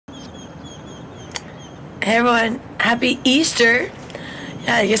Hey everyone, happy Easter.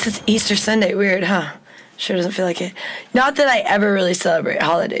 Yeah, I guess it's Easter Sunday. Weird, huh? Sure doesn't feel like it. Not that I ever really celebrate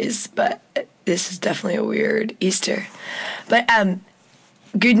holidays, but this is definitely a weird Easter. But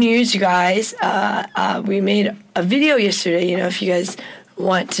good news, you guys. We made a video yesterday. You know, if you guys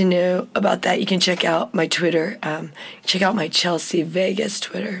want to know about that, you can check out my Twitter. Check out my Chelsea Vegas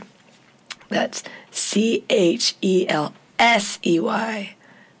Twitter. That's CHELSEY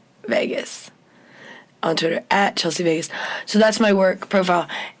Vegas on Twitter at Chelsea Vegas. So that's my work profile,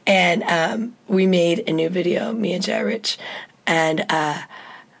 and we made a new video, me and Jai Rich, and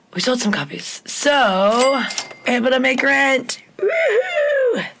we sold some copies. So able to make rent.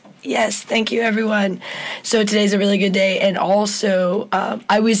 Woohoo! Yes, thank you everyone. So today's a really good day, and also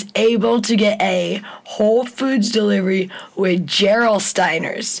I was able to get a Whole Foods delivery with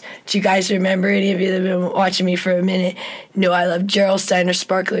Gerolsteiners. Do you guys remember, any of you that have been watching me for a minute know I love Gerolsteiner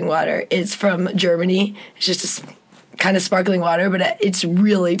sparkling water. It's from Germany. It's just a kind of sparkling water, but it's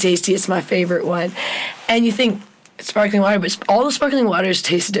really tasty. It's my favorite one. And you think sparkling water, but all the sparkling waters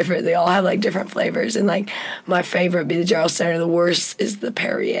taste different. They all have like different flavors, and like my favorite would be the Gerolsteiner. The worst is the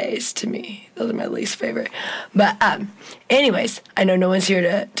Perrier's to me. Those are my least favorite. But anyways, I know no one's here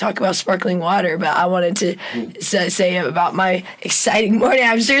to talk about sparkling water, but I wanted to say about my exciting morning.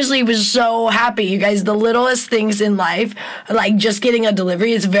 I seriously was so happy. You guys, the littlest things in life, like just getting a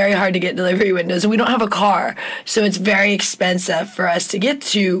delivery, it's very hard to get delivery windows. And we don't have a car, so it's very expensive for us to get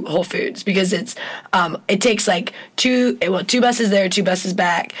to Whole Foods because it's it takes like two buses there, 2 buses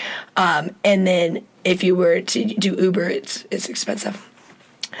back, and then if you were to do Uber, it's expensive.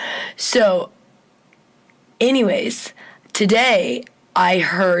 So, anyways, today I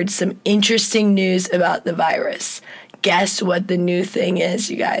heard some interesting news about the virus. Guess what the new thing is,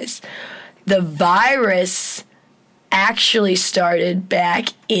 you guys? The virus actually started back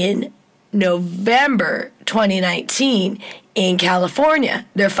in November 2019 in California.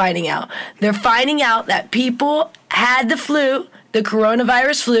 They're finding out. They're finding out that people had the flu, the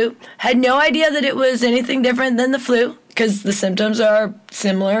coronavirus flu, had no idea that it was anything different than the flu, because the symptoms are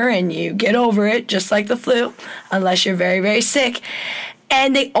similar and you get over it just like the flu, unless you're very, very sick.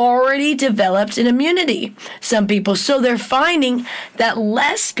 And they already developed an immunity, some people. So they're finding that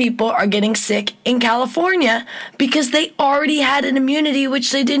less people are getting sick in California because they already had an immunity,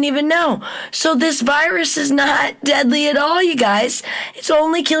 which they didn't even know. So this virus is not deadly at all, you guys. It's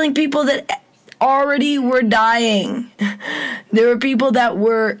only killing people that already were dying. There were people that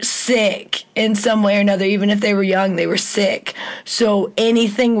were sick in some way or another. Even if they were young, they were sick. So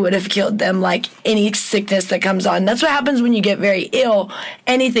anything would have killed them, like any sickness that comes on. That's what happens when you get very ill.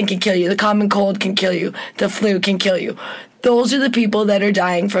 Anything can kill you. The common cold can kill you. The flu can kill you. Those are the people that are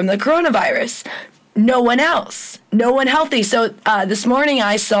dying from the coronavirus. No one else. No one healthy. So this morning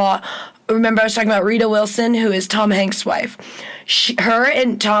I saw, remember I was talking about Rita Wilson, who is Tom Hanks' wife. Her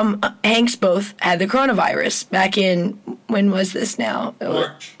and Tom Hanks both had the coronavirus back in, when was this now?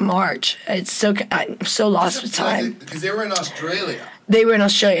 March. I'm so lost with time. Because they were in Australia. They were in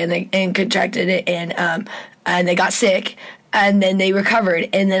Australia and contracted it, and they got sick. And then they recovered.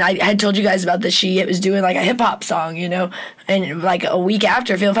 And then I had told you guys about this. She was doing like a hip hop song, you know, and like a week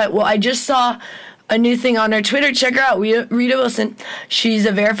after, feeling fine. Well, I just saw a new thing on her Twitter. Check her out, Rita Wilson. She's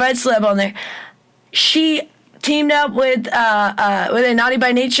a verified celeb on there. She teamed up with a Naughty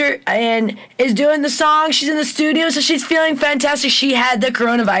by Nature and is doing the song. She's in the studio, so she's feeling fantastic. She had the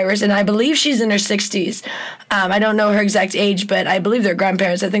coronavirus, and I believe she's in her 60s. I don't know her exact age, but I believe they're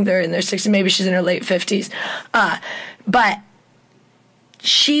grandparents. I think they're in their 60s. Maybe she's in her late 50s. But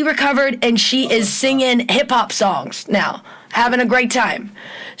she recovered, and she is singing hip-hop songs now, having a great time.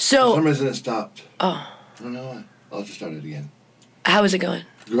 So for some reason it stopped. Oh. I don't know why. I'll just start it again. How is it going?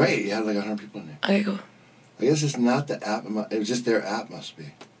 Great. You had like 100 people in there. Okay, cool. I guess it's not the app. It was just their app, must be.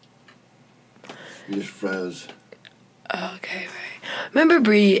 You just froze. Okay, right. Remember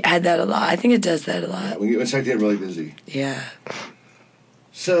Bree had that a lot. I think it does that a lot. Yeah, we started getting really busy. Yeah.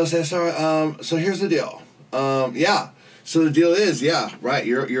 So here's the deal. So the deal is, right,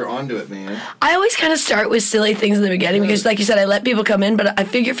 you're onto it, man. I always kind of start with silly things in the beginning because, like you said, I let people come in, but I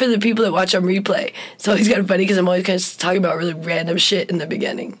figure for the people that watch on replay, it's always kind of funny because I'm always kind of talking about really random shit in the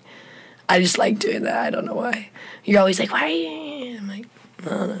beginning. I just like doing that. I don't know why. You're always like, why are you? I'm like, I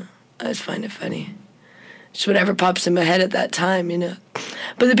don't know. I just find it funny. Just whatever pops in my head at that time, you know.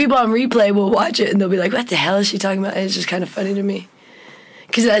 But the people on replay will watch it and they'll be like, what the hell is she talking about? And it's just kind of funny to me.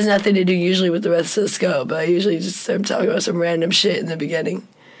 Because it has nothing to do usually with the rest of the scope. I usually just start talking about some random shit in the beginning.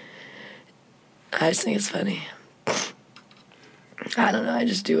 I just think it's funny. I don't know. I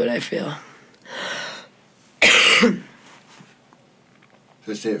just do what I feel.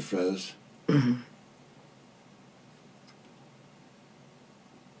 So say it froze. Mm-hmm.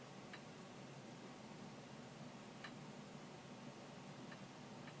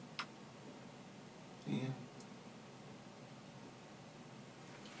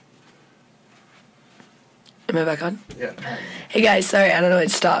 Am I back on? Yeah. Hey guys, sorry, I don't know,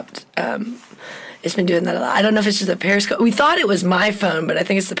 it stopped. It's been doing that a lot. I don't know if it's just the Periscope. We thought it was my phone, but I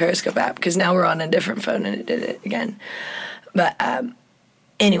think it's the Periscope app because now we're on a different phone and it did it again. But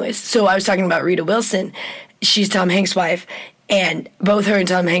anyways, so I was talking about Rita Wilson. She's Tom Hanks' wife, and both her and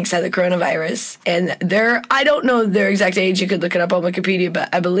Tom Hanks had the coronavirus. And I don't know their exact age. You could look it up on Wikipedia, but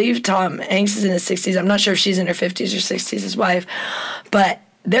I believe Tom Hanks is in his 60s. I'm not sure if she's in her 50s or 60s, his wife. But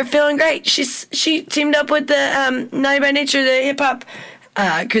they're feeling great. She teamed up with the Naughty by Nature, the hip hop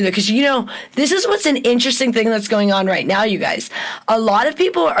crew, because this is what's an interesting thing that's going on right now, you guys. A lot of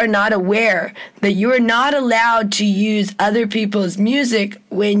people are not aware that you are not allowed to use other people's music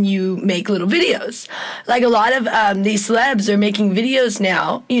when you make little videos. Like a lot of these celebs are making videos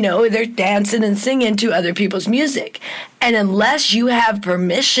now, they're dancing and singing to other people's music. And unless you have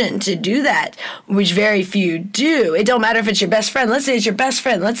permission to do that, which very few do, it don't matter if it's your best friend. Let's say it's your best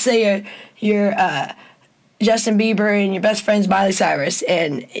friend. Let's say you're Justin Bieber and your best friend's Miley Cyrus,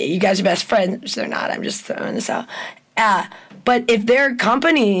 and you guys are best friends. They're not. I'm just throwing this out. But if their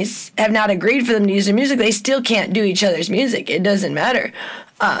companies have not agreed for them to use their music, they still can't do each other's music. It doesn't matter.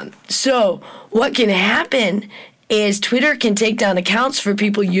 So what can happen is Twitter can take down accounts for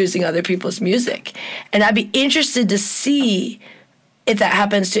people using other people's music. And I'd be interested to see if that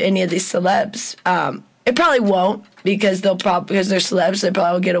happens to any of these celebs. It probably won't because they're celebs, they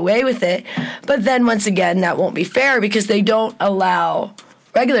probably will get away with it. But then once again, that won't be fair because they don't allow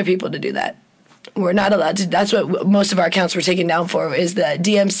regular people to do that. We're not allowed to. That's what most of our accounts were taken down for, is the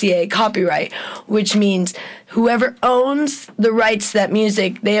DMCA copyright, which means whoever owns the rights to that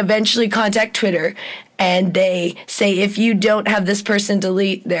music, they eventually contact Twitter and they say, if you don't have this person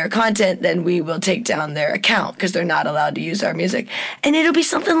delete their content, then we will take down their account because they're not allowed to use our music. And it'll be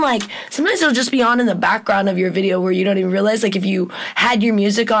something like, sometimes it'll just be on in the background of your video where you don't even realize, like if you had your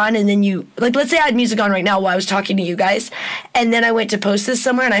music on and then you, like let's say I had music on right now while I was talking to you guys, and then I went to post this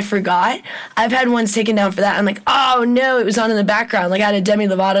somewhere and I forgot. I've had ones taken down for that. I'm like, oh no, it was on in the background. Like I had a Demi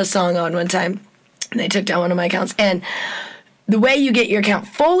Lovato song on one time and they took down one of my accounts. And the way you get your account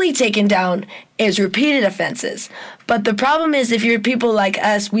fully taken down is repeated offenses. But the problem is if you're people like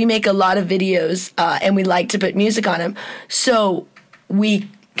us, we make a lot of videos and we like to put music on them. So we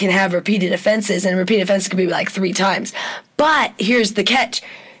can have repeated offenses, and repeated offenses could be like 3 times. But here's the catch.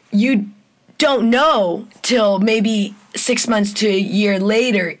 You don't know till maybe 6 months to a year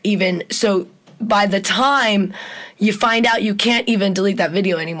later even. So by the time you find out, you can't even delete that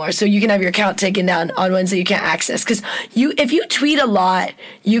video anymore. So you can have your account taken down on ones that you can't access. Because if you tweet a lot,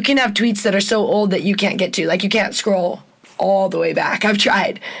 you can have tweets that are so old that you can't get to. Like you can't scroll all the way back. I've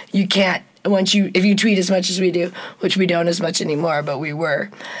tried. You can't if you tweet as much as we do, which we don't as much anymore, but we were.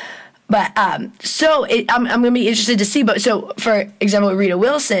 But I'm going to be interested to see. But so, for example, Rita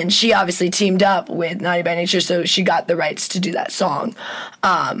Wilson, she obviously teamed up with Naughty by Nature, so she got the rights to do that song.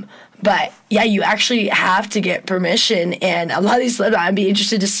 But yeah, you actually have to get permission, and a lot of these celebs, I'd be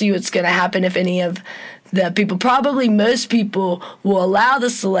interested to see what's going to happen if any of the people, probably most people, will allow the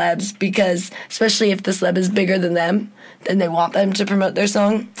celebs, because especially if the celeb is bigger than them, then they want them to promote their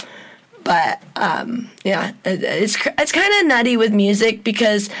song. But yeah, it's kind of nutty with music,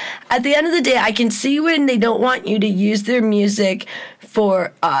 because at the end of the day, I can see when they don't want you to use their music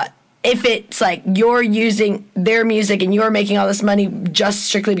for if it's like you're using their music and you're making all this money just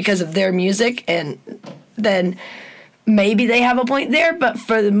strictly because of their music, and then maybe they have a point there. But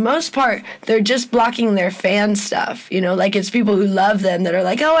for the most part, they're just blocking their fan stuff. Like it's people who love them that are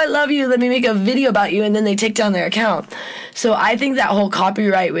like, oh, I love you, let me make a video about you, and then they take down their account. So I think that whole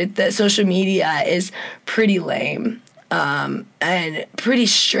copyright with the social media is pretty lame. And pretty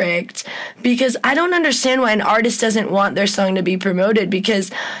strict, because I don't understand why an artist doesn't want their song to be promoted, because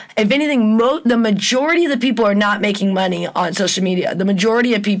if anything, the majority of the people are not making money on social media. The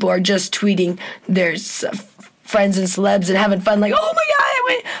majority of people are just tweeting their friends and celebs and having fun, like, oh my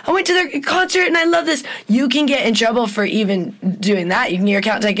god, I went to their concert and I love this. You can get in trouble for even doing that. You can get your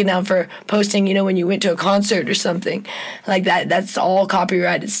account taken down for posting, when you went to a concert or something like that. That's all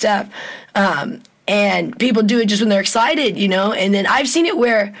copyrighted stuff. And people do it just when they're excited, And then I've seen it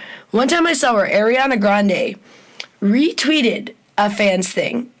where one time I saw where Ariana Grande retweeted a fan's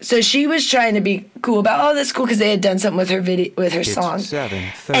thing. So she was trying to be cool about, oh, that's cool, because they had done something with her video, with her song.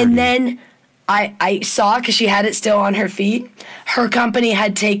 7:30. And then I saw, because she had it still on her feed, her company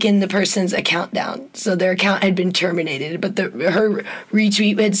had taken the person's account down. So their account had been terminated, but her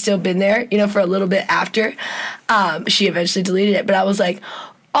retweet had still been there, for a little bit after. She eventually deleted it. But I was like,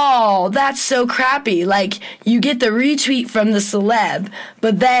 oh, that's so crappy. Like, you get the retweet from the celeb,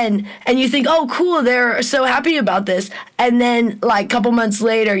 but then, and you think, oh, cool, they're so happy about this. And then, like, a couple months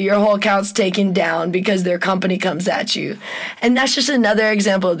later, your whole account's taken down because their company comes at you. And that's just another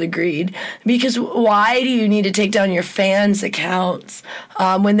example of the greed. Because why do you need to take down your fans' accounts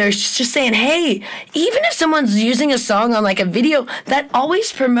when they're just saying, hey, even if someone's using a song on, like, a video, that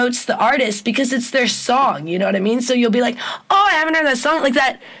always promotes the artist because it's their song, you know what I mean? So you'll be like, oh, I haven't heard that song. Like,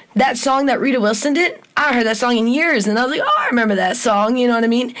 that song that Rita Wilson did, I haven't heard that song in years. And I was like, oh, I remember that song, you know what I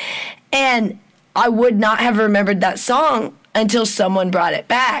mean? And I would not have remembered that song until someone brought it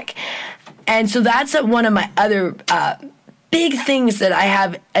back. And so that's one of my other big things that I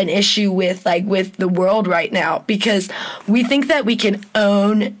have an issue with, like with the world right now, because we think that we can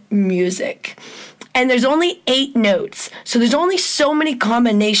own music. And there's only 8 notes. So there's only so many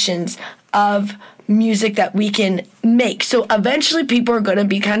combinations of music that we can make. So eventually people are going to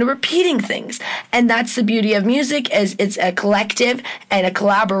be kind of repeating things. And that's the beauty of music, is it's a collective and a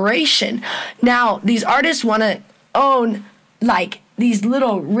collaboration. Now, these artists want to own like these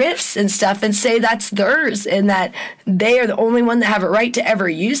little riffs and stuff and say that's theirs and that they are the only one that have a right to ever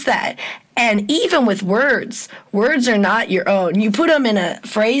use that. And even with words are not your own. You put them in a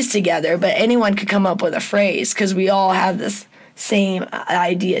phrase together, but anyone could come up with a phrase because we all have this same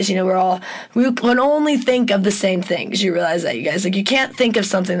ideas. You know, we can only think of the same things. You realize that, you guys? Like, you can't think of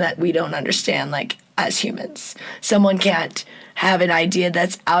something that we don't understand, like, as humans. Someone can't have an idea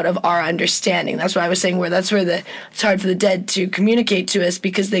that's out of our understanding. That's why I was saying it's hard for the dead to communicate to us,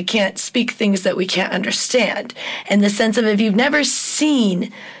 because they can't speak things that we can't understand. In the sense of, if you've never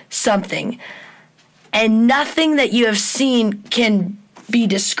seen something and nothing that you have seen can be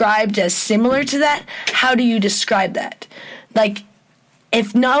described as similar to that, how do you describe that? Like,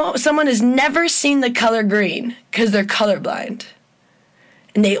 if someone has never seen the color green because they're colorblind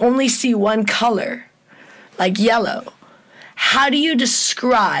and they only see one color, like yellow, how do you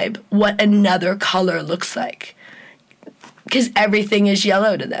describe what another color looks like? Because everything is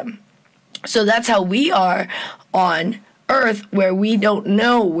yellow to them. So that's how we are on Earth, where we don't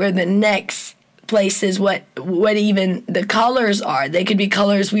know where the next place is, what even the colors are. They could be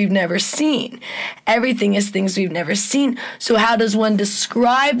colors we've never seen. Everything is things we've never seen. So how does one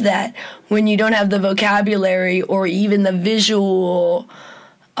describe that when you don't have the vocabulary or even the visual,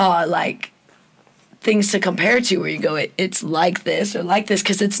 like, things to compare to, where you go, it's like this or like this,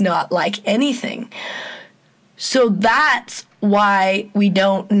 because it's not like anything. So that's why we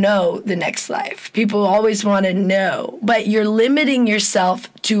don't know the next life. People always want to know, but you're limiting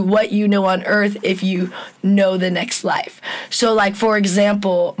yourself to what you know on Earth if you know the next life. So, like, for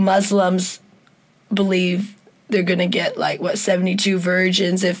example, Muslims believe they're going to get, 72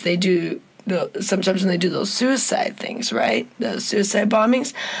 virgins if they do, sometimes when they do those suicide things, right? Those suicide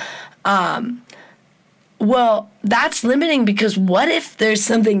bombings. Well, that's limiting, because what if there's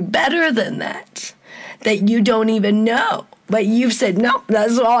something better than that you don't even know? But you've said, no,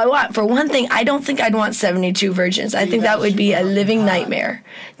 that's all I want. For one thing, I don't think I'd want 72 virgins. I think that would be a living nightmare.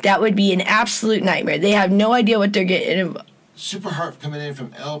 That would be an absolute nightmare. They have no idea what they're getting. Super Heart coming in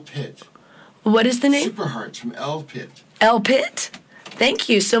from El Pit. What is the name? Super Hearts from El Pit. El Pit? Thank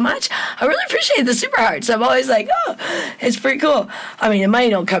you so much. I really appreciate the Super Hearts. I'm always like, oh, it's pretty cool. I mean, the money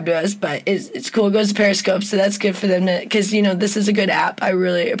don't come to us, but it's cool. It goes to Periscope, so that's good for them, because, this is a good app. I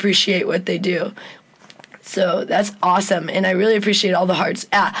really appreciate what they do. So that's awesome, and I really appreciate all the hearts.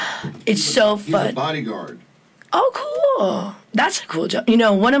 It's so fun. He's a bodyguard. Oh, cool. That's a cool job.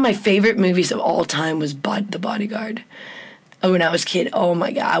 One of my favorite movies of all time was The Bodyguard. When I was a kid, oh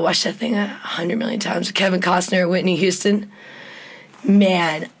my God, I watched that thing 100 million times with Kevin Costner, Whitney Houston.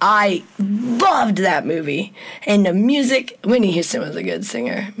 Man, I loved that movie. And the music, Whitney Houston was a good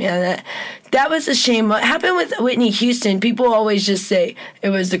singer. Man, that was a shame. What happened with Whitney Houston, people always just say it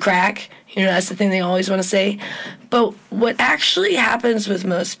was the crack. That's the thing they always want to say. But what actually happens with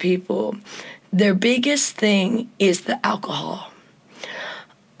most people, their biggest thing is the alcohol.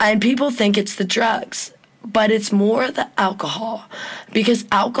 And people think it's the drugs, but it's more the alcohol. Because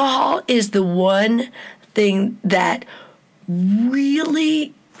alcohol is the one thing that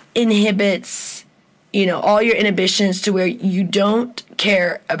really inhibits, all your inhibitions, to where you don't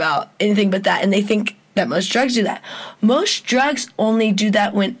care about anything but that. And they think that most drugs do that. Most drugs only do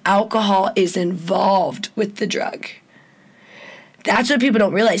that when alcohol is involved with the drug. That's what people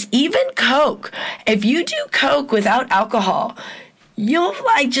don't realize. Even Coke. If you do Coke without alcohol, you'll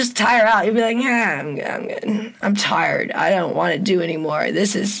just tire out. You'll be like, yeah, I'm good. I'm tired. I don't want to do anymore.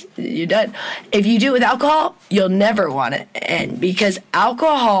 You're done. If you do it with alcohol, you'll never want it end, because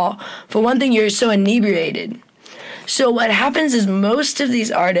alcohol, for one thing, you're so inebriated. So what happens is most of these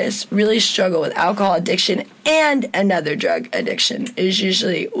artists really struggle with alcohol addiction and another drug addiction is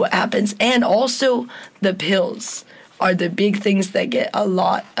usually what happens. And also the pills are the big things that get a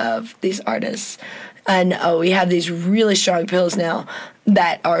lot of these artists. And we have these really strong pills now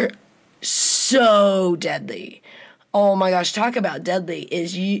that are so deadly. Oh my gosh, talk about deadly.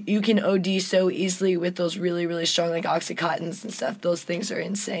 Is you can OD so easily with those really, really strong, like Oxycontins and stuff. Those things are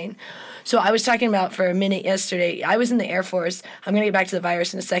insane. So I was talking about for a minute yesterday, I was in the Air Force. I'm going to get back to the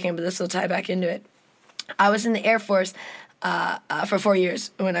virus in a second, but this will tie back into it. I was in the Air Force for 4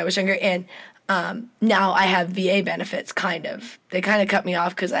 years when I was younger, and now I have VA benefits, kind of. They kind of cut me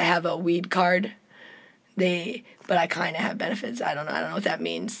off because I have a weed card. But I kind of have benefits. I don't know what that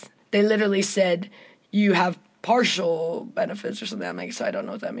means. They literally said you have partial benefits or something. I'm like, so I don't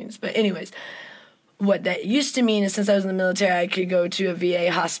know what that means. But anyways, what that used to mean is since I was in the military, I could go to a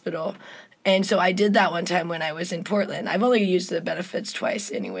VA hospital. And so I did that one time when I was in Portland. I've only used the benefits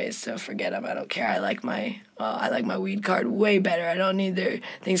twice anyways, so forget them. I don't care. I like my weed card way better. I don't need their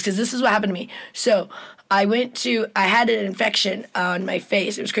things because this is what happened to me. So I had an infection on my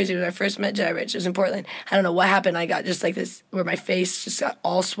face. It was crazy when I first met Jedi Rich. It was in Portland. I don't know what happened. I got just like this where my face just got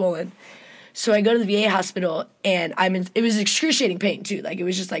all swollen. So I go to the VA hospital, and it was excruciating pain, too. Like, it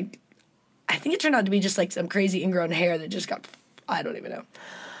was just like, I think it turned out to be just like some crazy ingrown hair that just got, I don't even know.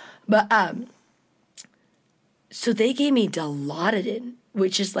 But, so they gave me Dilaudidin,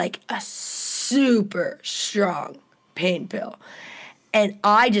 which is like a super strong pain pill. And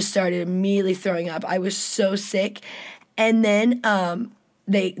I just started immediately throwing up. I was so sick. And then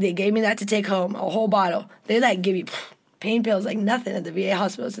they gave me that to take home, a whole bottle. They like give you pain pills like nothing at the VA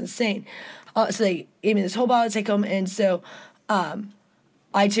hospital. It's insane. So they gave me this whole bottle to take home. And so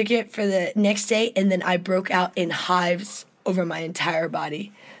I took it for the next day, and then I broke out in hives over my entire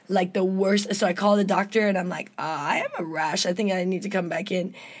body. Like the worst. So I called the doctor, and I'm like, I have a rash. I think I need to come back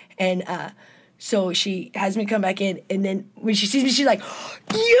in. And so she has me come back in, and then when she sees me, she's like,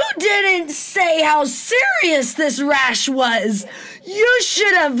 you didn't say how serious this rash was. You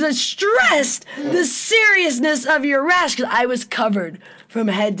should have stressed the seriousness of your rash, because I was covered from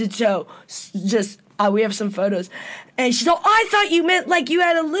head to toe. Just, we have some photos. And she's like, I thought you meant like you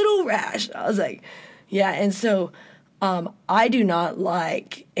had a little rash. I was like, yeah. And so I do not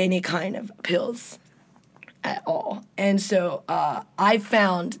like any kind of pills at all. And so I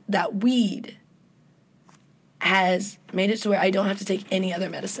found that weed has made it to where I don't have to take any other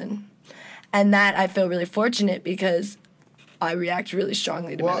medicine. And that I feel really fortunate because I react really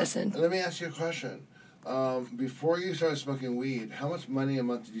strongly to medicine. Let me ask you a question. Before you started smoking weed, how much money a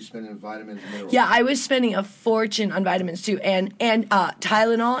month did you spend in vitamins and minerals? Yeah, I was spending a fortune on vitamins too, and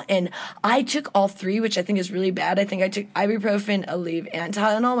Tylenol, and I took all three, which I think is really bad. I think I took ibuprofen, Aleve, and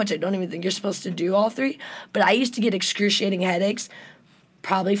Tylenol, which I don't even think you're supposed to do all three. But I used to get excruciating headaches,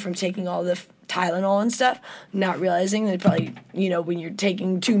 probably from taking all the Tylenol and stuff, not realizing that probably, when you're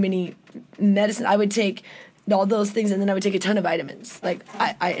taking too many medicine, I would take all those things, and then I would take a ton of vitamins. Like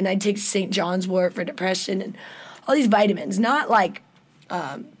I'd take St. John's wort for depression and all these vitamins, not like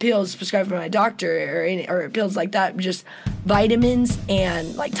pills prescribed by my doctor or pills like that, just vitamins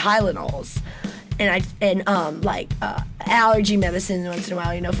and like Tylenols, and allergy medicine once in a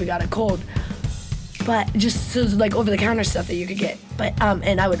while, if we got a cold. But just so like over the counter stuff that you could get. But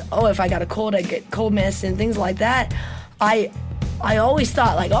and I would if I got a cold, I'd get cold medicine, things like that. I always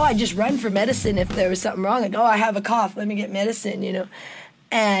thought, like, I'd just run for medicine if there was something wrong. Like, I have a cough, let me get medicine,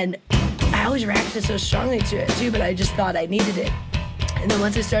 And I always reacted so strongly to it, too, but I just thought I needed it. And then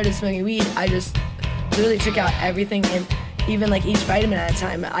once I started smoking weed, I just literally took out everything, and even, like, each vitamin at a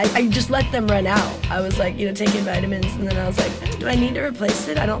time. I just let them run out. I was, like, taking vitamins, and then I was like, do I need to replace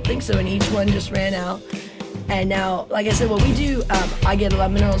it? I don't think so, and each one just ran out. And now, like I said, what we do, I get a lot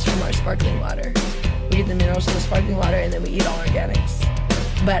of minerals from our sparkling water. We get the minerals from the sparkling water, and then we eat all organics.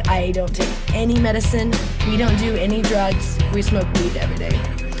 But I don't take any medicine. We don't do any drugs. We smoke weed every day.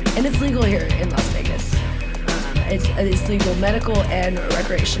 And it's legal here in Las Vegas. It's legal medical and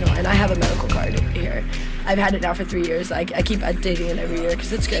recreational, and I have a medical card here. I've had it now for 3 years. I keep updating it every year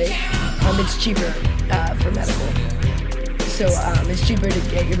because it's great. It's cheaper for medical. So it's cheaper to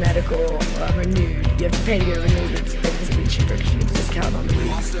get your medical renewed. You have to pay to get it renewed. It's basically cheaper because you get a discount on the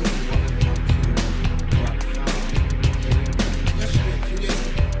weed.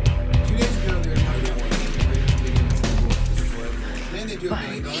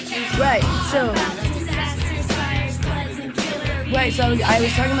 So I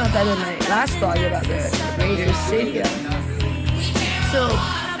was talking about that in my last blog about the Raiders Stadium. So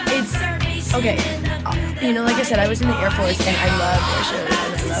it's okay. Like I said, I was in the Air Force, and I love air shows, and I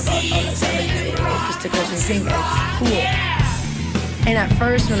love all that stuff. Just tickles me pink, and it's cool. And at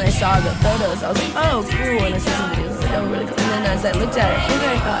first, when I saw the photos, I was like, oh, cool. And I saw some videos, like, oh, really cool. And then as I looked at it, I think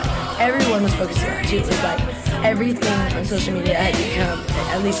I thought everyone was focusing on it too. It was like everything on social media had become,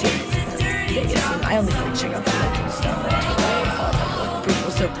 at least here in Vegas, and I only like check out the local stuff on Twitter. I follow the local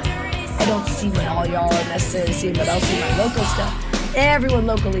people, so I don't see what all y'all are necessarily seeing, but I'll see my local stuff. Everyone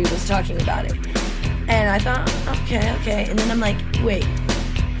locally was talking about it. And I thought, okay. And then I'm like, wait,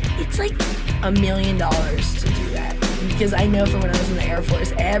 it's like $1 million to do that. Because I know from when I was in the Air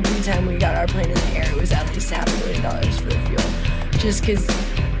Force, every time we got our plane in the air, it was at least $500,000 for the fuel. Just because,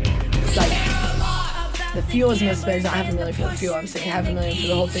 like, the fuel is most expensive. Not $500,000 for the fuel. I'm saying $500,000 for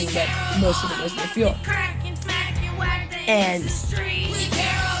the whole thing, but most of it was the fuel. And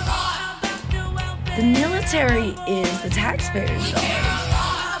the military is the taxpayers' dollars.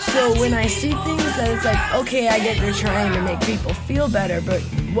 So when I see things that it's like, okay, I get they're trying to make people feel better, but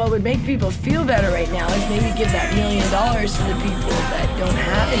what would make people feel better right now is maybe give that $1 million to the people that don't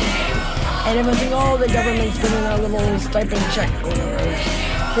have anything. And everyone's saying, oh, the government's giving a little stipend check.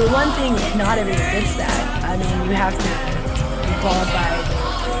 For one thing, not everyone gets that. I mean, you have to be qualified,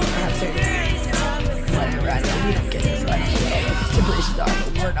 have certain whatever. I know we don't get this, but stipulations are,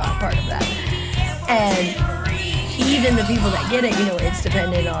 but we're not part of that. And even the people that get it, it's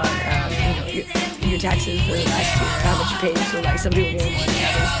dependent on your taxes for the last year, how much you paid. So like some people get more than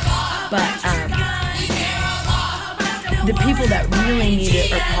others. But the people that really need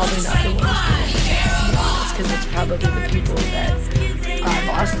it are probably not the ones getting it, to be honest, because it's probably the people that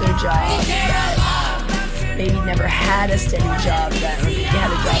lost their job, that maybe never had a steady job, that maybe had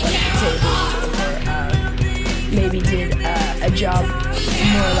a job under the table, or maybe did a job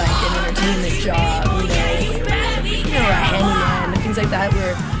more like an entertainment job, or a handyman, things like that,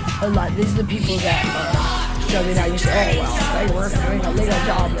 where these are the people that are struggling out. You say, oh, well, they work doing a legal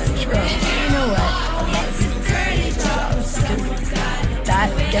job, then sure. You know what? A lot of people can't do legal jobs,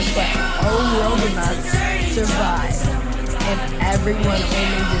 because guess what? Our world would not survive if everyone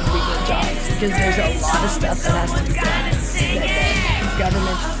only did legal jobs, because there's a lot of stuff that has to be done that the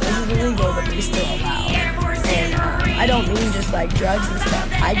government says is illegal, but they still allow. And I don't mean just like drugs and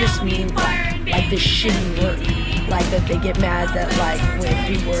stuff. I just mean like the shitty work. Like that they get mad that like when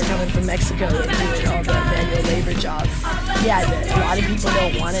people are coming from Mexico and doing all the manual labor jobs. Yeah, a lot of people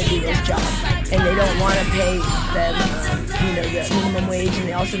don't want to do those jobs, and they don't want to pay them, the minimum wage, and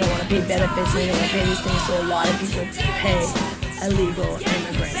they also don't want to pay benefits, and they don't want to pay these things. So a lot of people pay illegal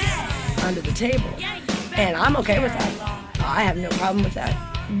immigrants under the table, and I'm okay with that. I have no problem with that,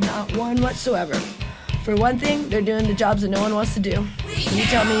 not one whatsoever. For one thing, they're doing the jobs that no one wants to do. You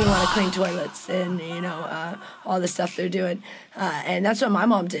tell me you want to clean toilets and, all the stuff they're doing. And that's what my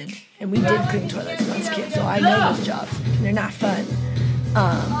mom did. And we did clean toilets when I was a kid, so I know those jobs. And they're not fun.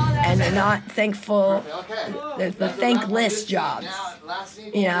 And they're not thankful. They're the thankless jobs.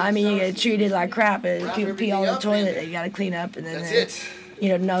 You get treated like crap. And people pee all in the toilet that you got to clean up. And then,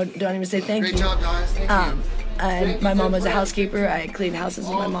 don't even say thank you. And my mom was a housekeeper. I cleaned houses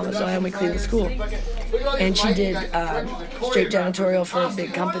with my mom as well, and we cleaned the school. And she did straight janitorial for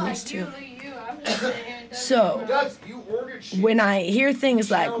big companies too. So when I hear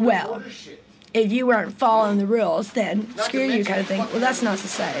things like, well, if you weren't following the rules, then screw you kind of thing, well, that's not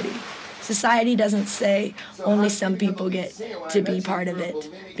society. Society doesn't say only some people get to be part of it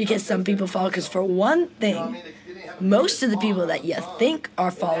because some people follow. Because for one thing, most of the people that you think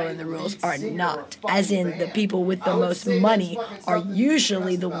are following the rules are not. As in, the people with the most money are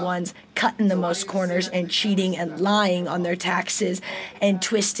usually the ones cutting the most corners and cheating and lying on their taxes and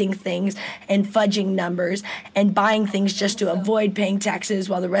twisting things and fudging numbers and buying things just to avoid paying taxes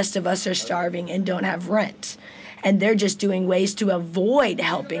while the rest of us are starving and don't have rent. And they're just doing ways to avoid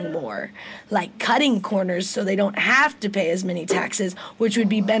helping more, like cutting corners so they don't have to pay as many taxes, which would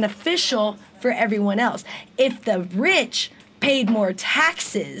be beneficial for everyone else. If the rich paid more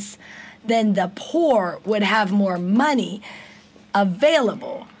taxes, then the poor would have more money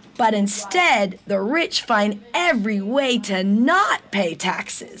available. But instead, the rich find every way to not pay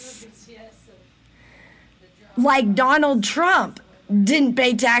taxes. Like Donald Trump didn't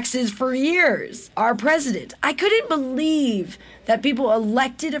pay taxes for years, our president. I couldn't believe that people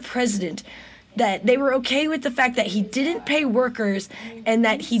elected a president that they were okay with the fact that he didn't pay workers and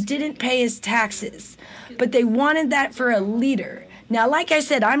that he didn't pay his taxes. But they wanted that for a leader. Now, like I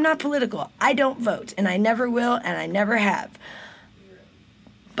said, I'm not political. I don't vote, and I never will, and I never have.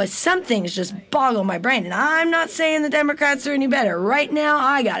 But some things just boggle my brain, and I'm not saying the Democrats are any better. Right now,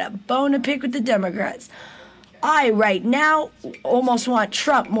 I got a bone to pick with the Democrats. I, right now, almost want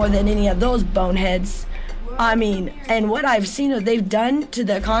Trump more than any of those boneheads. I mean, and what I've seen what they've done to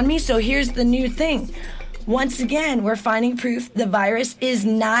the economy. So here's the new thing. Once again, we're finding proof the virus is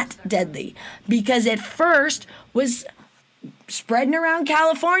not deadly because it first was spreading around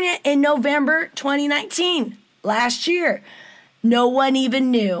California in November 2019, last year. No one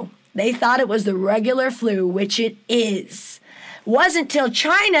even knew. They thought it was the regular flu, which it is. Wasn't till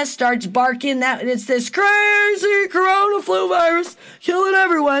China starts barking that it's this crazy corona flu virus killing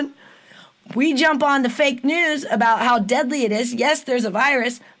everyone. We jump on the fake news about how deadly it is. Yes, there's a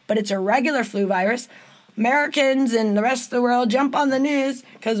virus, but it's a regular flu virus. Americans and the rest of the world jump on the news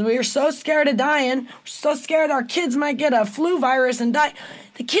because we're so scared of dying. We're so scared our kids might get a flu virus and die.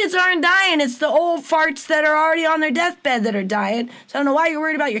 The kids aren't dying. It's the old farts that are already on their deathbed that are dying. So I don't know why you're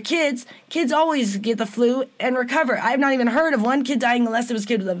worried about your kids. Kids always get the flu and recover. I've not even heard of one kid dying unless it was a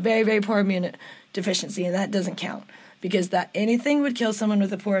kid with a very, very poor immune deficiency, and that doesn't count. Because that anything would kill someone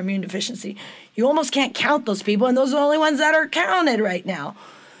with a poor immune deficiency. You almost can't count those people, and those are the only ones that are counted right now.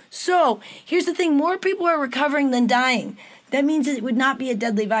 So here's the thing, more people are recovering than dying. That means it would not be a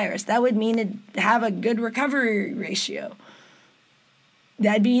deadly virus. That would mean it'd have a good recovery ratio.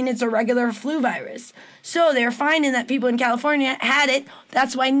 That'd mean it's a regular flu virus. So they're finding that people in California had it.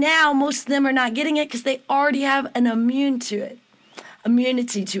 That's why now most of them are not getting it because they already have an immunity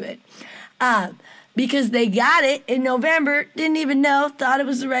to it. Because they got it in November, didn't even know, thought it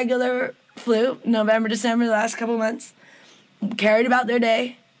was a regular flu, November, December, the last couple months, carried about their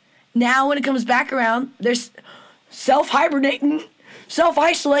day. Now when it comes back around, they're self-hibernating,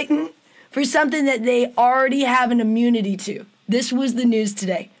 self-isolating for something that they already have an immunity to. This was the news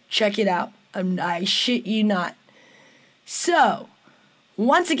today. Check it out. I shit you not. So,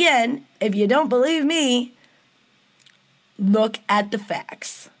 once again, if you don't believe me, look at the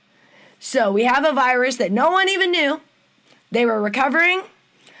facts. So we have a virus that no one even knew. They were recovering.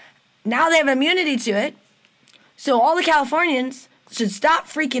 Now they have immunity to it. So all the Californians should stop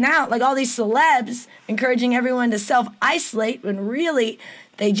freaking out like all these celebs encouraging everyone to self-isolate when really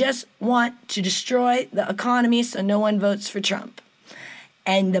they just want to destroy the economy so no one votes for Trump.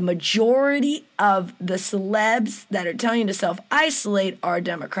 And the majority of the celebs that are telling you to self-isolate are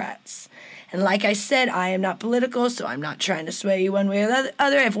Democrats. And like I said, I am not political, so I'm not trying to sway you one way or the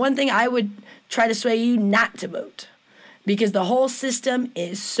other. If one thing, I would try to sway you not to vote. Because the whole system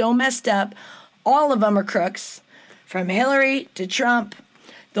is so messed up. All of them are crooks, from Hillary to Trump.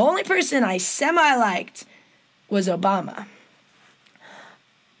 The only person I semi-liked was Obama.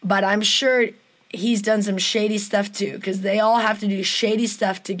 But I'm sure he's done some shady stuff too, because they all have to do shady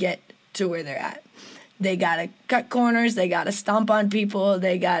stuff to get to where they're at. They got to cut corners. They got to stomp on people.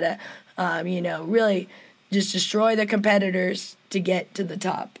 They got to really just destroy their competitors to get to the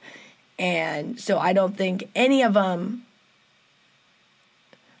top. And so I don't think any of them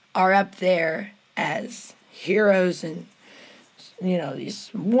are up there as heroes and, these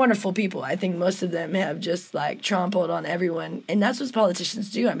wonderful people. I think most of them have just, trampled on everyone. And that's what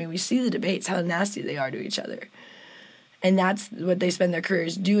politicians do. I mean, we see the debates, how nasty they are to each other. And that's what they spend their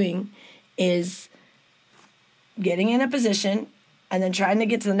careers doing, is getting in a position and then trying to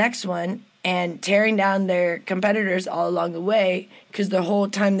get to the next one and tearing down their competitors all along the way, because the whole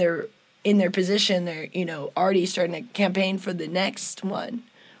time they're in their position, they're, already starting to campaign for the next one,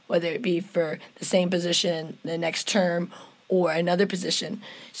 whether it be for the same position the next term or another position.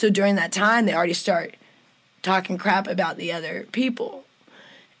 So during that time, they already start talking crap about the other people.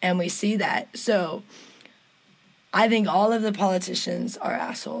 And we see that. So I think all of the politicians are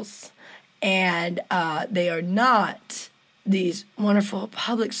assholes. And they are not these wonderful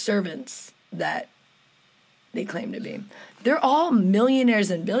public servants that they claim to be. They're all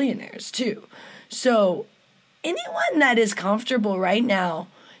millionaires and billionaires, too. So anyone that is comfortable right now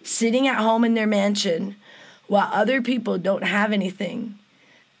sitting at home in their mansion while other people don't have anything,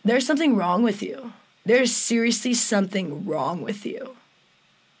 there's something wrong with you. There's seriously something wrong with you.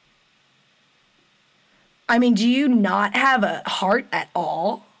 I mean, do you not have a heart at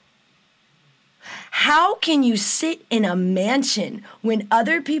all? How can you sit in a mansion when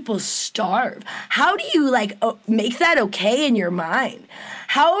other people starve? How do you make that okay in your mind?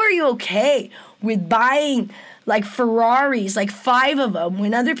 How are you okay with buying Ferraris, 5 of them,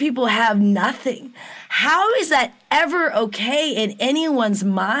 when other people have nothing? How is that ever okay in anyone's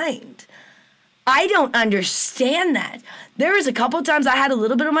mind? I don't understand that. There was a couple of times I had a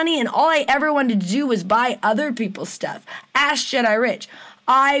little bit of money and all I ever wanted to do was buy other people's stuff. Ask Jedi Rich.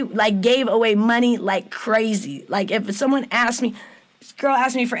 I gave away money like crazy. If someone asked me, this girl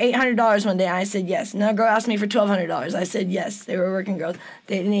asked me for $800 one day, I said yes. Another girl asked me for $1,200. I said yes. They were working girls.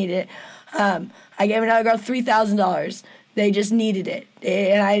 They needed it. I gave another girl $3,000. They just needed it.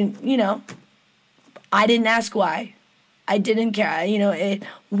 And I didn't ask why. I didn't care. You know,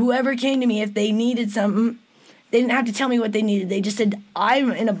 whoever came to me, if they needed something, they didn't have to tell me what they needed. They just said,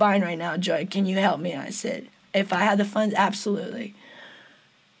 I'm in a bind right now, Joy. Can you help me? And I said, if I had the funds, absolutely.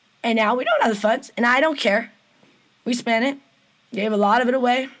 And now we don't have the funds, and I don't care. We spent it. Gave a lot of it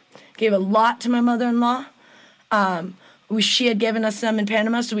away. Gave a lot to my mother-in-law. She had given us some in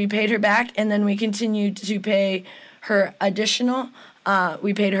Panama, so we paid her back, and then we continued to pay her additional.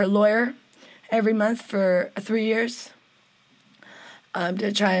 We paid her lawyer every month for 3 years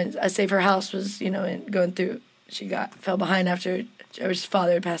to try and save her house. Was, you know, going through. She fell behind after her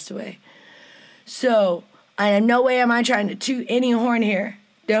father had passed away. So, in no way am I trying to toot any horn here.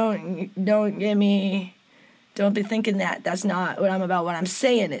 Don't be thinking that. That's not what I'm about. What I'm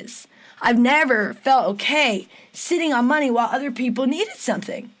saying is, I've never felt okay sitting on money while other people needed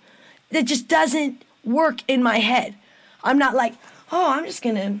something. That just doesn't work in my head. I'm not like, oh, I'm just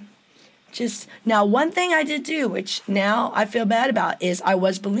gonna Now, one thing I did do, which now I feel bad about, is I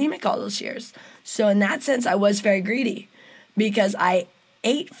was bulimic all those years. So in that sense, I was very greedy because I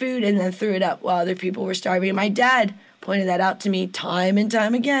ate food and then threw it up while other people were starving. And my dad pointed that out to me time and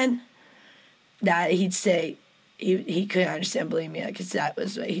time again, that he'd say he couldn't understand bulimia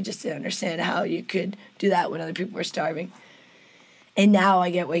because he just didn't understand how you could do that when other people were starving. And now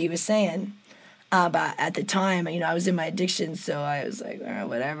I get what he was saying. But at the time, you know, I was in my addiction, so I was like, all right,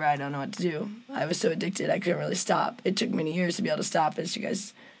 whatever, I don't know what to do. I was so addicted, I couldn't really stop. It took many years to be able to stop, as you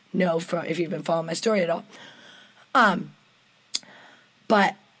guys know from if you've been following my story at all.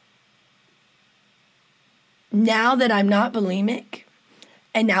 But now that I'm not bulimic,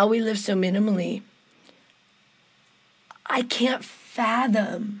 and now we live so minimally, I can't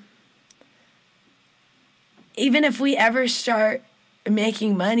fathom, even if we ever start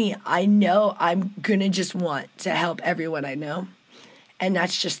making money, I know I'm gonna just want to help everyone I know, and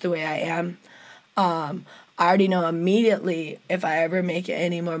that's just the way I am. I already know immediately if I ever make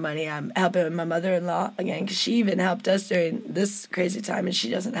any more money, I'm helping my mother-in-law again, because she even helped us during this crazy time, and she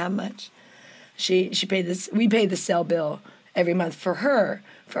doesn't have much. We paid the cell bill every month for her,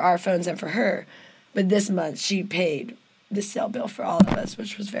 for our phones and for her, but this month she paid the cell bill for all of us,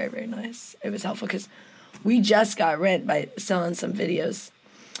 which was very, very nice. It was helpful because we just got rent by selling some videos.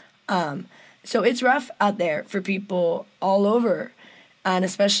 So it's rough out there for people all over, and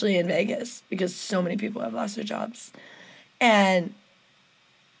especially in Vegas, because so many people have lost their jobs. And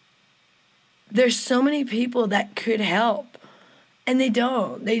there's so many people that could help, and they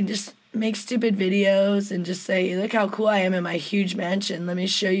don't. They just make stupid videos and just say, look how cool I am in my huge mansion. Let me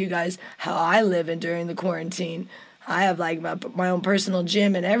show you guys how I live in during the quarantine. I have like my own personal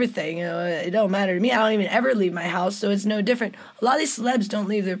gym and everything. You know, it don't matter to me. I don't even ever leave my house, so it's no different. A lot of these celebs don't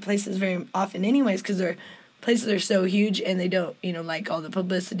leave their places very often anyways because their places are so huge and they don't, you know, like all the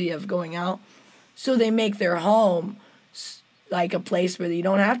publicity of going out. So they make their home like a place where you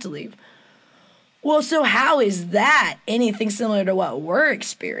don't have to leave. Well, so how is that anything similar to what we're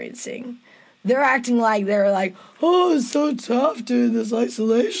experiencing? They're acting like they're like, oh, it's so tough during this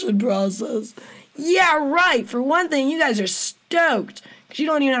isolation process. Yeah, right. For one thing, you guys are stoked because you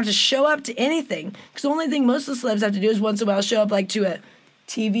don't even have to show up to anything. Because the only thing most of the celebs have to do is once in a while show up like to a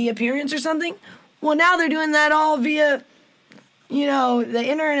TV appearance or something. Well, now they're doing that all via, you know, the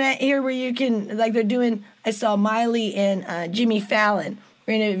internet here where you can, like they're doing, I saw Miley and Jimmy Fallon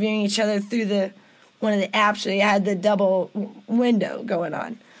were interviewing each other through one of the apps where they had the double window going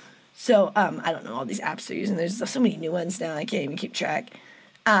on. So, I don't know all these apps they're using. There's so many new ones now, I can't even keep track.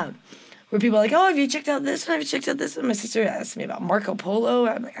 Where people are like, oh, have you checked out this one? Have you checked out this one? My sister asked me about Marco Polo.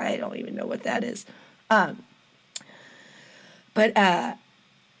 I'm like, I don't even know what that is. So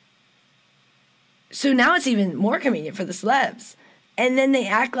now it's even more convenient for the celebs. And then they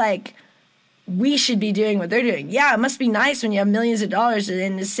act like we should be doing what they're doing. Yeah, it must be nice when you have millions of dollars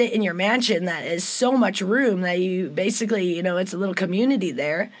and to sit in your mansion that is so much room that you basically, you know, it's a little community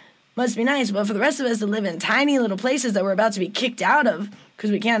there. Must be nice. But for the rest of us that live in tiny little places that we're about to be kicked out of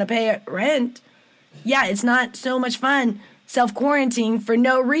because we can't pay rent, yeah, it's not so much fun self-quarantining for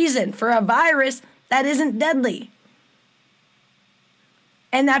no reason for a virus that isn't deadly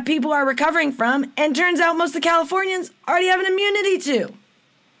and that people are recovering from, and turns out most of the Californians already have an immunity to.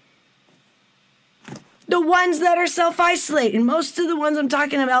 The ones that are self-isolating, most of the ones I'm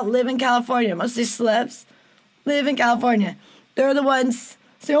talking about live in California. Most of these celebs live in California. They're the ones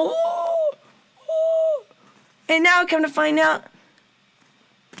say, oh. And now come to find out,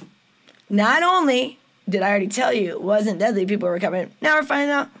 not only did I already tell you it wasn't deadly, people were recovering, now we're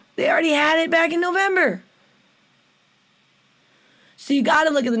finding out they already had it back in November. So you got to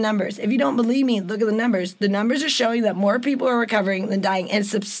look at the numbers. If you don't believe me, look at the numbers. The numbers are showing that more people are recovering than dying, and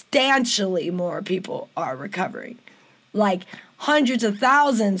substantially more people are recovering. Like hundreds of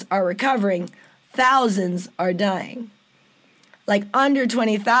thousands are recovering, thousands are dying. Like under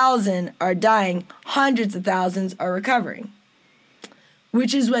 20,000 are dying, hundreds of thousands are recovering.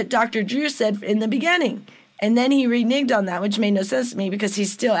 Which is what Dr. Drew said in the beginning. And then he reneged on that, which made no sense to me because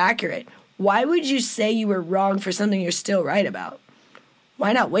he's still accurate. Why would you say you were wrong for something you're still right about?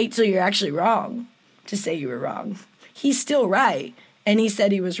 Why not wait till you're actually wrong to say you were wrong? He's still right, and he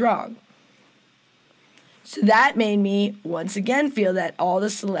said he was wrong. So that made me once again feel that all the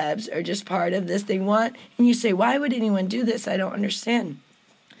celebs are just part of this. They want, and you say, why would anyone do this? I don't understand.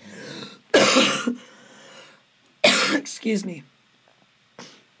 Excuse me.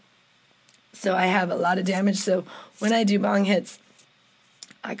 So I have a lot of damage. So when I do bong hits,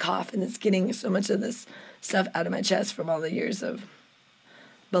 I cough, and it's getting so much of this stuff out of my chest from all the years of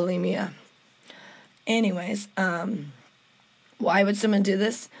bulimia. Anyways, why would someone do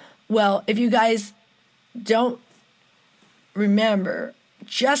this? Well, if you guys don't remember,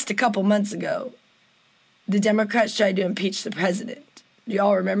 just a couple months ago, the Democrats tried to impeach the president. Do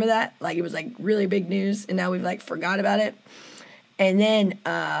y'all remember that? Like, it was like really big news, and now we've like forgot about it. And then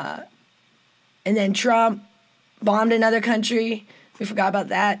Trump bombed another country. We forgot about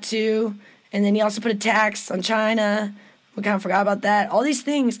that too. And then he also put a tax on China. We kind of forgot about that. All these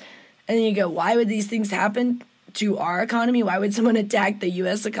things. And then you go, why would these things happen to our economy? Why would someone attack the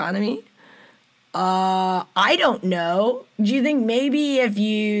U.S. economy? I don't know. Do you think maybe if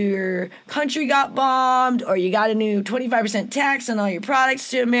your country got bombed, or you got a new 25% tax on all your products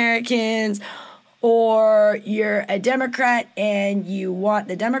to Americans, or you're a Democrat and you want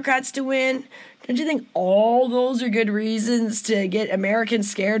the Democrats to win, don't you think all those are good reasons to get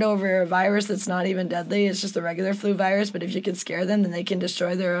Americans scared over a virus that's not even deadly? It's just a regular flu virus, but if you can scare them, then they can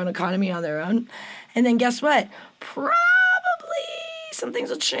destroy their own economy on their own. And then guess what? Probably some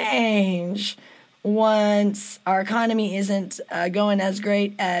things will change once our economy isn't going as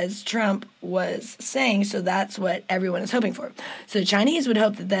great as Trump was saying. So that's what everyone is hoping for. So the Chinese would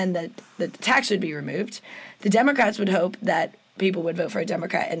hope that then that the tax would be removed. The Democrats would hope that people would vote for a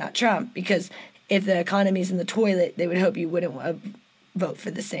Democrat and not Trump, because if the economy's in the toilet, they would hope you wouldn't vote for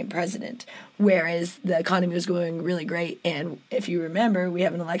the same president, whereas the economy was going really great. And if you remember, we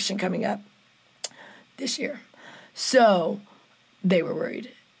have an election coming up this year. So they were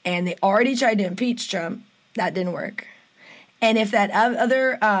worried. And they already tried to impeach Trump. That didn't work. And if that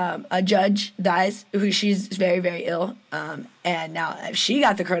other a judge dies, who she's very, very ill, and now if she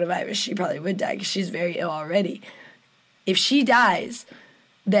got the coronavirus, she probably would die because she's very ill already. If she dies,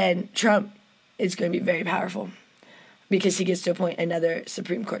 then Trump is going to be very powerful because he gets to appoint another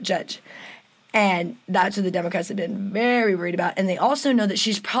Supreme Court judge. And that's what the Democrats have been very worried about. And they also know that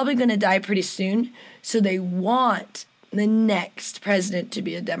she's probably going to die pretty soon, so they want the next president to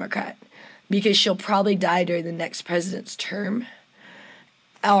be a Democrat because she'll probably die during the next president's term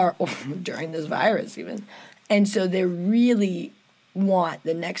or during this virus even. And so they really want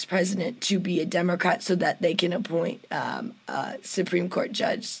the next president to be a Democrat so that they can appoint a Supreme Court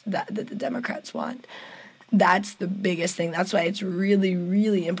judge that the Democrats want. That's the biggest thing. That's why it's really,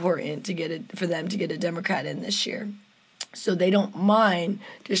 really important to get for them to get a Democrat in this year. So they don't mind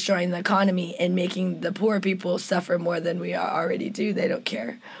destroying the economy and making the poor people suffer more than we already do. They don't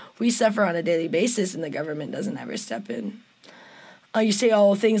care. We suffer on a daily basis, and the government doesn't ever step in. You say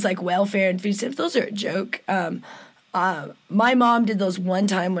all things like welfare and food stamps. Those are a joke. My mom did those one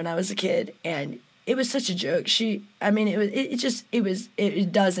time when I was a kid, and it was such a joke.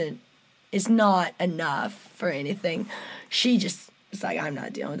 It's not enough for anything. She just was like, I'm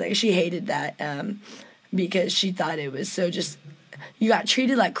not dealing with it. She hated that. Because she thought it was so just, you got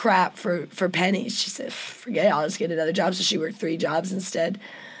treated like crap for pennies. She said, forget it, I'll just get another job. So she worked 3 jobs instead.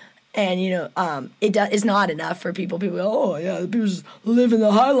 And, it's not enough for people. People go, oh, yeah, people just living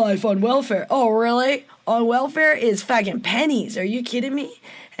the high life on welfare. Oh, really? On welfare is fucking pennies. Are you kidding me?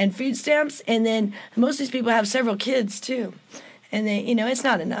 And food stamps. And then most of these people have several kids, too. And they, it's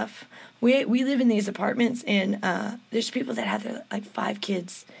not enough. We live in these apartments, and there's people that have their, 5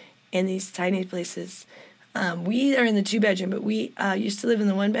 kids in these tiny places. We are in the 2-bedroom, but we used to live in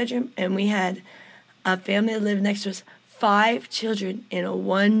the 1-bedroom, and we had a family that lived next to us, 5 children in a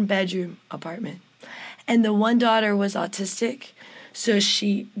 1-bedroom apartment. And the one daughter was autistic, so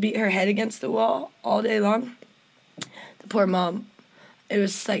she beat her head against the wall all day long. The poor mom, it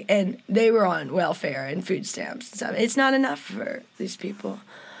was just and they were on welfare and food stamps and stuff. It's not enough for these people.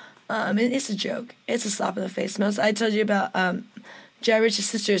 It's a joke. It's a slap in the face. I told you about Jedi Rich's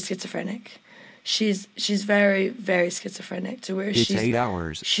sister is schizophrenic. she's very, very schizophrenic to where It's she's 8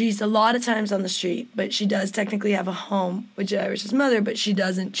 hours. She's a lot of times on the street, but she does technically have a home with Jairus' mother, but she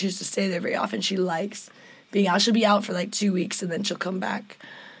doesn't choose to stay there very often. She likes being out. She'll be out for like 2 weeks, and then she'll come back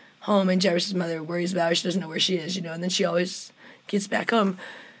home, and Jairus' mother worries about her. She doesn't know where she is, you know, and then she always gets back home.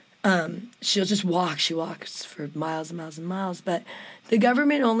 She'll just walk. She walks for miles and miles and miles, but the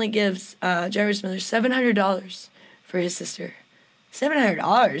government only gives Jairus' mother $700 for his sister.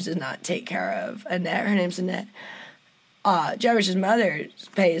 $700 does not take care of Annette. Her name's Annette. Jairus' mother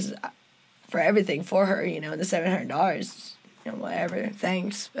pays for everything for her, you know, and the $700, you know, whatever,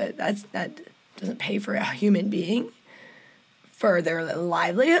 thanks, but that doesn't pay for a human being for their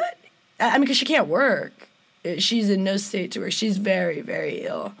livelihood. I mean, because she can't work. She's in no state to work. She's very, very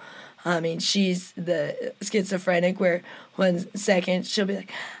ill. I mean, she's the schizophrenic where 1 second she'll be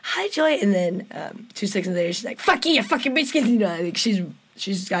like, "Hi, Joy," and then 2 seconds later she's like, "Fuck you fucking bitch." You know, like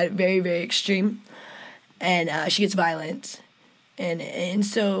she's got it very, very extreme, and she gets violent, and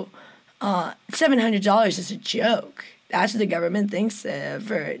so $700 is a joke. That's what the government thinks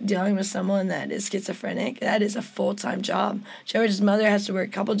for dealing with someone that is schizophrenic. That is a full-time job. Jared's mother has to work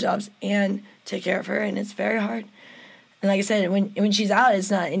a couple jobs and take care of her, and it's very hard. And like I said, when she's out,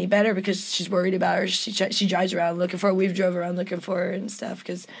 it's not any better because she's worried about her. She drives around looking for her. We've drove around looking for her and stuff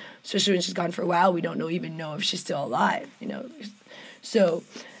because especially when she's gone for a while, we don't even know if she's still alive, you know. So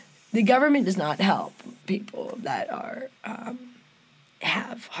the government does not help people that are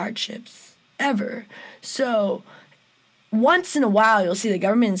have hardships ever. So once in a while, you'll see the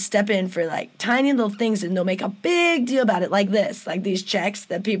government step in for like tiny little things and they'll make a big deal about it like this, like these checks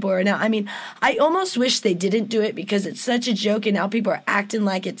that people are now. I mean, I almost wish they didn't do it because it's such a joke and now people are acting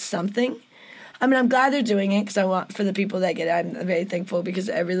like it's something. I mean, I'm glad they're doing it because I want for the people that get it. I'm very thankful because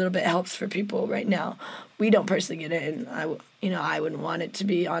every little bit helps for people right now. We don't personally get it, and I wouldn't want it, to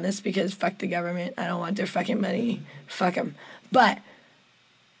be honest, because fuck the government. I don't want their fucking money. Fuck them. But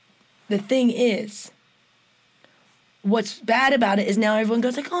the thing is, what's bad about it is now everyone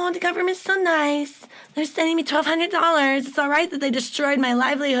goes like, "Oh, the government's so nice. They're sending me $1,200. It's all right that they destroyed my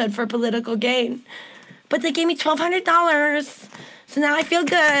livelihood for political gain. But they gave me $1,200, so now I feel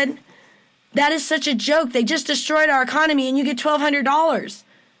good." That is such a joke. They just destroyed our economy and you get $1,200.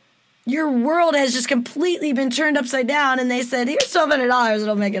 Your world has just completely been turned upside down and they said, "Here's $1,200.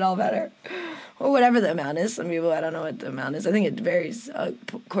 It'll make it all better." Or whatever the amount is. Some people, I don't know what the amount is. I think it varies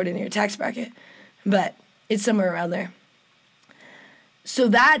according to your tax bracket. But it's somewhere around there. So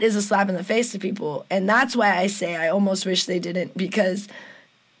that is a slap in the face to people. And that's why I say I almost wish they didn't, because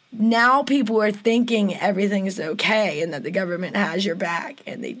now people are thinking everything is okay and that the government has your back,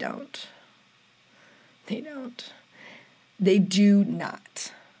 and they don't. They don't. They do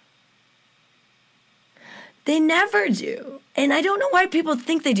not. They never do. And I don't know why people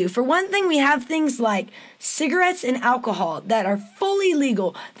think they do. For one thing, we have things like cigarettes and alcohol that are fully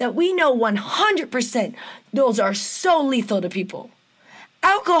legal, that we know 100% those are so lethal to people.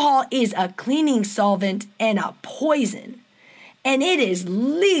 Alcohol is a cleaning solvent and a poison. And it is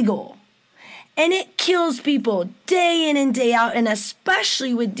legal. And it kills people day in and day out, and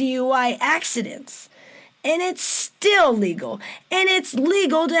especially with DUI accidents. And it's still legal. And it's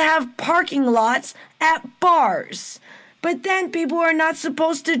legal to have parking lots at bars. But then people are not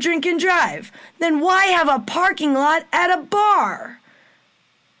supposed to drink and drive. Then why have a parking lot at a bar?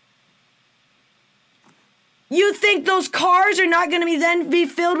 You think those cars are not going to then be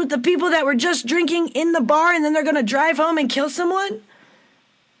filled with the people that were just drinking in the bar and then they're going to drive home and kill someone?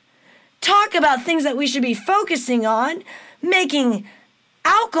 Talk about things that we should be focusing on, making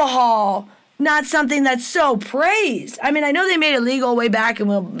alcohol not something that's so praised. I mean, I know they made it legal way back, and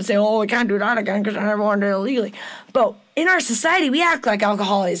we'll say, "Oh, we can't do that again because I never wanted it illegally." But in our society, we act like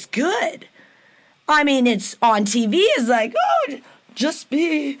alcohol is good. I mean, it's on TV. It's like, "Oh, just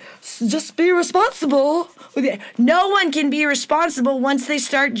be responsible." No one can be responsible once they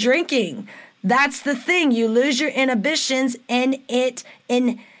start drinking. That's the thing. You lose your inhibitions, and it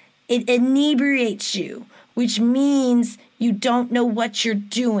inebriates you, which means you don't know what you're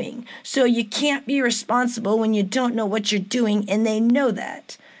doing. So you can't be responsible when you don't know what you're doing, and they know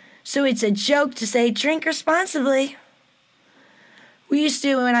that. So it's a joke to say, "Drink responsibly." We used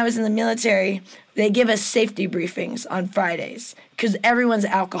to, when I was in the military, they give us safety briefings on Fridays because everyone's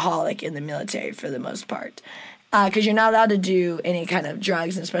alcoholic in the military for the most part. Because you're not allowed to do any kind of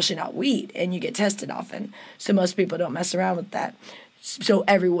drugs, and especially not weed, and you get tested often. So most people don't mess around with that. So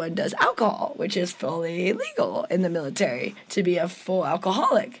everyone does alcohol, which is fully legal in the military to be a full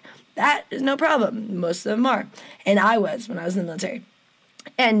alcoholic. That is no problem. Most of them are. And I was when I was in the military.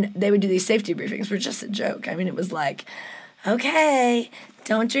 And they would do these safety briefings, which were just a joke. I mean, it was like, okay,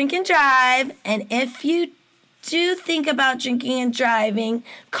 don't drink and drive. And if you do think about drinking and driving,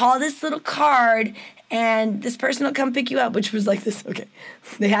 call this little card and this person will come pick you up, which was like this. Okay,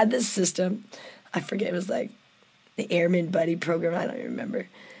 they had this system. I forget, it was like the Airman Buddy program. I don't even remember.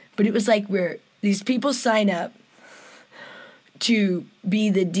 But it was like where these people sign up to be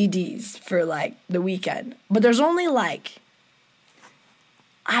the DDs for like the weekend. But there's only like,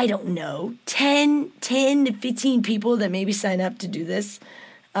 I don't know, 10 to 15 people that maybe sign up to do this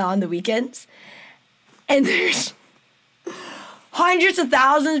on the weekends. And there's hundreds of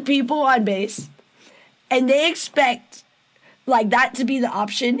thousands of people on base. And they expect like that to be the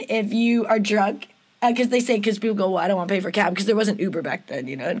option if you are drunk. Because because people go, well, I don't want to pay for a cab. Because there wasn't Uber back then,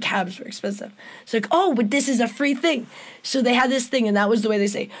 and cabs were expensive. So like, oh, but this is a free thing. So they had this thing, and that was the way they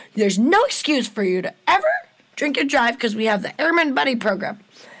say, there's no excuse for you to ever drink and drive because we have the Airman Buddy program.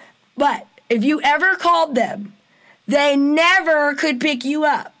 But if you ever called them, they never could pick you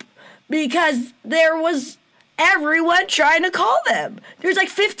up because there was everyone trying to call them. There's like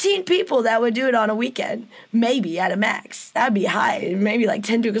 15 people that would do it on a weekend, maybe at a max. That'd be high, maybe like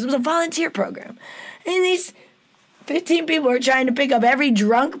 10 people because it was a volunteer program. And these 15 people are trying to pick up every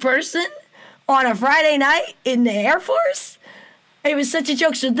drunk person on a Friday night in the Air Force. It was such a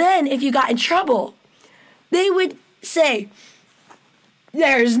joke. So then if you got in trouble, they would say,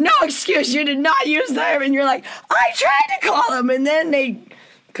 there's no excuse, you did not use them. And you're like, I tried to call them. And then they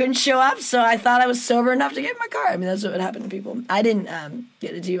couldn't show up, so I thought I was sober enough to get in my car. I mean, that's what would happen to people. I didn't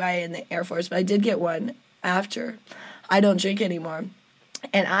get a DUI in the Air Force, but I did get one after. I don't drink anymore.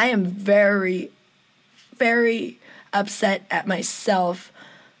 And I am very, very upset at myself,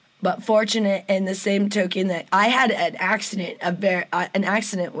 but fortunate in the same token that I had an accident,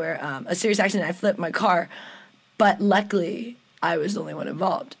 where, a serious accident, I flipped my car, but luckily I was the only one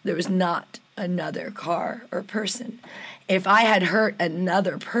involved. There was not another car or person. If I had hurt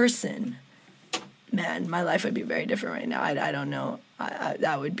another person, man, my life would be very different right now. I don't know.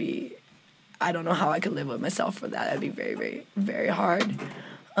 That would be, I don't know how I could live with myself for that. That'd be very, very, very hard.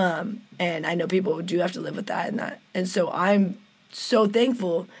 And I know people do have to live with that. And so I'm so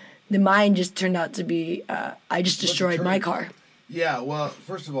thankful that mine just turned out to be, I just destroyed my car. Yeah, well,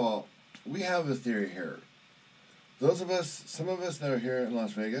 first of all, we have a theory here. Some of us that are here in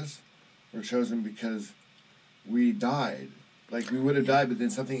Las Vegas were chosen because we died. Like, we would have died, but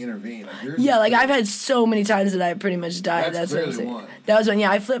then something intervened. Like I've had so many times that I pretty much died. That's what I'm saying. One. That was when,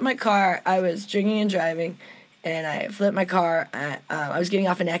 I flipped my car. I was drinking and driving, and I flipped my car. I was getting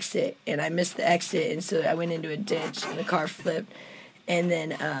off an exit, and I missed the exit, and so I went into a ditch, and the car flipped. And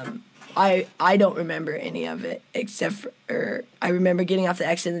then I don't remember any of it, except for I remember getting off the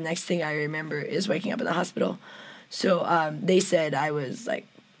exit, and the next thing I remember is waking up in the hospital. So they said I was, like,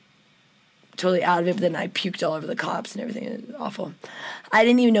 totally out of it, but then I puked all over the cops and everything. It was awful. I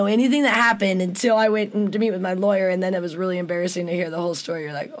didn't even know anything that happened until I went to meet with my lawyer, and then it was really embarrassing to hear the whole story.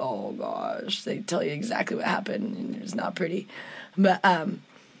 You're like, oh, gosh. They tell you exactly what happened, and it was not pretty. But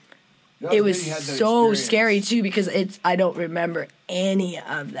it was so scary, too, because I don't remember any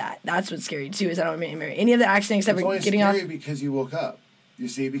of that. That's what's scary, too, is I don't remember any of the accident except for getting off. It's scary because you woke up, you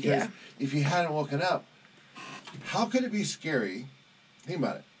see, because if you hadn't woken up, how could it be scary? Think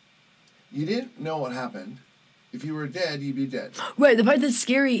about it. You didn't know what happened. If you were dead, you'd be dead. Right. The part that's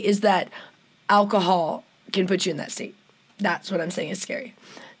scary is that alcohol can put you in that state. That's what I'm saying is scary.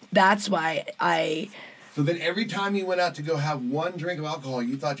 That's why So then every time you went out to go have one drink of alcohol,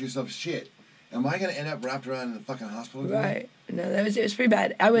 you thought to yourself, shit, am I going to end up wrapped around in the fucking hospital again? Right. No, it was pretty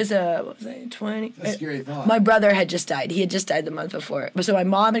bad. I was, 20? That's a scary thought. My brother had just died. He had just died the month before. So my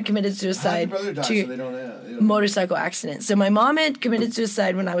mom had committed suicide. How did your brother die? So they don't motorcycle accident. So my mom had committed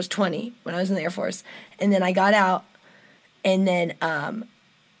suicide when I was 20, when I was in the Air Force. And then I got out. And then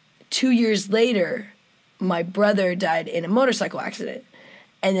 2 years later, my brother died in a motorcycle accident.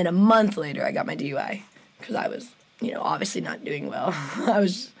 And then a month later, I got my DUI. Because I was, obviously not doing well. I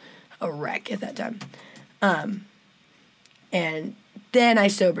was a wreck at that time. And then I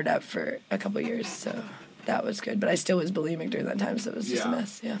sobered up for a couple of years, so that was good. But I still was bulimic during that time, so it was just a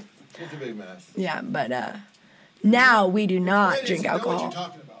mess. Yeah. It's a big mess. Yeah, but now we do not drink alcohol. Know what you're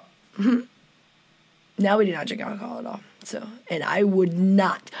talking about. Now we do not drink alcohol at all. So, and I would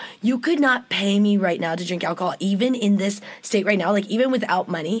not. You could not pay me right now to drink alcohol, even in this state right now. Like, even without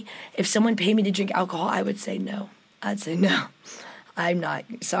money, if someone paid me to drink alcohol, I would say no. I'd say no. I'm not,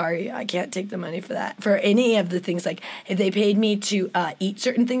 sorry, I can't take the money for that. For any of the things, like, if they paid me to eat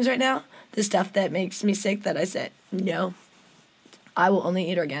certain things right now, the stuff that makes me sick, that I said, no, I will only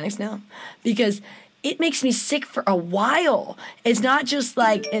eat organics now. Because it makes me sick for a while. It's not just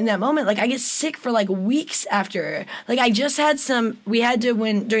like in that moment. Like I get sick for like weeks after. Like I just had some. We had to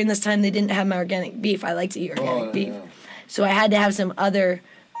when during this time they didn't have my organic beef. I like to eat organic beef, so I had to have some other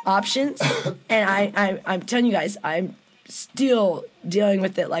options. And I'm telling you guys, I'm still dealing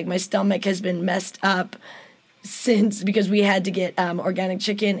with it. Like my stomach has been messed up since because we had to get organic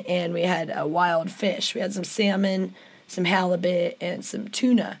chicken and we had wild fish. We had some salmon, some halibut, and some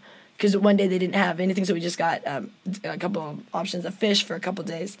tuna. Because one day they didn't have anything, so we just got a couple of options of fish for a couple of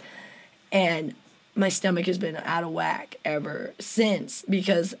days. And my stomach has been out of whack ever since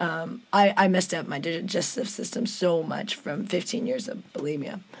because I messed up my digestive system so much from 15 years of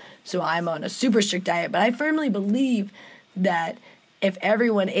bulimia. So I'm on a super strict diet. But I firmly believe that if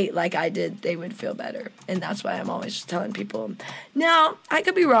everyone ate like I did, they would feel better. And that's why I'm always just telling people. Now, I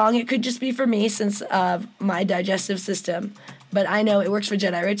could be wrong. It could just be for me since of my digestive system. But I know it works for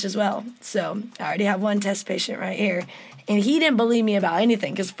Jedi Rich as well. So I already have one test patient right here. And he didn't believe me about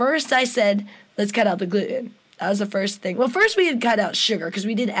anything. Because first I said, let's cut out the gluten. That was the first thing. Well, first we had cut out sugar because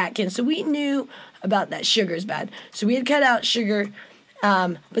we did Atkins. So we knew about that sugar is bad. So we had cut out sugar.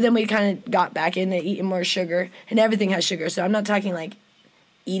 But then we kind of got back into eating more sugar. And everything has sugar. So I'm not talking like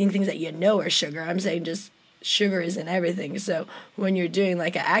eating things that you know are sugar. I'm saying just sugar is in everything. So when you're doing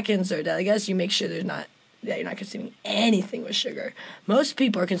like an Atkins or I guess you make sure you're not consuming anything with sugar. Most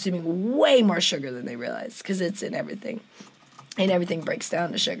people are consuming way more sugar than they realize because it's in everything. And everything breaks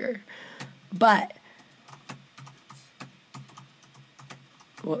down to sugar. But,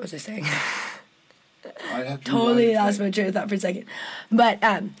 what was I saying? Totally lost my train of thought for a second. But,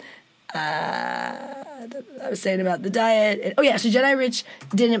 I was saying about the diet. So Jedi Rich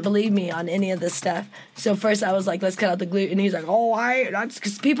didn't believe me on any of this stuff. So first I was like, let's cut out the gluten. He's like, that's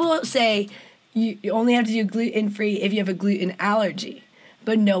because people say you only have to do gluten-free if you have a gluten allergy.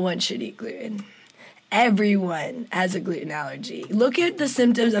 But no one should eat gluten. Everyone has a gluten allergy. Look at the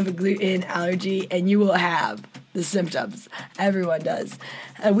symptoms of a gluten allergy and you will have the symptoms. Everyone does.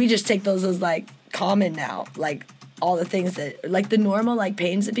 And we just take those as like common now. Like all the things that, like the normal like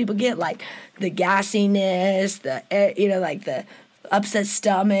pains that people get, like the gassiness, like the upset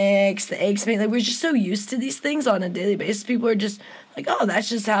stomachs, the aches, pain. Like we're just so used to these things on a daily basis. People are just like, oh, that's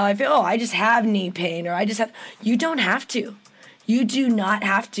just how I feel. Oh, I just have knee pain or you don't have to. You do not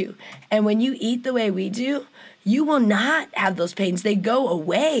have to. And when you eat the way we do, you will not have those pains. They go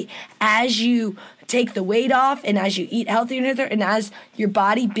away as you take the weight off and as you eat healthier and as your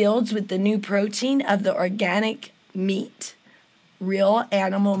body builds with the new protein of the organic meat. Real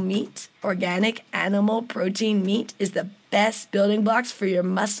animal meat, organic animal protein meat is the best building blocks for your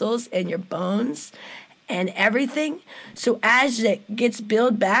muscles and your bones and everything. So as it gets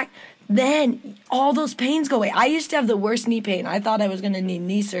built back, then all those pains go away. I used to have the worst knee pain. I thought I was going to need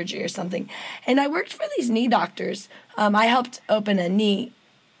knee surgery or something. And I worked for these knee doctors. I helped open a knee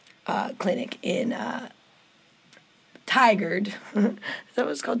clinic in Tigard. That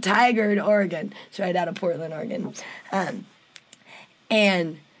was called Tigard, Oregon. It's right out of Portland, Oregon.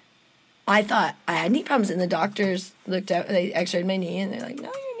 And I thought I had knee problems. And the doctors they x-rayed my knee, and they're like, no,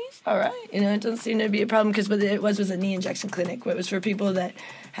 your knee's all right. It doesn't seem to be a problem because what it was a knee injection clinic. It was for people that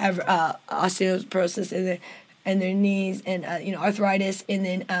have osteoporosis in their knees and arthritis, and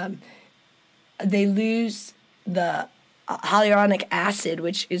then they lose the hyaluronic acid,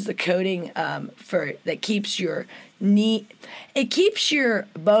 which is the coating that keeps your knee. It keeps your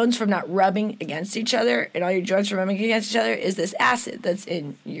bones from not rubbing against each other and all your joints from rubbing against each other. Is this acid that's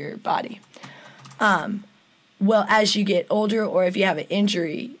in your body? Well, as you get older or if you have an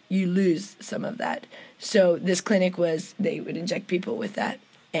injury, you lose some of that. So this clinic they would inject people with that,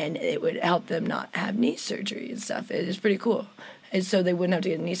 and it would help them not have knee surgery and stuff. It is pretty cool. And so they wouldn't have to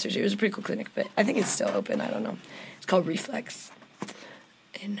get a knee surgery. It was a pretty cool clinic, but I think it's still open. I don't know. It's called Reflex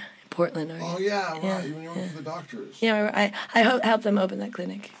in Portland. Oh, yeah, right. When you went for the doctors. Yeah, I helped them open that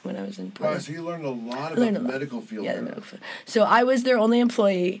clinic when I was in Portland. Right, so you learned a lot about the medical field. Yeah, the medical field. So I was their only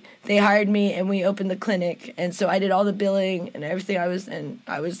employee. They hired me, and we opened the clinic. And so I did all the billing and everything. I was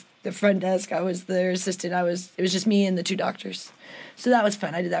the front desk. I was their assistant. It was just me and the two doctors. So that was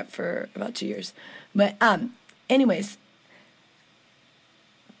fun. I did that for about 2 years. But anyways,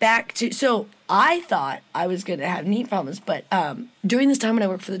 so I thought I was going to have knee problems, but during this time when I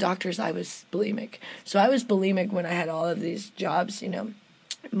worked for the doctors, I was bulimic. So I was bulimic when I had all of these jobs,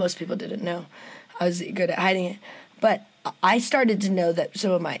 Most people didn't know. I was good at hiding it. But I started to know that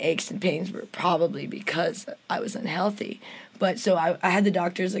some of my aches and pains were probably because I was unhealthy. But so I had the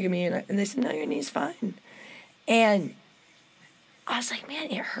doctors look at me, and they said, no, your knee's fine. And I was like,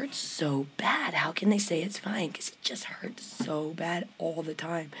 man, it hurts so bad. How can they say it's fine? Because it just hurts so bad all the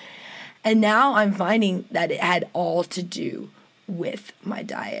time. And now I'm finding that it had all to do with my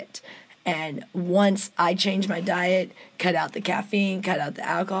diet. And once I changed my diet, cut out the caffeine, cut out the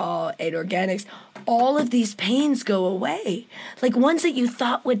alcohol, ate organics, all of these pains go away. Like ones that you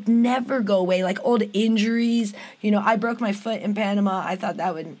thought would never go away, like old injuries. You know, I broke my foot in Panama. I thought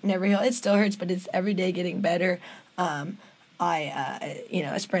that would never heal. It still hurts, but it's every day getting better.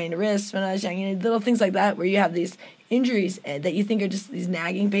 I sprained a wrist when I was young. You know, little things like that where you have these injuries that you think are just these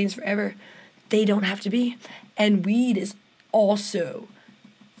nagging pains forever. They don't have to be. And weed is also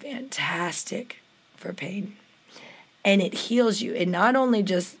fantastic for pain. And it heals you. It not only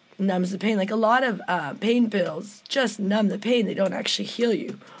just numbs the pain, like a lot of pain pills just numb the pain. They don't actually heal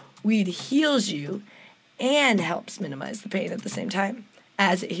you. Weed heals you and helps minimize the pain at the same time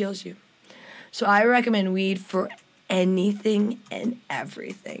as it heals you. So I recommend weed for anything and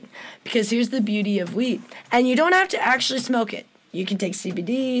everything. Because here's the beauty of weed. And you don't have to actually smoke it. You can take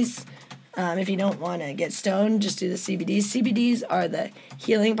CBDs. If you don't want to get stoned, just do the CBDs. CBDs are the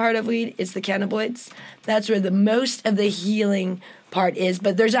healing part of weed. It's the cannabinoids. That's where the most of the healing part is.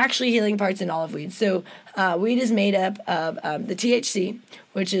 But there's actually healing parts in all of weed. So weed is made up of the THC,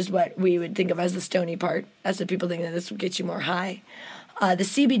 which is what we would think of as the stony part. That's what people think that this will get you more high. The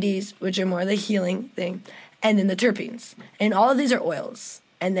CBDs, which are more the healing thing. And then the terpenes. And all of these are oils.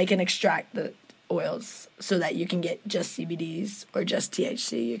 And they can extract the oils so that you can get just CBDs or just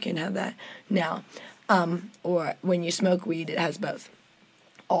THC. You can have that now. Or when you smoke weed, it has both.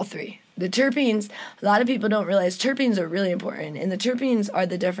 All three. The terpenes, a lot of people don't realize terpenes are really important. And the terpenes are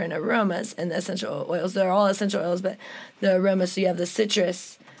the different aromas and the essential oils. They're all essential oils, but the aromas, so you have the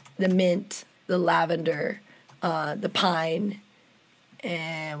citrus, the mint, the lavender, the pine,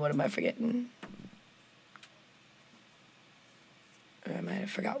 and what am I forgetting? I might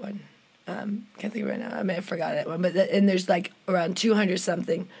have forgot one. Can't think of it right now. I may have forgot that one. But and there's like around 200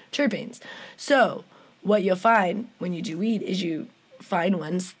 something terpenes. So what you'll find when you do weed is you find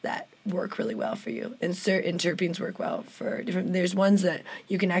ones that work really well for you. And certain terpenes work well for different. There's ones that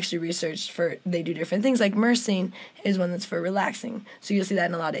you can actually research for. They do different things. Like myrcene is one that's for relaxing. So you'll see that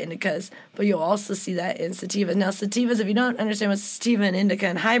in a lot of indicas. But you'll also see that in sativas. Now sativas, if you don't understand what sativa and indica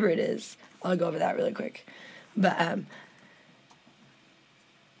and hybrid is, I'll go over that really quick. But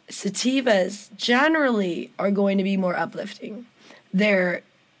sativas generally are going to be more uplifting.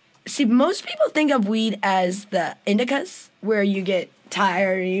 Most people think of weed as the indicas, where you get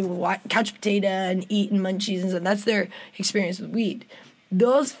tired and you couch potato and eat and munchies, and that's their experience with weed.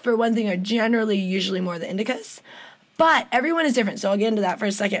 Those, for one thing, are generally usually more the indicas. But everyone is different, so I'll get into that for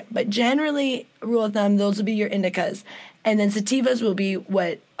a second. But generally, rule of thumb, those will be your indicas. And then sativas will be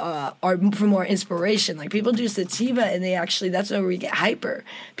what are for more inspiration. Like people do sativa and that's where we get hyper.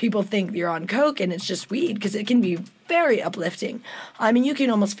 People think you're on coke and it's just weed because it can be very uplifting. I mean, you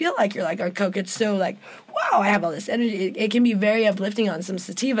can almost feel like you're like on coke. It's so like, wow, I have all this energy. It can be very uplifting on some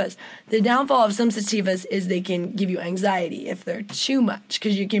sativas. The downfall of some sativas is they can give you anxiety if they're too much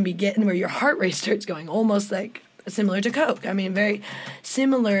because you can be getting where your heart rate starts going almost like similar to Coke. I mean, very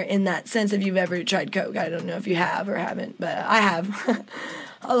similar in that sense if you've ever tried Coke. I don't know if you have or haven't, but I have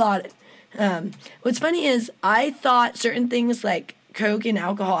a lot. What's funny is I thought certain things like Coke and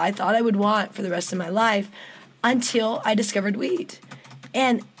alcohol I thought I would want for the rest of my life until I discovered weed.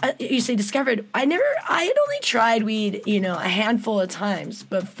 And you say discovered, I had only tried weed, a handful of times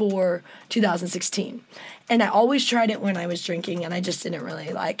before 2016. And I always tried it when I was drinking, and I just didn't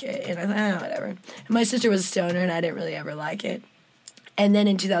really like it. And I thought, whatever. And my sister was a stoner, and I didn't really ever like it. And then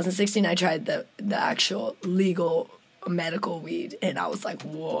in 2016, I tried the actual legal medical weed, and I was like,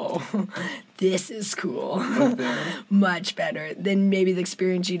 whoa, this is cool. Much better than maybe the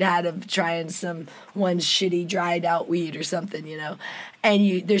experience you'd had of trying one shitty dried out weed or something,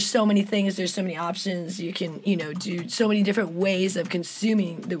 And there's so many things, there's so many options. You can, do so many different ways of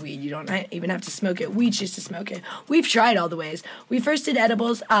consuming the weed. You don't even have to smoke it. We choose to smoke it. We've tried all the ways. We first did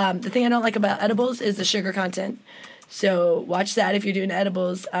edibles. The thing I don't like about edibles is the sugar content. So watch that if you're doing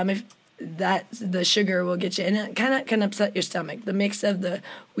edibles. If the sugar will get you, and it kind of can upset your stomach. The mix of the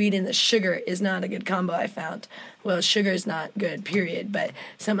weed and the sugar is not a good combo, I found. Well, sugar is not good, period, but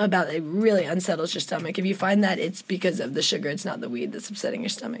something about it really unsettles your stomach. If you find that it's because of the sugar, it's not the weed that's upsetting your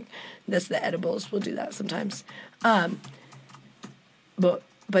stomach. That's the edibles will do that sometimes. But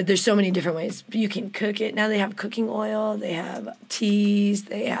there's so many different ways. You can cook it. Now they have cooking oil, they have teas,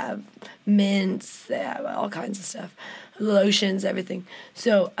 they have mints, they have all kinds of stuff. Lotions, everything.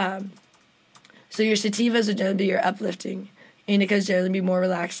 So your sativas are generally be your uplifting. Indicas generally be more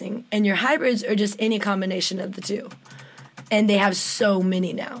relaxing. And your hybrids are just any combination of the two. And they have so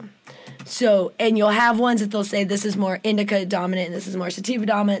many now. So, and you'll have ones that they'll say this is more indica dominant and this is more sativa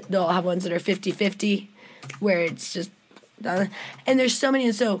dominant. They'll have ones that are 50-50 where it's just, and there's so many.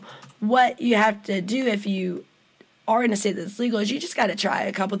 And so what you have to do if you are in a state that's legal is you just got to try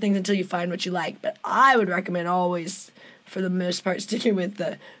a couple things until you find what you like. But I would recommend always, for the most part, sticking with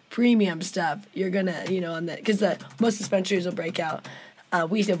the premium stuff. You're going to, on that, because most dispensaries will break out.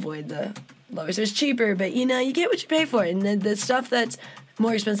 We avoid the lower, so it's cheaper, but you get what you pay for. And the stuff that's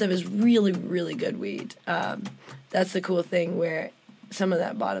more expensive is really, really good weed. That's the cool thing, where some of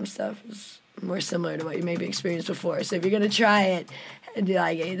that bottom stuff is more similar to what you maybe experienced before. So if you're going to try it,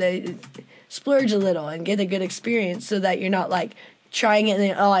 splurge a little and get a good experience so that you're not like trying it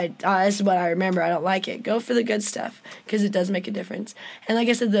and then, this is what I remember, I don't like it. Go for the good stuff because it does make a difference. And like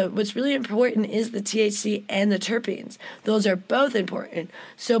I said, what's really important is the THC and the terpenes. Those are both important.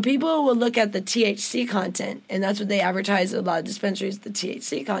 So people will look at the THC content, and that's what they advertise at a lot of dispensaries, the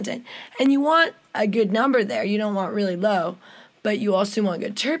THC content. And you want a good number there. You don't want really low, but you also want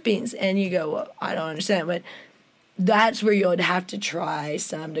good terpenes. And you go, well, I don't understand, but that's where you would have to try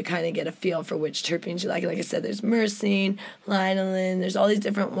some to kind of get a feel for which terpenes you like. Like I said, there's myrcene, linolene, there's all these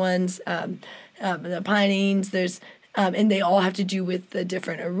different ones, the pinene, there's, and they all have to do with the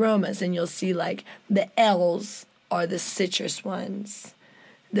different aromas. And you'll see like the L's are the citrus ones.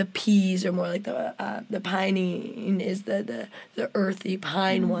 The P's are more like the pinene is the earthy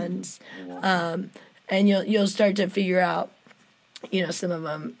pine ones. And you'll start to figure out, some of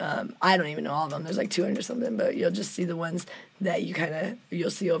them, I don't even know all of them. There's like 200 or something, but you'll just see the ones that you'll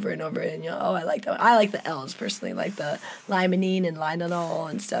see over and over, and I like that one. I like the L's personally, like the limonene and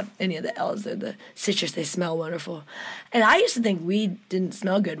linalool and stuff. Any of the L's, they're the citrus, they smell wonderful. And I used to think weed didn't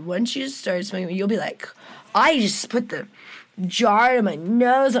smell good. Once you start smoking, you'll be like, I just put the jar to my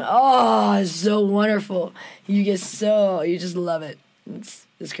nose, and it's so wonderful. You just love it.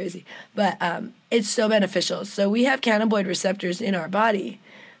 It's crazy. But it's so beneficial. So we have cannabinoid receptors in our body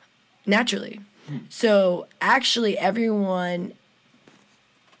naturally. So actually everyone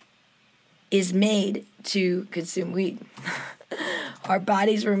is made to consume weed. Our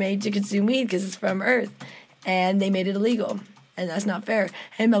bodies were made to consume weed because it's from Earth. And they made it illegal. And that's not fair.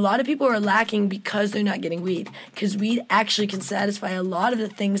 And a lot of people are lacking because they're not getting weed. Because weed actually can satisfy a lot of the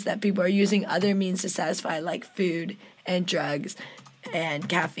things that people are using other means to satisfy, like food and drugs and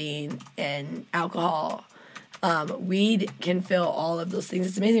caffeine and alcohol. Weed can fill all of those things.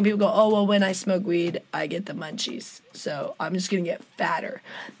 It's amazing. People go, well, when I smoke weed, I get the munchies. So I'm just going to get fatter.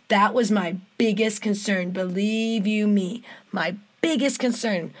 That was my biggest concern. Believe you me, my biggest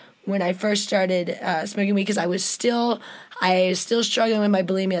concern when I first started smoking weed, because I was still struggling with my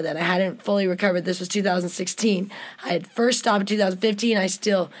bulimia then. I hadn't fully recovered. This was 2016. I had first stopped in 2015. I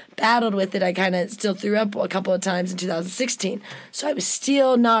still battled with it. I kind of still threw up a couple of times in 2016. So I was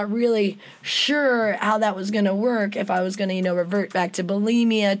still not really sure how that was going to work, if I was going to, revert back to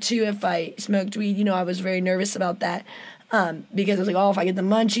bulimia too if I smoked weed. I was very nervous about that because I was like, if I get the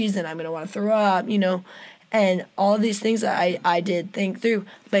munchies, then I'm going to want to throw up, And all of these things I did think through.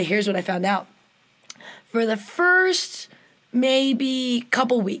 But here's what I found out. For the first maybe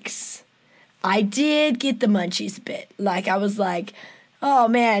couple weeks, I did get the munchies a bit. Like, I was like,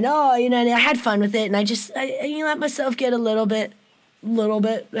 and I had fun with it. And I let myself get a little bit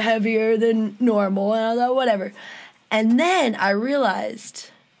heavier than normal. And I thought, whatever. And then I realized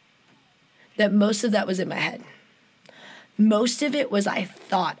that most of that was in my head. Most of it was I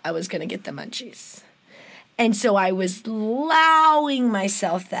thought I was going to get the munchies. And so I was allowing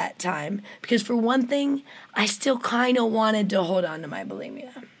myself that time because, for one thing, I still kind of wanted to hold on to my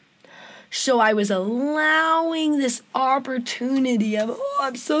bulimia. So I was allowing this opportunity of,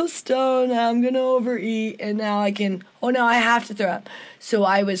 I'm so stoned, I'm going to overeat, and now I have to throw up. So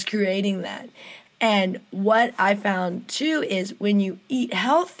I was creating that. And what I found, too, is when you eat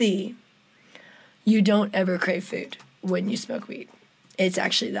healthy, you don't ever crave food when you smoke weed. It's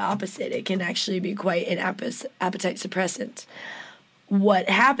actually the opposite. It can actually be quite an appetite suppressant. What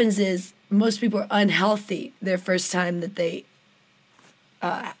happens is most people are unhealthy their first time that they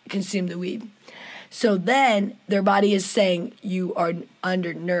consume the weed. So then their body is saying you are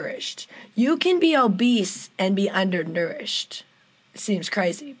undernourished. You can be obese and be undernourished. Seems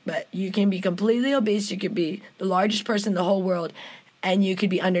crazy, but you can be completely obese. You could be the largest person in the whole world, and you could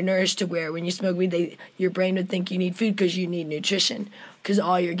be undernourished to where when you smoke weed, your brain would think you need food because you need nutrition, because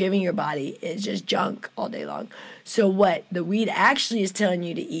all you're giving your body is just junk all day long. So what the weed actually is telling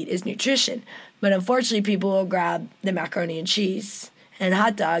you to eat is nutrition. But unfortunately, people will grab the macaroni and cheese and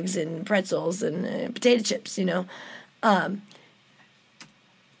hot dogs and pretzels and potato chips,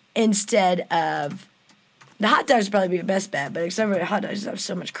 instead of The hot dogs would probably be the best bet, but except for hot dogs have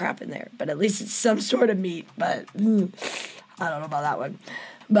so much crap in there. But at least it's some sort of meat. But I don't know about that one.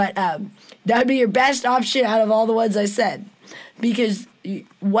 But that would be your best option out of all the ones I said. Because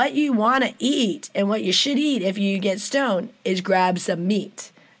what you want to eat and what you should eat if you get stoned is grab some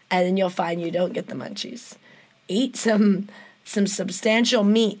meat. And then you'll find you don't get the munchies. Eat some substantial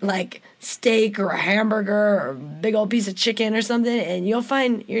meat like steak or a hamburger or a big old piece of chicken or something, and you'll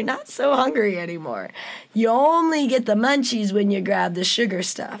find you're not so hungry anymore. You only get the munchies when you grab the sugar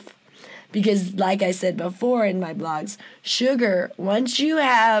stuff. Because like I said before in my blogs, sugar, once you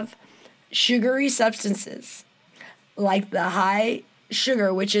have sugary substances, like the high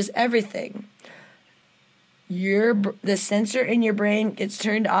sugar, which is everything, the sensor in your brain gets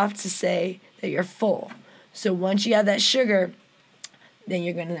turned off to say that you're full. So once you have that sugar, then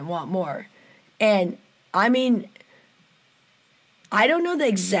you're going to want more. And I mean, I don't know the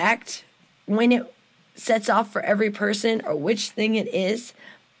exact when it sets off for every person or which thing it is,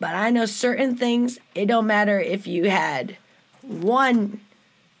 but I know certain things, it don't matter if you had one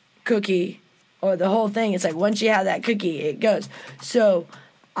cookie or the whole thing. It's like once you have that cookie, it goes. So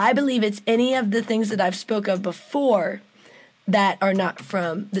I believe it's any of the things that I've spoke of before that are not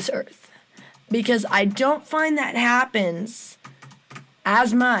from this earth. Because I don't find that happens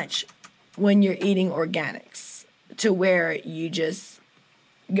as much when you're eating organics to where you just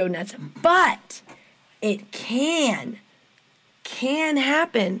go nuts. But it can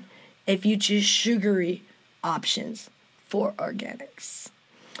happen if you choose sugary options for organics.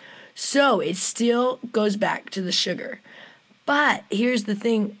 So it still goes back to the sugar. But here's the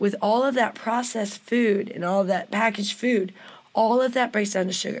thing, with all of that processed food and all of that packaged food, all of that breaks down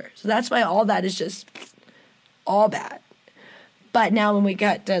to sugar. So that's why all that is just all bad. But now when we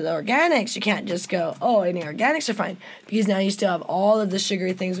got to the organics, you can't just go, oh, any organics are fine. Because now you still have all of the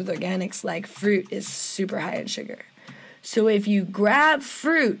sugary things with organics, like fruit is super high in sugar. So if you grab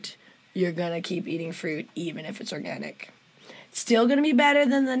fruit, you're going to keep eating fruit even if it's organic. It's still going to be better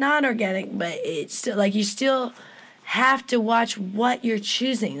than the non-organic, but it's still, like, you still have to watch what you're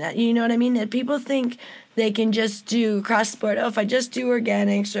choosing. That, you know what I mean? That people think they can just do across the board. Oh, if I just do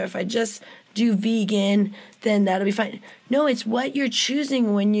organics or if I just do vegan, then that'll be fine. No, it's what you're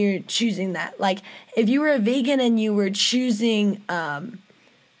choosing when you're choosing that. Like, if you were a vegan and you were choosing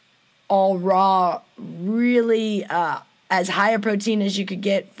all raw, really as high a protein as you could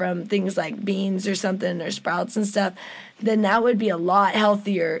get from things like beans or something or sprouts and stuff, then that would be a lot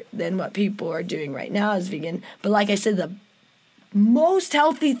healthier than what people are doing right now as vegan. But like I said, the most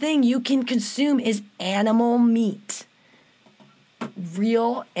healthy thing you can consume is animal meat.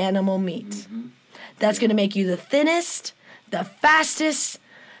 Real animal meat. Mm-hmm. That's going to make you the thinnest, the fastest,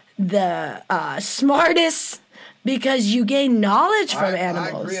 the smartest, because you gain knowledge from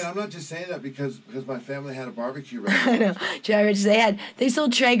animals. I agree, and I'm not just saying that because my family had a barbecue restaurant. I know. They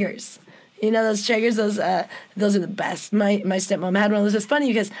sold Traegers. You know those Traegers? Those are the best. My stepmom had one of those. It's funny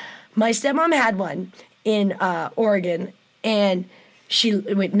because my stepmom had one in Oregon, and she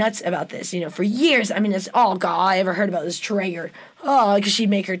went nuts about this, for years. I mean, it's all God I ever heard about this Traeger. Oh, because she'd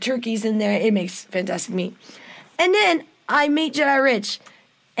make her turkeys in there. It makes fantastic meat. And then I meet Jedi Rich,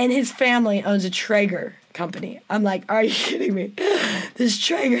 and his family owns a Traeger company. I'm like, are you kidding me? This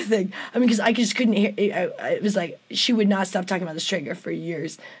Traeger thing. I mean, because I just couldn't hear. It was like she would not stop talking about this Traeger for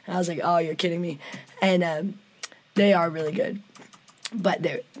years. And I was like, oh, you're kidding me. And they are really good. But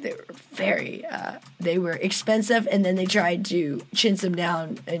they were very, they were expensive, and then they tried to chintz them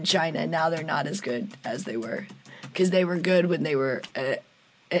down in China, and now they're not as good as they were. Because they were good when they were an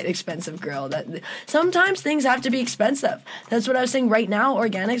expensive grill. Sometimes things have to be expensive. That's what I was saying. Right now,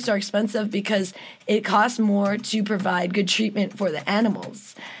 organics are expensive because it costs more to provide good treatment for the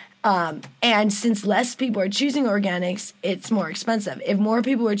animals. And since less people are choosing organics, it's more expensive. If more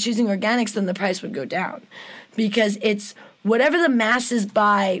people were choosing organics, then the price would go down. Because it's whatever the masses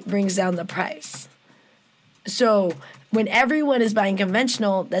buy brings down the price. So when everyone is buying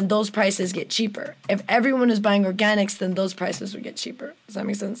conventional, then those prices get cheaper. If everyone is buying organics, then those prices would get cheaper. Does that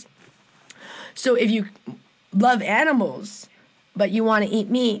make sense? So if you love animals, but you want to eat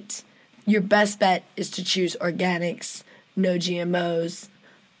meat, your best bet is to choose organics, no GMOs,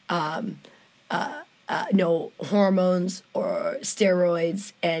 no hormones or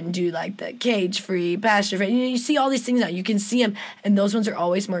steroids, and do like the cage-free, pasture-free. You see all these things now. You can see them, and those ones are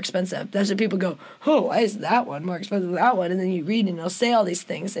always more expensive. That's what people go, oh, why is that one more expensive than that one? And then you read, and it'll say all these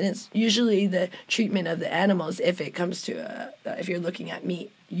things, and it's usually the treatment of the animals. If it comes to, if you're looking at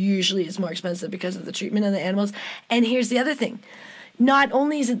meat, usually it's more expensive because of the treatment of the animals. And here's the other thing. Not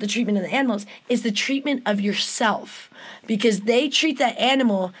only is it the treatment of the animals, it's the treatment of yourself, because they treat that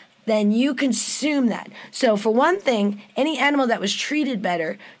animal then you consume that. So for one thing, any animal that was treated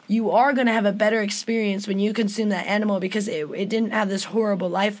better, you are going to have a better experience when you consume that animal because it didn't have this horrible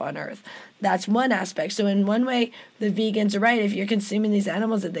life on Earth. That's one aspect. So in one way, the vegans are right. If you're consuming these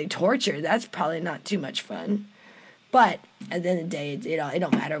animals that they torture, that's probably not too much fun. But at the end of the day, it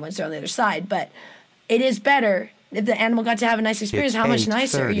don't matter once they're on the other side. But it is better if the animal got to have a nice experience. How much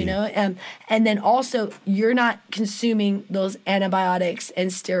nicer, you know? And then also, you're not consuming those antibiotics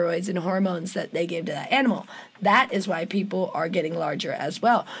and steroids and hormones that they give to that animal. That is why people are getting larger as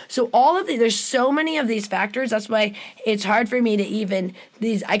well. So there's so many of these factors. That's why it's hard for me to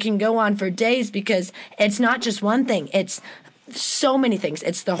I can go on for days because it's not just one thing. It's so many things.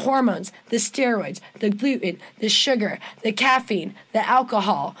 It's the hormones, the steroids, the gluten, the sugar, the caffeine, the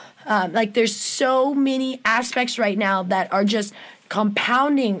alcohol. There's so many aspects right now that are just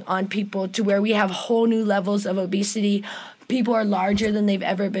compounding on people to where we have whole new levels of obesity. People are larger than they've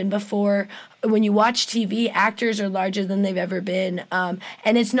ever been before. When you watch TV, actors are larger than they've ever been. And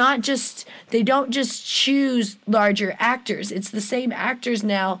it's not just, they don't just choose larger actors. It's the same actors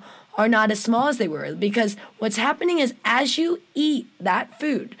now are not as small as they were, because what's happening is as you eat that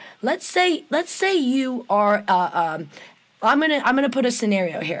food, let's say you are I'm gonna put a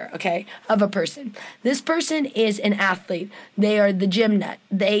scenario here, okay, of a person. This person is an athlete. They are the gym nut.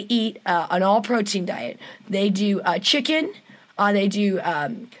 They eat an all protein diet. They do chicken. They do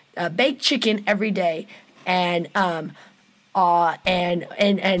baked chicken every day, and white,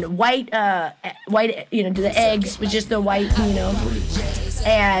 do the eggs with just the white,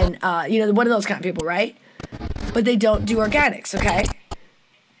 and one of those kind of people, right? But they don't do organics, okay?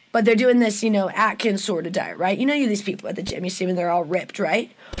 But they're doing this, Atkins sort of diet, right? These people at the gym, you see them, they're all ripped, right?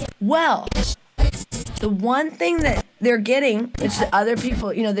 Well, the one thing that they're getting, which the other people,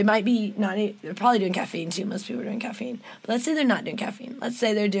 they might be they're probably doing caffeine too. Most people are doing caffeine. But let's say they're not doing caffeine. Let's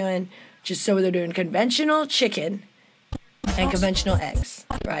say they're doing they're doing conventional chicken and conventional eggs,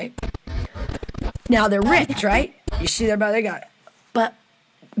 right? Now they're ripped, right? You see their body, they got it. But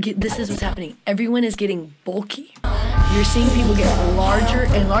this is what's happening. Everyone is getting bulky. You're seeing people get larger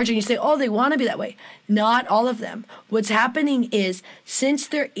and larger, and you say, oh, they want to be that way. Not all of them. What's happening is, since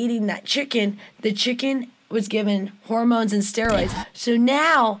they're eating that chicken, the chicken was given hormones and steroids. So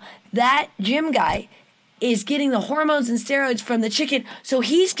now that gym guy is getting the hormones and steroids from the chicken, so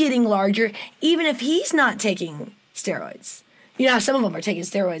he's getting larger, even if he's not taking steroids. Some of them are taking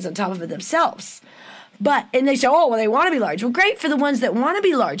steroids on top of it themselves. And they say, oh, well, they want to be large. Well, great for the ones that want to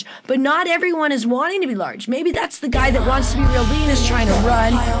be large, but not everyone is wanting to be large. Maybe that's the guy that wants to be real lean, is trying to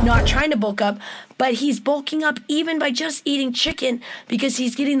run, not trying to bulk up, but he's bulking up even by just eating chicken because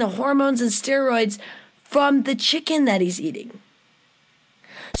he's getting the hormones and steroids from the chicken that he's eating.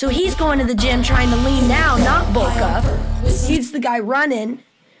 So he's going to the gym trying to lean now, not bulk up. He's the guy running,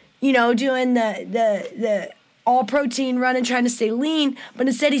 doing the all protein running, trying to stay lean, but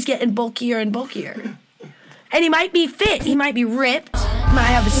instead he's getting bulkier and bulkier. And he might be fit, he might be ripped, he might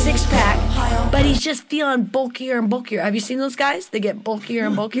have a six-pack, but he's just feeling bulkier and bulkier. Have you seen those guys? They get bulkier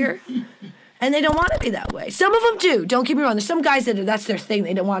and bulkier, and they don't want to be that way. Some of them do. Don't get me wrong. There's some guys that's their thing.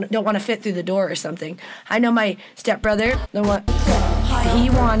 They don't want to fit through the door or something. I know my stepbrother. He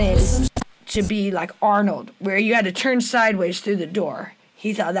wanted to be like Arnold, where you had to turn sideways through the door.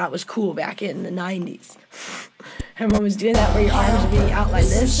 He thought that was cool back in the 90s. Everyone was doing that where your arms would be out like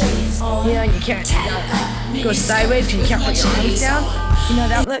this. You can't go sideways because you can't put your arms down.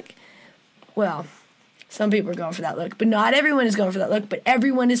 That look? Well, some people are going for that look, but not everyone is going for that look. But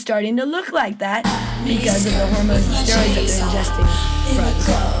everyone is starting to look like that because of the hormones and steroids that they're ingesting from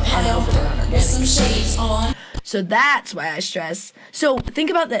organic. So that's why I stress. So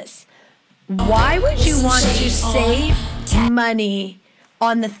think about this. Why would you want to save money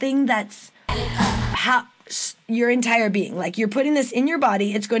on the thing that's how your entire being? Like, you're putting this in your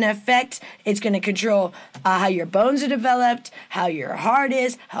body. It's going to control how your bones are developed, how your heart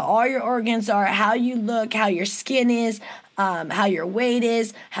is, how all your organs are, how you look, how your skin is, how your weight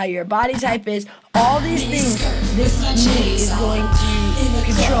is, how your body type is. All these things this meat is going to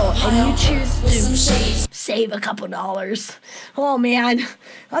control, and you choose to save a couple dollars. Oh man,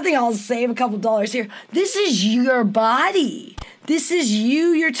 I think I'll save a couple dollars here. This is your body. This is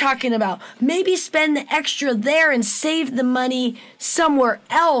you're talking about. Maybe spend the extra there and save the money somewhere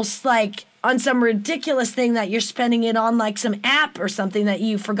else, like on some ridiculous thing that you're spending it on, like some app or something that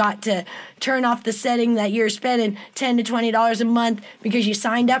you forgot to turn off the setting that you're spending $10 to $20 a month because you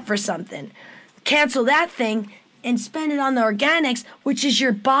signed up for something. Cancel that thing. and spend it on the organics, which is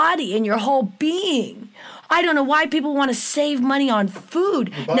your body and your whole being. I don't know why people want to save money on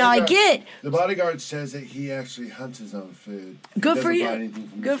food. Now, I get... The bodyguard says that he actually hunts his own food. Good for you.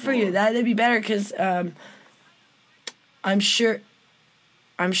 Good for you. That'd be better because I'm sure,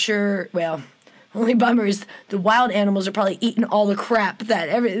 well... Only bummer is the wild animals are probably eating all the crap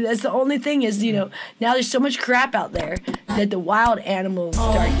that's the only thing is, now there's so much crap out there that the wild animals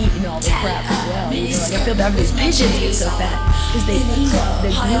start eating all the crap as well. Like I feel bad for these pigeons get so fat because they eat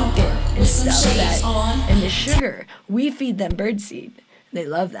the gluten and stuff and the sugar. We feed them birdseed. They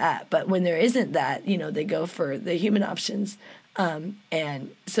love that. But when there isn't that, they go for the human options.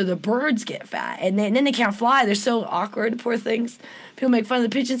 And so the birds get fat and then they can't fly. They're so awkward, poor things. People make fun of the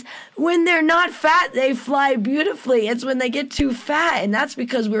pigeons. When they're not fat, they fly beautifully. It's when they get too fat, and that's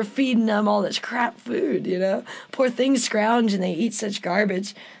because we're feeding them all this crap food, Poor things scrounge and they eat such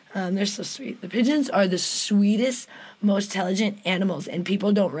garbage. They're so sweet. The pigeons are the sweetest, most intelligent animals, and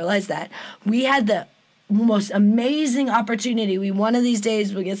people don't realize that. We had the most amazing opportunity. One of these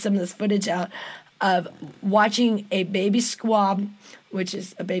days, we'll get some of this footage out of watching a baby squab, which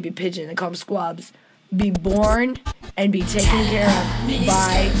is a baby pigeon, they call them squabs, be born and be taken care of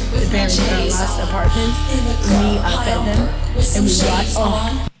by the parents in our last apartments. We fed them and we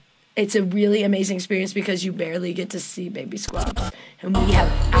watched. It's a really amazing experience because you barely get to see baby squabs. And we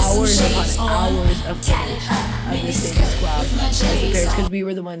have hours upon hours of footage of this baby squab as the parents, because we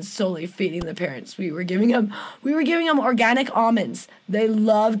were the ones solely feeding the parents. We were giving them organic almonds. They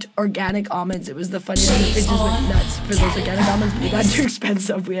loved organic almonds. It was the funniest thing. The pigeons went nuts for those organic almonds, but they got too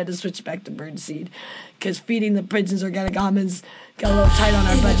expensive. We had to switch back to birdseed because feeding the pigeons organic almonds got a little tight on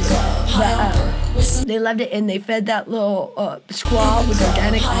our budget. But they loved it, and they fed that little squab with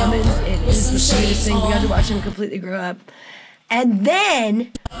organic almonds, and it was the sweetest thing. We got to watch them completely grow up. And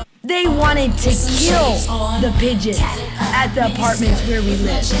then they wanted to kill the pigeons at the apartments where we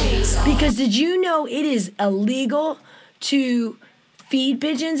live. Because did you know it is illegal to feed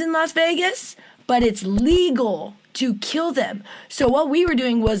pigeons in Las Vegas? But it's legal to kill them. So what we were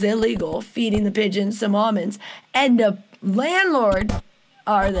doing was illegal, feeding the pigeons some almonds. And the landlord,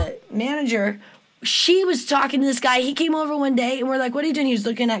 or the manager, she was talking to this guy. He came over one day, and we're like, what are you doing? He was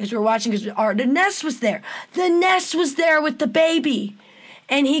looking at, because we were watching, because the nest was there. The nest was there with the baby.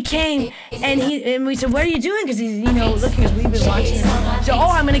 And he came, and we said, what are you doing? Because he's, looking, because we've been watching it. So,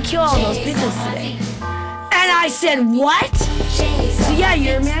 I'm going to kill all those pigeons today. And I said, what? So, yeah,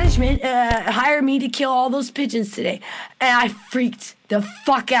 your management hired me to kill all those pigeons today. And I freaked the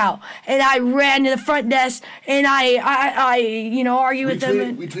fuck out. And I ran to the front desk, and I argued with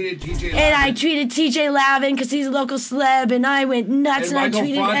them. We tweeted TJ Lavin. And I tweeted TJ Lavin because he's a local celeb, and I went nuts, and I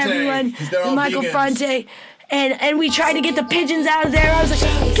tweeted everyone. And Michael Fronte. And we tried to get the pigeons out of there. I was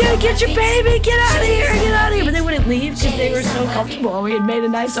like, get your baby, get out of here. But they wouldn't leave because they were so comfortable. We had made a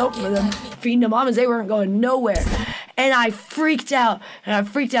nice home for them, feeding them almonds. They weren't going nowhere. And I freaked out.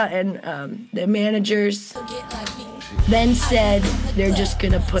 And the managers then said they're just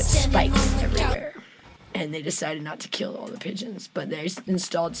going to put spikes everywhere. And they decided not to kill all the pigeons, but they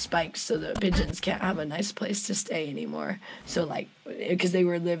installed spikes so the pigeons can't have a nice place to stay anymore. So, because they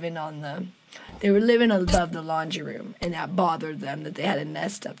were living above the laundry room, and that bothered them that they had a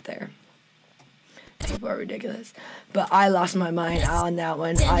nest up there. People are ridiculous. But I lost my mind on that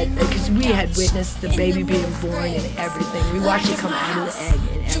one. Because we had witnessed the baby being born and everything. We watched it come out of the egg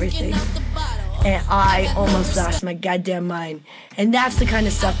and everything. And I almost lost my goddamn mind. And that's the kind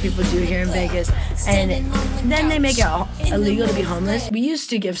of stuff people do here in Vegas. And then they make it illegal to be homeless. We used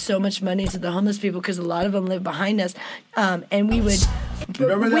to give so much money to the homeless people because a lot of them live behind us. And we would...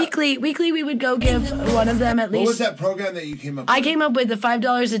 Weekly, we would go give one of them at least... What was that program that you came up with? I came up with the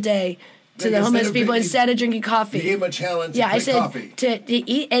 $5 a day to the homeless people instead of drinking coffee. You gave them a challenge I said coffee. To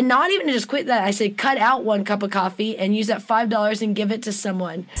eat, and not even to just quit that. I said cut out 1 cup of coffee and use that $5 and give it to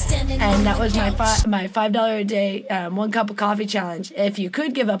someone. And that was my $5 a day 1 cup of coffee challenge. If you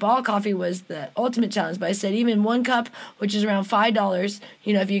could give up all coffee was the ultimate challenge. But I said even 1 cup, which is around $5.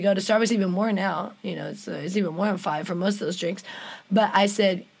 If you go to Starbucks, even more now. It's even more than $5 for most of those drinks. But I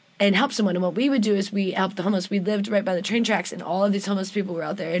said, and help someone. And what we would do is we helped the homeless. We lived right by the train tracks, and all of these homeless people were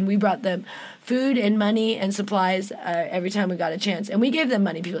out there. And we brought them food and money and supplies every time we got a chance. And we gave them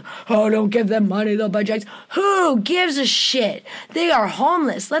money. People, don't give them money, they'll buy drugs. Who gives a shit? They are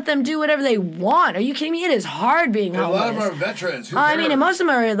homeless. Let them do whatever they want. Are you kidding me? It is hard being homeless. A lot of them are veterans. And most of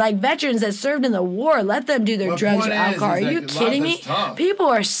them are like veterans that served in the war. Let them do their drugs or alcohol. Are you kidding me? People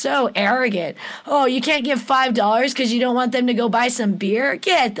are so arrogant. You can't give $5 because you don't want them to go buy some beer?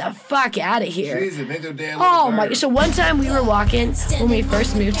 Get the the fuck out of here. Jesus, make their day a Oh little my! better. So one time we were walking when we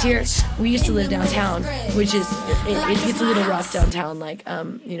first moved here. We used to live downtown, which is it gets a little rough downtown. Like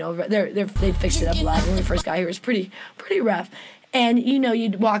you know, they fixed it up a lot. When we first got here, it was pretty rough. And you know,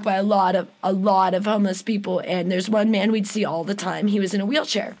 you'd walk by a lot of homeless people, and there's one man we'd see all the time. He was in a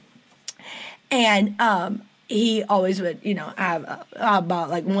wheelchair, and he always would, you know, have about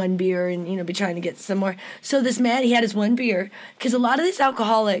like one beer and, you know, be trying to get some more. So this man, he had his one beer, because a lot of these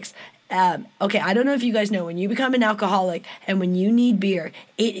alcoholics, okay, I don't know if you guys know, when you become an alcoholic and when you need beer,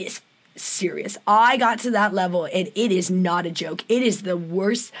 it is serious. I got to that level, and it is not a joke. It is the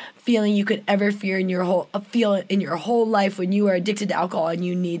worst feeling you could ever feel in your whole life when you are addicted to alcohol and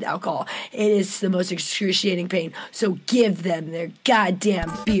you need alcohol. It is the most excruciating pain. So give them their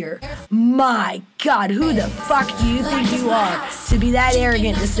goddamn beer. My God, who the fuck do you think you are to be that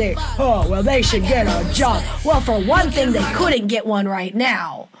arrogant to say, oh, well, they should get a job? Well, for one thing, they couldn't get one right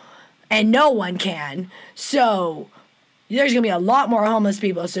now, and no one can. So there's going to be a lot more homeless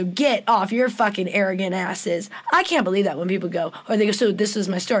people, so get off your fucking arrogant asses. I can't believe that when people go, or they go, so this is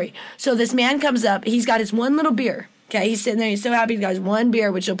my story. So this man comes up, he's got his one little beer. Okay, he's sitting there, he's so happy he's got his one beer,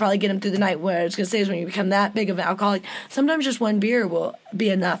 which will probably get him through the night. What I was going to say is when you become that big of an alcoholic, sometimes just one beer will be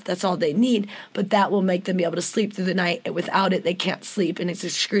enough. That's all they need, but that will make them be able to sleep through the night. And without it, they can't sleep, and it's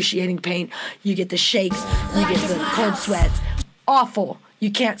excruciating pain. You get the shakes, you get the cold sweats. Awful.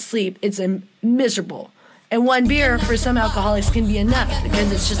 You can't sleep. It's miserable. And one beer for some alcoholics can be enough,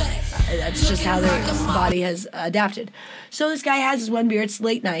 because that's just how their body has adapted. So this guy has his one beer. It's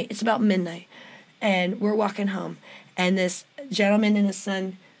late night. It's about midnight. And we're walking home. And this gentleman and his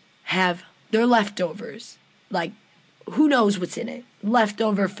son have their leftovers. Like, who knows what's in it?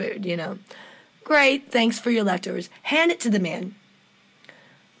 Leftover food, you know. Great, thanks for your leftovers. Hand it to the man.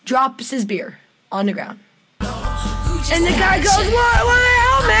 Drops his beer on the ground. And the guy goes, what the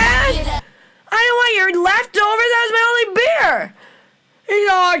hell, man? I don't want your leftovers. That was my only beer. You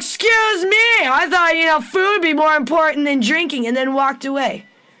know, excuse me. I thought, you know, food would be more important than drinking, and then walked away.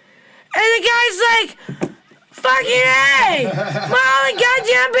 And the guy's like, fucking A, my only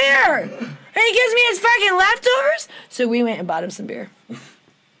goddamn beer. And he gives me his fucking leftovers. So we went and bought him some beer.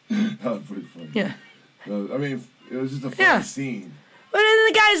 That was pretty funny. Yeah. I mean, it was just a funny scene. But then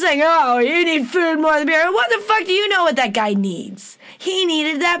the guy's like, oh, you need food more than beer. What the fuck do you know what that guy needs? He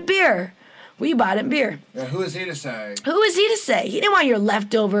needed that beer. We bought him beer. Yeah, who is he to say? Who is he to say? He didn't want your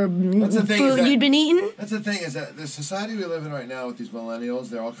leftover food you'd been eating. That's the thing, is that the society we live in right now with these millennials,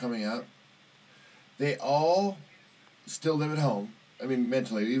 they're all coming up. They all still live at home. I mean,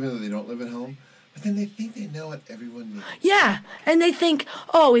 mentally, even though they don't live at home. But then they think they know what everyone needs. Yeah, and they think,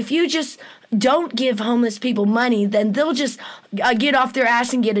 oh, if you just don't give homeless people money, then they'll just get off their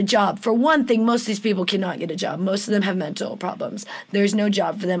ass and get a job. For one thing, most of these people cannot get a job. Most of them have mental problems. There's no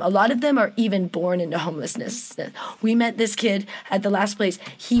job for them. A lot of them are even born into homelessness. We met this kid at the last place.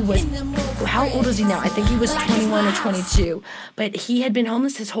 He was, how old is he now? I think he was 21 or 22. But he had been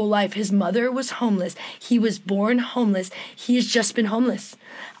homeless his whole life. His mother was homeless. He was born homeless. He has just been homeless.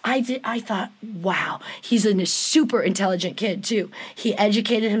 I thought, wow, he's a super intelligent kid, too. He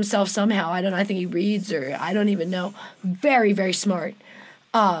educated himself somehow. I don't know, I think he reads, or I don't even know. Very, very smart.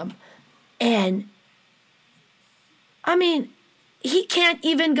 And, I mean, he can't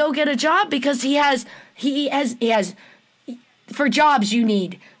even go get a job because he has, for jobs, you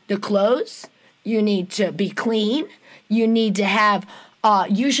need the clothes, you need to be clean, you need to have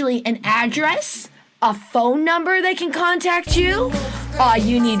usually an address, a phone number they can contact you.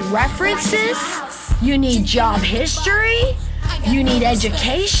 You need references. You need job history. You need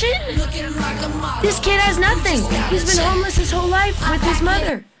education. This kid has nothing. He's been homeless his whole life with his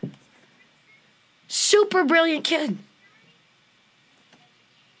mother. Super brilliant kid.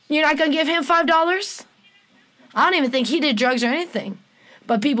 You're not going to give him $5? I don't even think he did drugs or anything.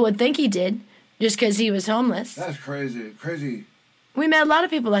 But people would think he did just because he was homeless. That's crazy. Crazy. We met a lot of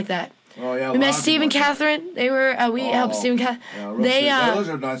people like that. Oh, yeah, we met Steve and Catherine. They were, we helped Steve and Catherine. Yeah, those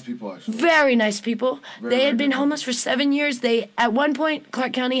are nice people, actually. Very nice people. They had been good homeless for 7 years. At one point,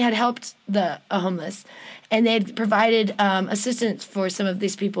 Clark County had helped the homeless, and they had provided assistance for some of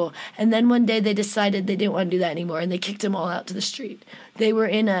these people. And then one day they decided they didn't want to do that anymore, and they kicked them all out to the street. They were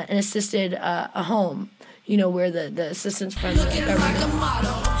in an assisted a home, you know, where the assistance from the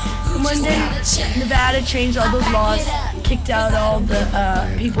government. And one day, Nevada changed all those laws, kicked out all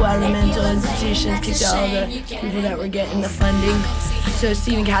the people out of the mental institutions, kicked out all the people that were getting the funding. So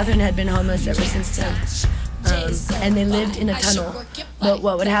Steve and Catherine had been homeless ever since then. And they lived in a tunnel. But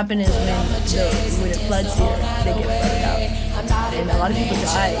what would happen is when it floods here, they get flooded out. And a lot of people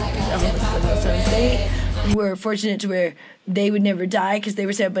die. The homeless live in those tunnels. They were fortunate to where they would never die because they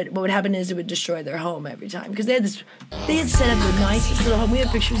were sad, but what would happen is it would destroy their home every time because they had set up the nicest little home. We have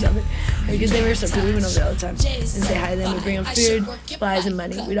pictures of it because they were so cool. We went over there all the time and say hi to them. We'd bring them food, supplies, and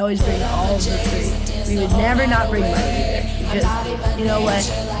money. We'd always bring all of the food. We would never not bring money either because you know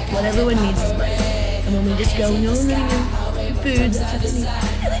what everyone needs is money. And when we just go, no, food, that's what they need.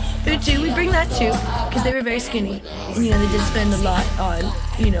 And they need food too. We bring that too because they were very skinny. And, they did spend a lot on,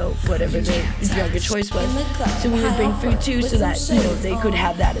 whatever their drug of choice was. So we would bring food too so that, they could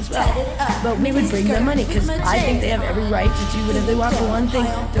have that as well. But we would bring them money because I think they have every right to do whatever they want. For one thing,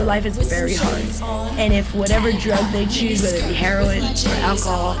 their life is very hard. And if whatever drug they choose, whether it be heroin or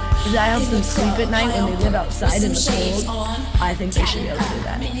alcohol, if that helps them sleep at night when they live outside in the cold, I think they should be able to do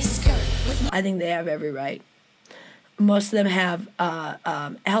that. I think they have every right. Most of them have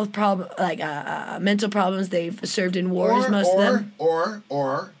health problems, like mental problems. They've served in wars, most of them.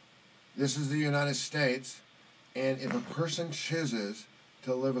 Or, this is the United States, and if a person chooses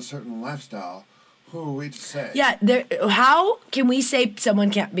to live a certain lifestyle, who are we to say? Yeah, how can we say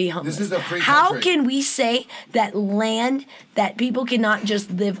someone can't be homeless? This is a free country. How can we say that land, that people cannot just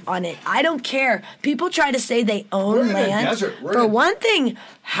live on it? I don't care. People try to say they own land. Desert. For one thing,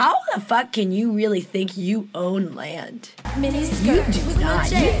 how the fuck can you really think you own land? You do not.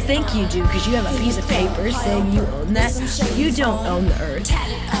 You think you do because you have a piece of paper saying you own that. You don't own the earth.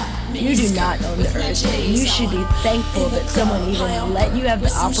 You do not own the earth. You should be thankful that someone even let you have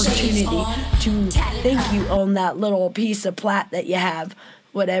the opportunity to think you own that little piece of plat that you have,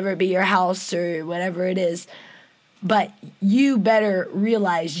 whatever it be, your house or whatever it is. But you better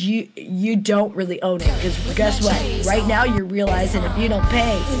realize you don't really own it because guess what? Right now you're realizing if you don't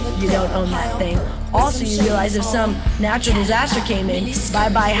pay, you don't own that thing. Also, you realize if some natural disaster came in,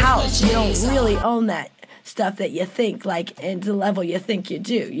 bye-bye house. You don't really own that stuff that you think, like, and the level you think you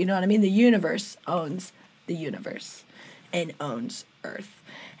do. You know what I mean? The universe owns the universe and owns Earth.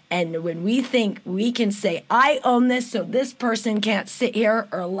 And when we think we can say, I own this so this person can't sit here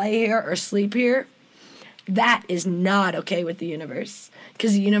or lay here or sleep here, that is not okay with the universe.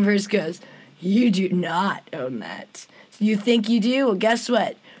 Because the universe goes, you do not own that. You think you do? Well, guess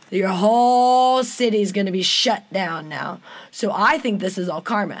what? Your whole city is going to be shut down now. So I think this is all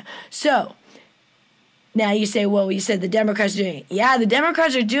karma. So now you say, well, you said the Democrats are doing it. Yeah, the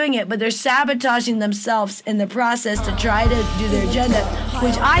Democrats are doing it, but they're sabotaging themselves in the process to try to do their agenda,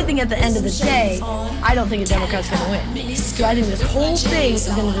 which I think at the end of the day, I don't think a Democrat's going to win. So I think this whole thing is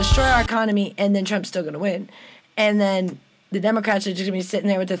going to destroy our economy, and then Trump's still going to win. And then the Democrats are just going to be sitting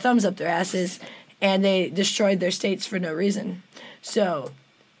there with their thumbs up their asses, and they destroyed their states for no reason. So,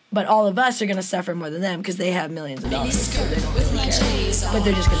 but all of us are going to suffer more than them because they have millions of dollars, so they don't really care. But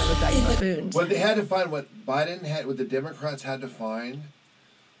they're just going to look like buffoons. What they had to find, what the Democrats had to find,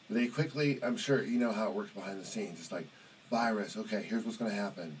 they quickly, I'm sure you know how it works behind the scenes. It's like, virus, okay, here's what's going to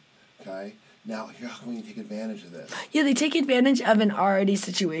happen, okay? Now, how can we take advantage of this? Yeah, they take advantage of an already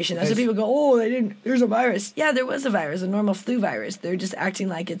situation. That's why people go, oh, there's a virus. Yeah, there was a virus, a normal flu virus. They're just acting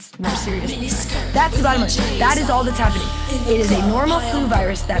like it's more serious. That's the bottom line. That is all that's happening. It is a normal flu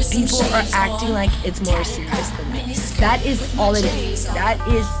virus that people are acting like it's more serious than that. That is all it is. That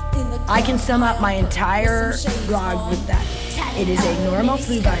is, I can sum up my entire blog with that. It is a normal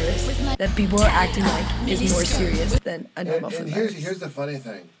flu virus that people are acting like is more serious than a normal flu virus. Here's the funny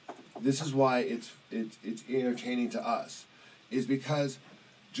thing. This is why it's entertaining to us, is because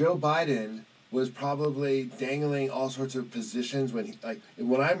Joe Biden was probably dangling all sorts of positions when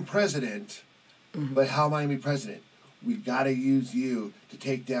I'm president, but how am I going to be president? We got to use you to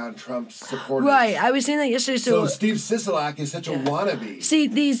take down Trump's supporters. Right, I was saying that yesterday. So Steve Sisolak is such a wannabe. See,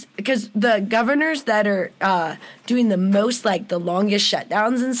 because the governors that are doing the most, like the longest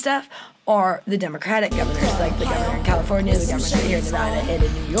shutdowns and stuff, are the Democratic governors, like the governor in California, the governor here in Nevada, and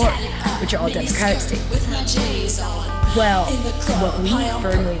in New York, which are all Democratic states. Well, what we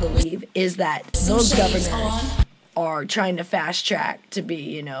firmly believe is that those governors are trying to fast track to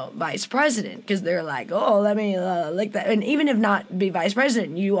be, vice president, because they're like, oh, let me like that. And even if not be vice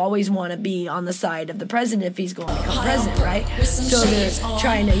president, you always want to be on the side of the president if he's going to become president, right? So they're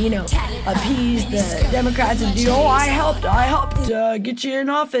trying to, appease the Democrats and do, I helped get you in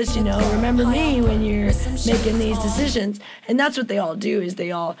office, remember me when you're making these decisions. And that's what they all do, is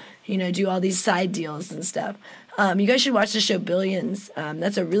they all, do all these side deals and stuff. You guys should watch the show Billions.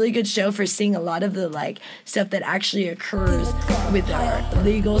 That's a really good show for seeing a lot of the stuff that actually occurs with our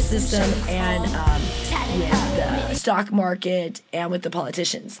legal system and with the stock market and with the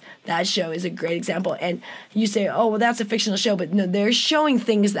politicians. That show is a great example. And you say, oh, well, that's a fictional show. But no, they're showing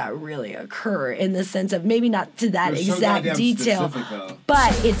things that really occur in the sense of maybe not to that They're so exact goddamn detail, specific,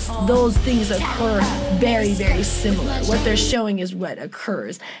 but it's those things occur very, very similar. What they're showing is what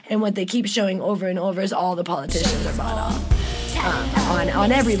occurs. And what they keep showing over and over is all the politicians are bought off.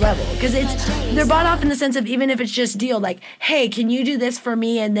 On every level, because they're bought off in the sense of even if it's just deal like, hey, can you do this for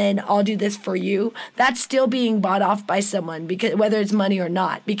me and then I'll do this for you, that's still being bought off by someone, because whether it's money or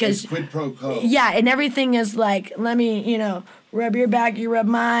not, because it's quid pro quo. Yeah, and everything is like, let me rub your back, you rub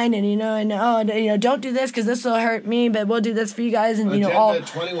mine, and don't do this because this will hurt me, but we'll do this for you guys, and Agenda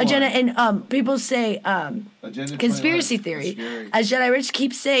 21. agenda, and people say Agenda conspiracy 21. theory. As Jedi Rich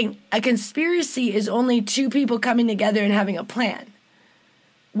keeps saying, a conspiracy is only two people coming together and having a plan.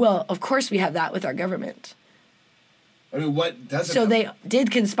 Well, of course we have that with our government. I mean, what doesn't? So they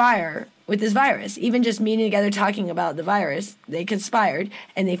did conspire with this virus. Even just meeting together talking about the virus, they conspired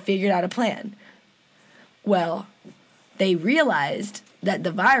and they figured out a plan. Well, they realized that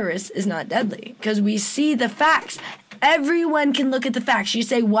the virus is not deadly because we see the facts. Everyone can look at the facts. You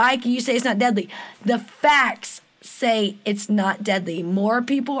say, why can you say it's not deadly? The facts say it's not deadly. More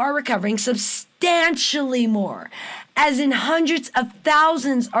people are recovering, substantially more, as in hundreds of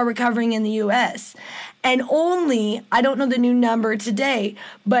thousands are recovering in the U.S. And only, I don't know the new number today,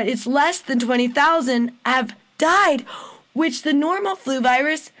 but it's less than 20,000 have died, which the normal flu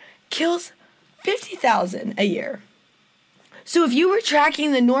virus kills 50,000 a year. So if you were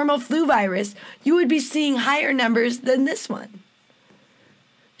tracking the normal flu virus, you would be seeing higher numbers than this one.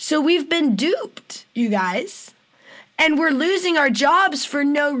 So we've been duped, you guys. And we're losing our jobs for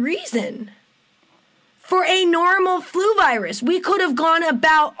no reason. For a normal flu virus, we could have gone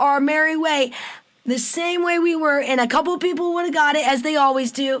about our merry way the same way we were, and a couple people would have got it, as they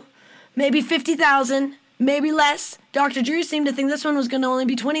always do. Maybe 50,000, maybe less. Dr. Drew seemed to think this one was going to only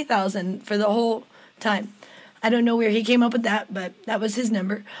be 20,000 for the whole time. I don't know where he came up with that, but that was his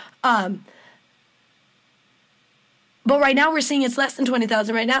number. But right now we're seeing it's less than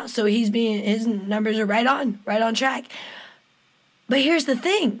 20,000 right now, so his numbers are right on track. But here's the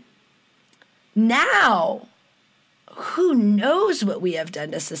thing. Now, who knows what we have done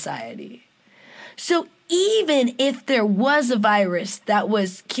to society? So even if there was a virus that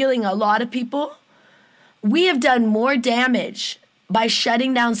was killing a lot of people, we have done more damage by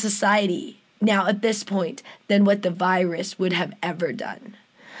shutting down society now at this point than what the virus would have ever done.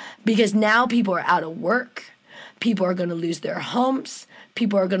 Because now people are out of work. People are going to lose their homes.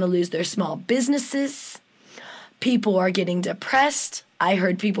 People are going to lose their small businesses. People are getting depressed. I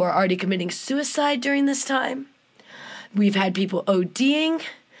heard people are already committing suicide during this time. We've had people ODing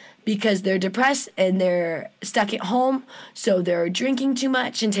because they're depressed and they're stuck at home, so they're drinking too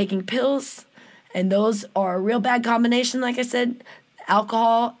much and taking pills. And those are a real bad combination, like I said.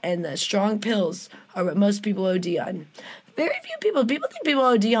 Alcohol and the strong pills are what most people OD on. Very few people think people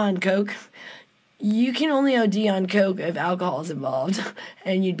OD on Coke. You can only OD on Coke if alcohol is involved,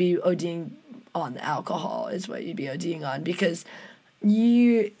 and you'd be ODing on the alcohol is what you'd be ODing on, because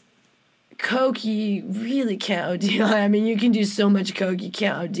Coke you really can't OD on. I mean, you can do so much Coke, you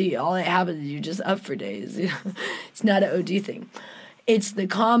can't OD. All it happens is you're just up for days. It's not an OD thing. It's the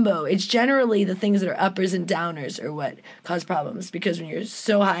combo. It's generally the things that are uppers and downers are what cause problems, because when you're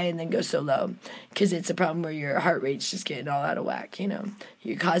so high and then go so low, because it's a problem where your heart rate's just getting all out of whack,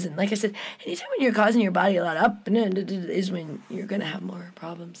 You're causing, like I said, anytime when you're causing your body a lot up is when you're going to have more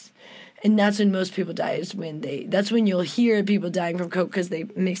problems. And that's when most people die, that's when you'll hear people dying from Coke because they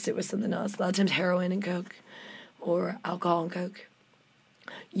mixed it with something else. A lot of times heroin and Coke or alcohol and Coke.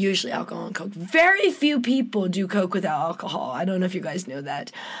 Usually alcohol and Coke. Very few people do Coke without alcohol. I don't know if you guys know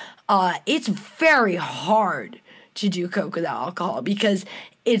that. It's very hard to do Coke without alcohol because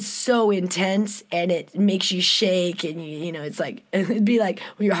it's so intense and it makes you shake and it's like, it'd be like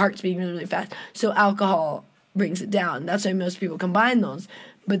when your heart's beating really fast. So alcohol brings it down. That's why most people combine those.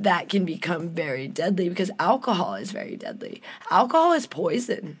 But that can become very deadly because alcohol is very deadly. Alcohol is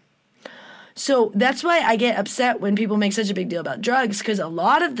poison. So that's why I get upset when people make such a big deal about drugs, because a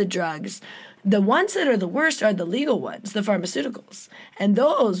lot of the drugs, the ones that are the worst are the legal ones, the pharmaceuticals. And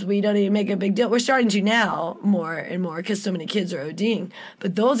those we don't even make a big deal. We're starting to now more and more because so many kids are ODing.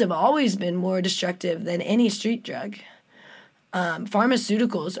 But those have always been more destructive than any street drug.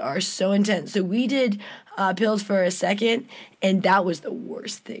 Pharmaceuticals are so intense. So we did pills for a second, and that was the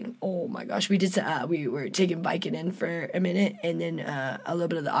worst thing. Oh my gosh, we were taking Vicodin for a minute, and then a little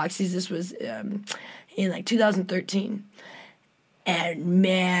bit of the oxys. This was in like 2013, And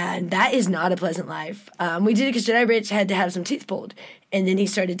man, that is not a pleasant life. We did it because Jedi Rich had to have some teeth pulled. And then he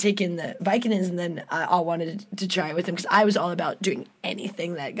started taking the Vicodins, and then I wanted to try it with him because I was all about doing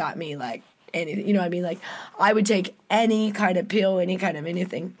anything that got me, like, anything. You know what I mean? Like, I would take any kind of pill, any kind of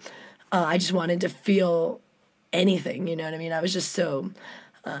anything. I just wanted to feel anything, you know what I mean? I was just so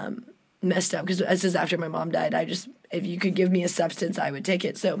messed up because this is after my mom died. If you could give me a substance, I would take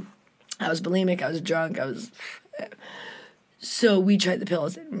it. So I was bulimic, I was drunk, So we tried the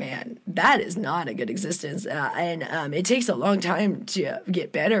pills, and man, that is not a good existence. And it takes a long time to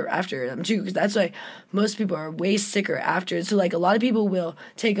get better after them, too, because that's why most people are way sicker after. So, like, a lot of people will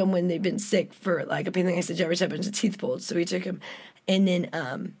take them when they've been sick for, like, a pain in the ass that ever happened to teeth pulled. So we took them. And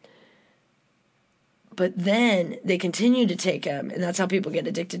then, but then they continue to take them, and that's how people get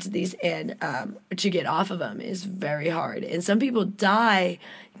addicted to these. And to get off of them is very hard. And some people die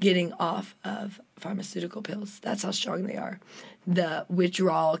getting off of pharmaceutical pills. That's how strong they are. The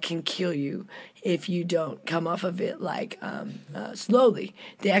withdrawal can kill you if you don't come off of it like slowly.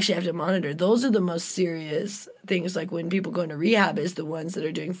 They actually have to monitor. Those are the most serious things. Like when people go into rehab, is the ones that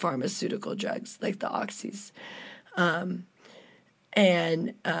are doing pharmaceutical drugs, like the oxys,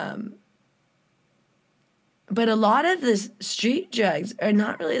 but a lot of the street drugs are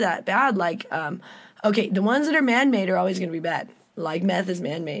not really that bad. Like, okay, the ones that are man-made are always going to be bad. Like meth is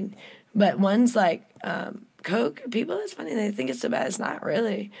man-made. But ones like Coke, people, it's funny, they think it's so bad. It's not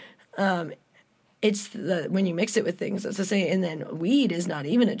really. It's when you mix it with things, that's the same. And then weed is not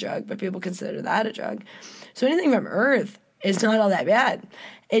even a drug, but people consider that a drug. So anything from earth is not all that bad.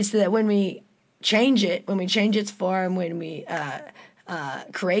 It's that when we change it, when we change its form, when we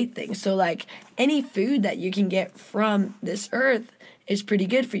create things. So like any food that you can get from this earth is pretty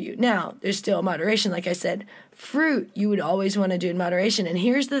good for you. Now, there's still moderation. Like I said, fruit you would always want to do in moderation. And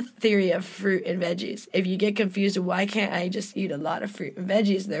here's the theory of fruit and veggies. If you get confused, why can't I just eat a lot of fruit and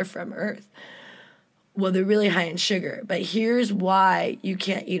veggies? They're from earth. Well, they're really high in sugar. But here's why you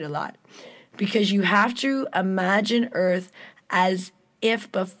can't eat a lot. Because you have to imagine earth as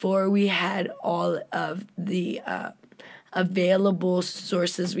if before we had all of the available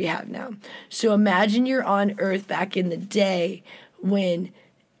sources we have now. So imagine you're on earth back in the day when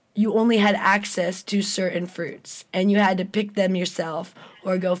you only had access to certain fruits and you had to pick them yourself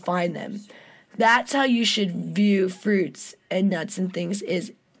or go find them. That's how you should view fruits and nuts and things,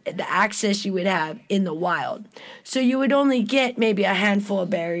 is the access you would have in the wild. So you would only get maybe a handful of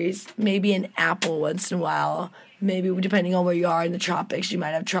berries, maybe an apple once in a while, maybe depending on where you are in the tropics, you might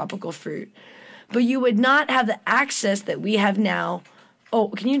have tropical fruit. But you would not have the access that we have now. Oh,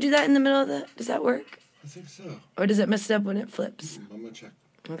 can you do that in the middle of the, does that work? I think so. Or does it mess it up when it flips? I'm going to check.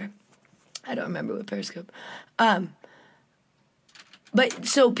 Okay. I don't remember with Periscope. But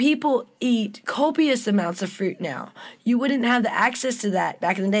so people eat copious amounts of fruit now. You wouldn't have the access to that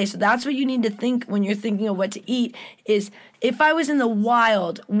back in the day. So that's what you need to think when you're thinking of what to eat is, if I was in the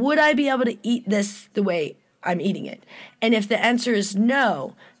wild, would I be able to eat this the way I'm eating it? And if the answer is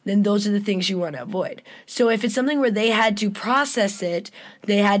no, then those are the things you want to avoid. So if it's something where they had to process it,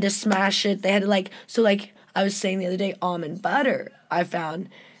 they had to smash it, they had to so I was saying the other day, almond butter, I found,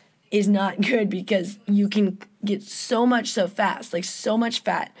 is not good because you can get so much so fast, like so much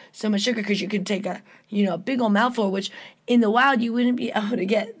fat, so much sugar, because you can take a big old mouthful, which in the wild you wouldn't be able to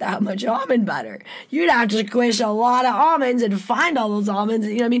get that much almond butter. You'd have to squish a lot of almonds and find all those almonds,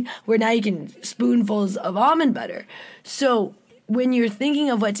 you know what I mean? Where now you can spoonfuls of almond butter. So when you're thinking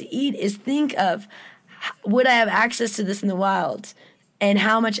of what to eat, is think of, would I have access to this in the wild? And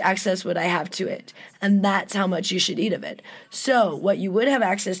how much access would I have to it? And that's how much you should eat of it. So what you would have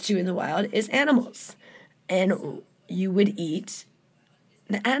access to in the wild is animals. And you would eat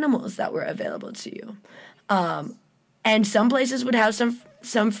the animals that were available to you. And some places would have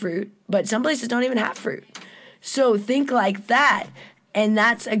some fruit, but some places don't even have fruit. So think like that. And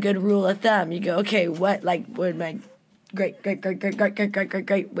that's a good rule of thumb. You go, okay, what would my great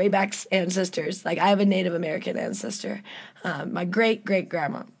way back ancestors, I have a Native American ancestor. My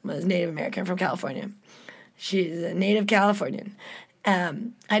great-great-grandma was Native American from California. She's a native Californian.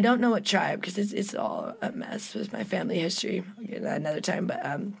 I don't know what tribe, because it's all a mess with my family history. I'll get that another time, but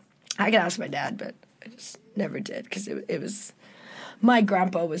I could ask my dad, but I just never did, because it was, my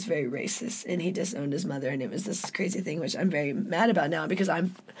grandpa was very racist, and he disowned his mother, and it was this crazy thing, which I'm very mad about now, because I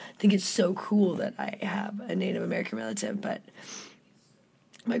think it's so cool that I have a Native American relative, but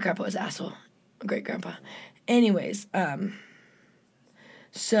my grandpa was an asshole, my great-grandpa. Anyways,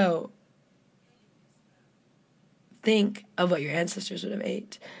 so think of what your ancestors would have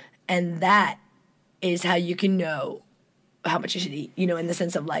ate, and that is how you can know how much you should eat, you know, in the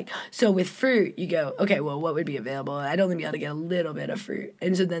sense of like, so with fruit, you go, okay, well, what would be available? I'd only be able to get a little bit of fruit.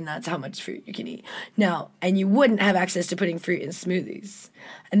 And so then that's how much fruit you can eat. Now, and you wouldn't have access to putting fruit in smoothies.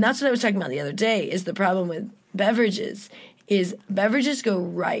 And that's what I was talking about the other day, is the problem with beverages, is beverages go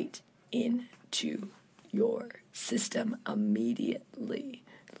right into your system immediately.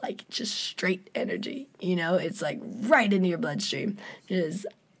 Like just straight energy, you know? It's like right into your bloodstream. There's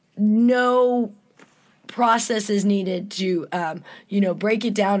no processes needed to, break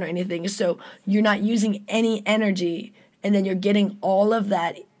it down or anything. So you're not using any energy, and then you're getting all of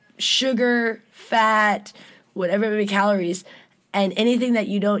that sugar, fat, whatever it may be, calories, and anything that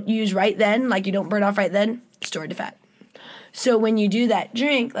you don't use right then, like you don't burn off right then, stored to fat. So when you do that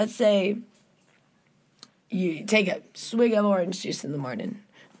drink, let's say you take a swig of orange juice in the morning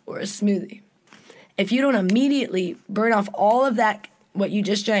or a smoothie. If you don't immediately burn off all of that, what you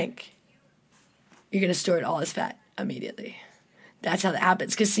just drank, you're going to store it all as fat immediately. That's how that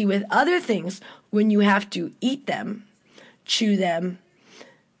happens. Because see, with other things, when you have to eat them, chew them,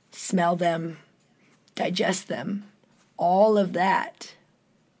 smell them, digest them, all of that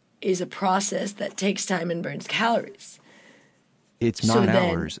is a process that takes time and burns calories. It's not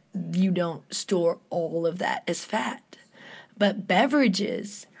ours. You don't store all of that as fat. But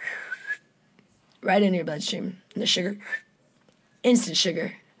beverages, right into your bloodstream, the sugar, instant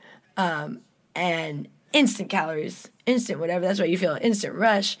sugar, and instant calories, instant whatever. That's why you feel an instant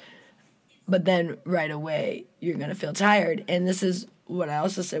rush. But then right away, you're going to feel tired. And this is what I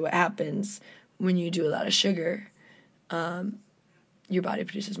also say, what happens when you do a lot of sugar. Your body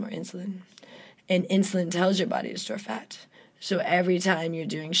produces more insulin. And insulin tells your body to store fat. So every time you're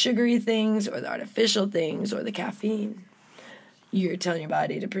doing sugary things or the artificial things or the caffeine, you're telling your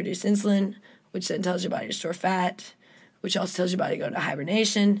body to produce insulin, which then tells your body to store fat, which also tells your body to go into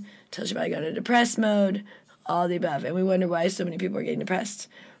hibernation, tells your body to go into depressed mode, all the above. And we wonder why so many people are getting depressed.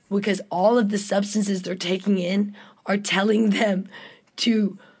 Because all of the substances they're taking in are telling them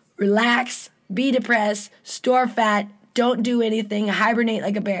to relax, be depressed, store fat, don't do anything, hibernate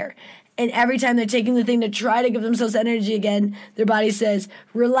like a bear. And every time they're taking the thing to try to give themselves energy again, their body says,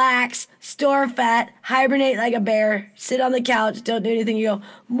 relax, store fat, hibernate like a bear, sit on the couch, don't do anything. You go,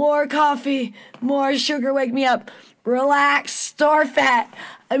 more coffee, more sugar, wake me up. Relax, store fat.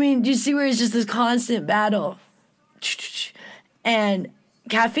 I mean, do you see where it's just this constant battle? And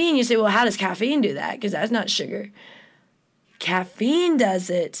caffeine, you say, well, how does caffeine do that? Because that's not sugar. Caffeine does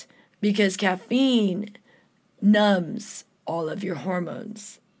it because caffeine numbs all of your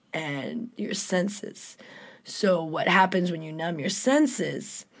hormones and your senses. So what happens when you numb your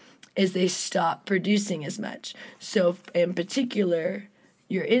senses is they stop producing as much. So in particular,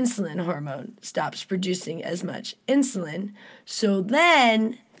 your insulin hormone stops producing as much insulin. So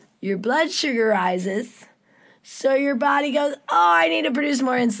then your blood sugar rises. So your body goes, oh, I need to produce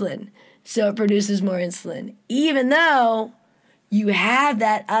more insulin. So it produces more insulin. Even though you have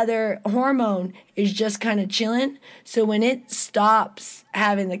that other hormone is just kind of chilling. So when it stops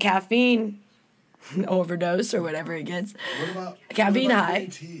having the caffeine overdose or whatever it gets, caffeine high,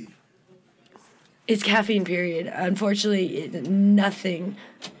 it's caffeine, period. Unfortunately, nothing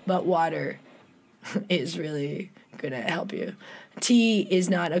but water is really going to help you. Tea is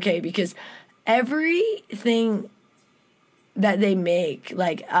not okay because everything that they make,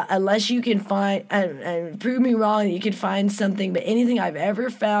 like, unless you can find, and prove me wrong, you can find something, but anything I've ever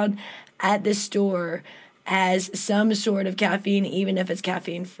found at the store has some sort of caffeine, even if it's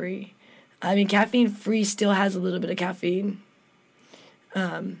caffeine-free. I mean, caffeine-free still has a little bit of caffeine.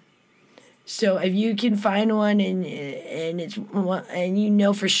 So if you can find one and you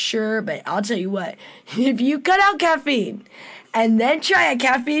know for sure, but I'll tell you what, if you cut out caffeine and then try a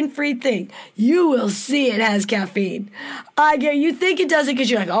caffeine-free thing, you will see it has caffeine. You think it doesn't because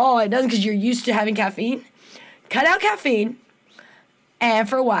you're like, oh, it doesn't because you're used to having caffeine. Cut out caffeine and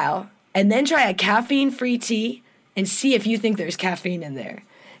for a while, and then try a caffeine-free tea and see if you think there's caffeine in there.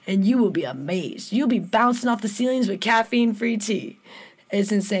 And you will be amazed. You'll be bouncing off the ceilings with caffeine-free tea.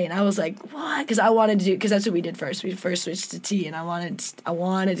 It's insane. I was like, what? Because I wanted to do, because that's what we did first. We first switched to tea, and I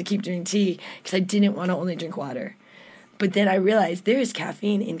wanted to keep doing tea because I didn't want to only drink water. But then I realized there is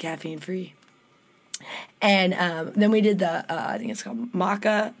caffeine in caffeine-free. And then we did the, I think it's called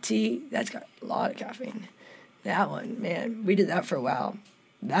maca tea. That's got a lot of caffeine. That one, man, we did that for a while.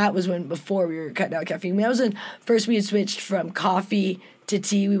 That was before we were cutting out caffeine. That was when first we had switched from coffee to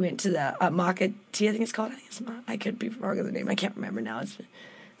tea. We went to the maca tea, I think it's called. I could be wrong on the name. I can't remember now. It's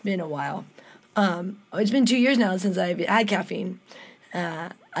been a while. It's been 2 years now since I've had caffeine.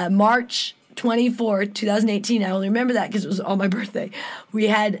 March 24th, 2018. I only remember that because it was on my birthday. We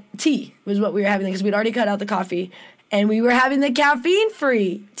had tea was what we were having because we'd already cut out the coffee. And we were having the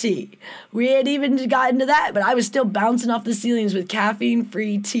caffeine-free tea. We had even gotten to that, but I was still bouncing off the ceilings with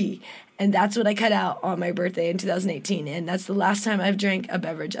caffeine-free tea. And that's what I cut out on my birthday in 2018. And that's the last time I've drank a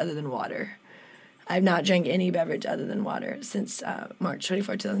beverage other than water. I've not drank any beverage other than water since March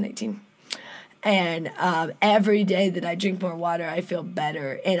 24, 2018. And every day that I drink more water, I feel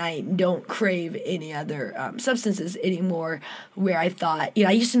better. And I don't crave any other substances anymore where I thought,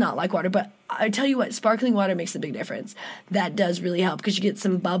 I used to not like water. But I tell you what, sparkling water makes a big difference. That does really help because you get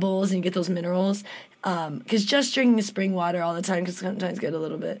some bubbles and you get those minerals. Because just drinking spring water all the time can sometimes get a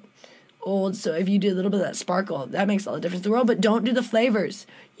little bit old. So if you do a little bit of that sparkle, that makes all the difference in the world. But don't do the flavors.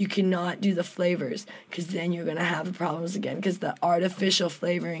 You cannot do the flavors because then you're going to have the problems again because the artificial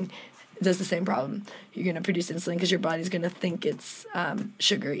flavoring does the same problem. You're going to produce insulin because your body's going to think it's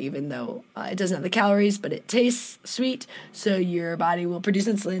sugar, even though it doesn't have the calories, but it tastes sweet. So your body will produce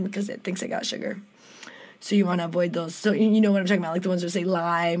insulin because it thinks it got sugar. So you want to avoid those. So you know what I'm talking about, like the ones that say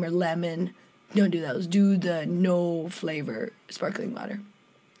lime or lemon. Don't do those. Do the no flavor sparkling water.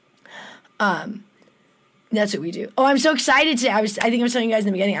 That's what we do. Oh, I'm so excited today. I think I was telling you guys in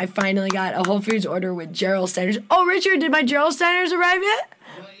the beginning, I finally got a Whole Foods order with Gerald Steiners. Oh, Richard, did my Gerald Steiners arrive yet?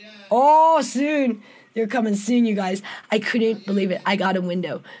 Oh, soon. They're coming soon, you guys. I couldn't believe it. I got a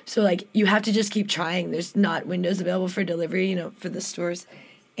window. So, you have to just keep trying. There's not windows available for delivery, for the stores.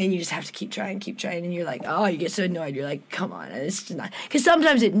 And you just have to keep trying. And you're like, oh, you get so annoyed. You're like, come on. It's just not. Because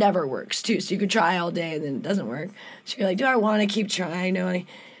sometimes it never works, too. So you could try all day and then it doesn't work. So you're like, do I want to keep trying? No.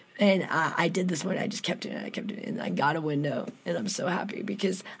 And I did this one. I just kept doing it. And I got a window. And I'm so happy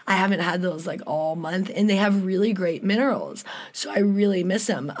because I haven't had those all month. And they have really great minerals. So I really miss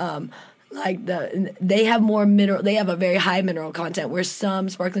them. They have more mineral. They have a very high mineral content where some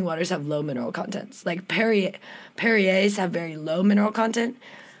sparkling waters have low mineral contents. Like Perrier's have very low mineral content.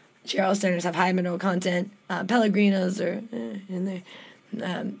 Gerald Steiners have high mineral content. Pellegrinos are in there.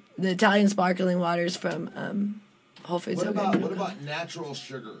 The Italian sparkling waters from Whole Foods. What about natural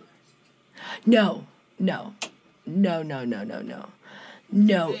sugar? No.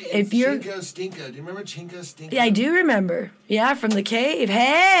 Hey, If you're Chinko Stinko. Do you remember Chinko Stinko? Yeah, I do remember. Yeah, from the cave.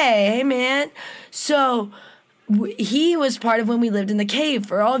 Hey, man. So he was part of when we lived in the cave.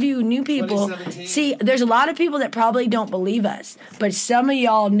 For all of you new people, 2017. see, there's a lot of people that probably don't believe us, but some of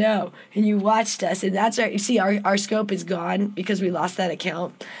y'all know, and you watched us, and that's our scope is gone because we lost that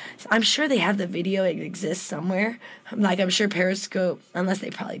account. I'm sure they have the video. It exists somewhere. I'm sure Periscope, unless they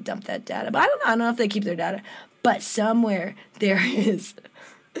probably dumped that data, but I don't know if they keep their data. But somewhere there is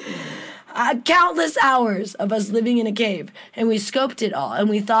countless hours of us living in a cave, and we scoped it all, and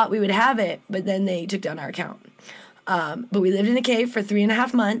we thought we would have it, but then they took down our account. But we lived in a cave for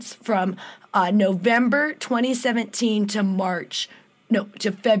 3.5 months from November 2017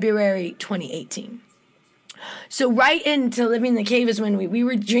 to February 2018. So right into living in the cave is when we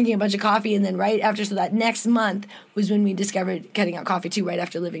were drinking a bunch of coffee, and then right after, so that next month was when we discovered cutting out coffee too, right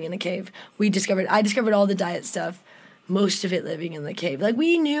after living in a cave. I discovered all the diet stuff, most of it living in the cave.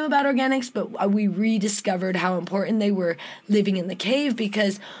 We knew about organics, but we rediscovered how important they were living in the cave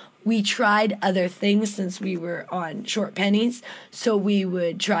because we tried other things since we were on short pennies. So we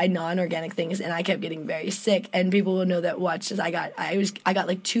would try non-organic things, and I kept getting very sick. And people will know that watch as I got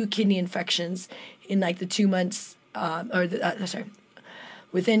 2 kidney infections in the 2 months,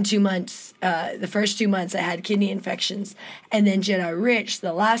 within 2 months, the first 2 months I had kidney infections. And then Jedi Rich,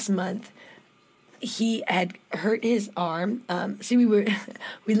 the last month, he had hurt his arm. We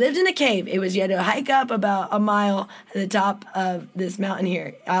lived in a cave. You had to hike up about a mile at the top of this mountain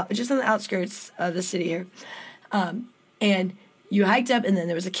here, just on the outskirts of the city here. And you hiked up, and then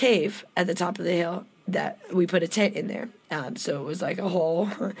there was a cave at the top of the hill that we put a tent in there. So it was like a hole,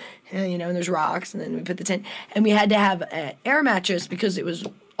 and there's rocks, and then we put the tent. And we had to have an air mattress because it was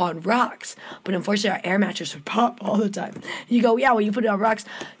on rocks. But unfortunately, our air mattress would pop all the time. You go, yeah, well, you put it on rocks.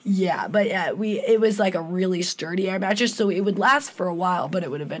 Yeah, but it was like a really sturdy air mattress, so it would last for a while, but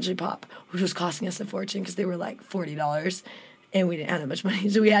it would eventually pop, which was costing us a fortune because they were $40, and we didn't have that much money.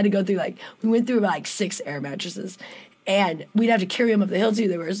 So we had to go through we went through about 6 air mattresses. And we'd have to carry them up the hill, too.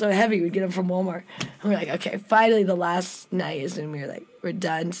 They were so heavy. We'd get them from Walmart. And we're like, okay, finally the last night is when we were we're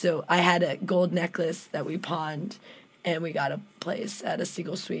done. So I had a gold necklace that we pawned, and we got a place at a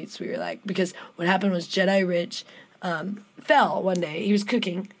Seagull Suites. We were because what happened was Jedi Rich fell one day. He was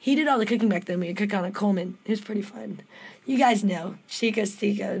cooking. He did all the cooking back then. We would cook on a Coleman. It was pretty fun. You guys know. Chico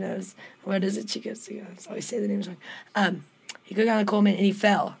Stico knows. What is it, Chico Stico? I always say the names wrong. He cooked on a Coleman, and he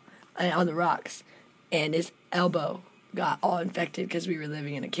fell on the rocks. And his elbow got all infected because we were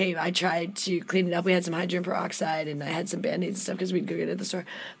living in a cave. I tried to clean it up. We had some hydrogen peroxide, and I had some Band-Aids and stuff because we'd go get it at the store.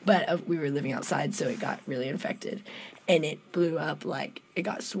 But we were living outside, so it got really infected. And it blew up, like, it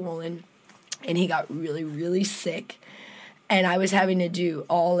got swollen. And he got really, really sick. And I was having to do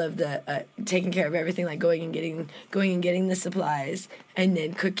all of the taking care of everything, like going and getting the supplies, and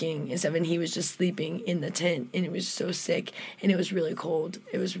then cooking and stuff. And he was just sleeping in the tent, and it was so sick, and it was really cold.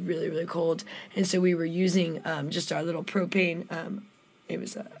 It was really, really cold. And so we were using just our little propane. It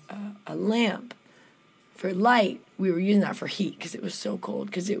was a lamp for light. We were using that for heat because it was so cold.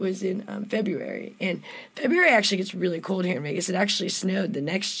 Because it was in February, and February actually gets really cold here in Vegas. It actually snowed the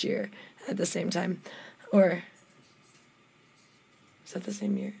next year at the same time, or. Was that the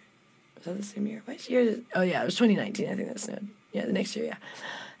same year? What year? Oh, yeah, it was 2019. I think that snowed. Yeah, the next year, yeah.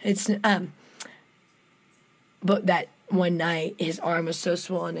 It's but that one night, his arm was so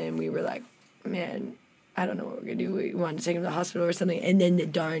swollen, and we were like, man, I don't know what we're going to do. We wanted to take him to the hospital or something, and then the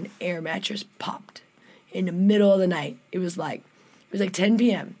darn air mattress popped in the middle of the night. It was like 10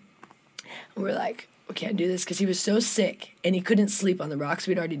 p.m. And we're like, we can't do this because he was so sick and he couldn't sleep on the rocks.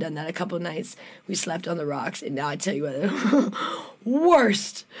 We'd already done that a couple of nights. We slept on the rocks, and now I tell you what,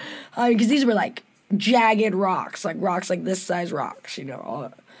 worst. Because these were like jagged rocks like this size rocks, you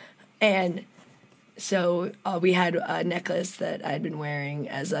know. And so we had a necklace that I had been wearing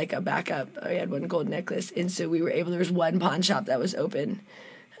as like a backup. We had one gold necklace, and so we were able. There was one pawn shop that was open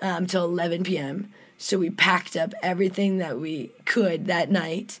till 11 p.m. So we packed up everything that we could that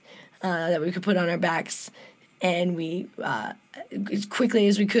night. That we could put on our backs, and we, as quickly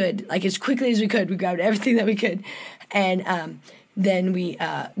as we could, we grabbed everything that we could, and then we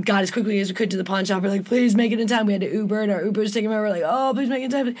got as quickly as we could to the pawn shop. We're like, please make it in time. We had to Uber, and our Uber was taking him over. We're like, oh, please make it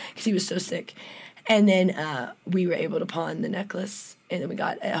in time, because he was so sick. And then we were able to pawn the necklace, and then we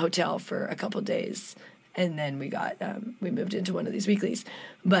got a hotel for a couple days, and then we moved into one of these weeklies.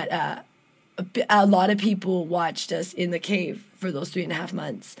 But a lot of people watched us in the cave for those 3.5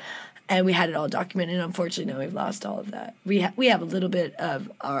 months. And we had it all documented. Unfortunately, now we've lost all of that. We have a little bit of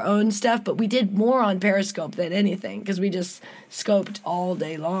our own stuff, but we did more on Periscope than anything because we just scoped all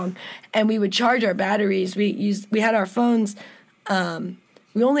day long. And we would charge our batteries. We had our phones.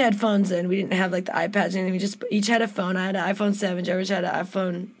 We only had phones then. We didn't have like the iPads or anything. We just each had a phone. I had an iPhone 7. Jarvis had an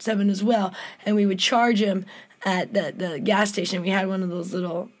iPhone 7 as well. And we would charge them at the gas station. We had one of those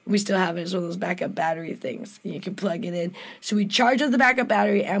little, we still have it, it's one of those backup battery things. You can plug it in. So we charge up the backup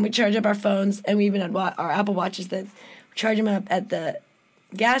battery, and we charge up our phones, and we even had our Apple Watches then. We charge them up at the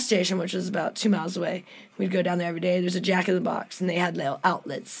gas station, which was about 2 miles away. We'd go down there every day. There's a Jack in the Box, and they had little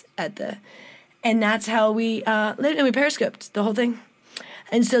outlets and that's how we lived, and we periscoped the whole thing.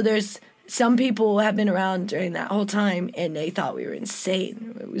 And so there's some people have been around during that whole time, and they thought we were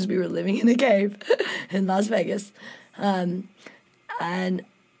insane. It was we were living in a cave in Las Vegas. And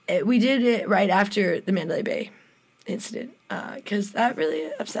we did it right after the Mandalay Bay incident because that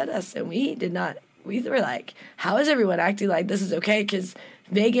really upset us. And we were like, how is everyone acting like this is okay? Because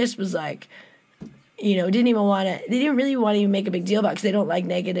Vegas was like, you know, they didn't really want to even make a big deal about it because they don't like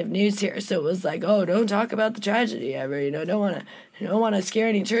negative news here. So it was like, oh, don't talk about the tragedy ever, you know, don't want to scare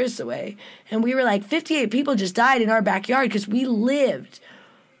any tourists away. And we were like, 58 people just died in our backyard because we lived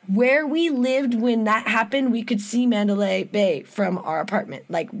where we lived when that happened. We could see Mandalay Bay from our apartment.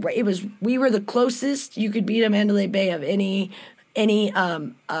 Like we were the closest you could be to Mandalay Bay of any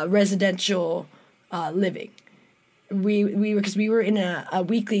residential living. We were in a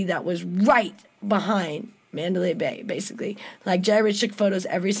weekly that was right behind Mandalay Bay, basically. Like Jedi Rich took photos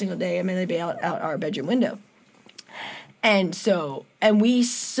every single day of Mandalay Bay out our bedroom window. And we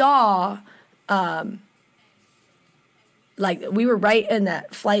saw, like we were right in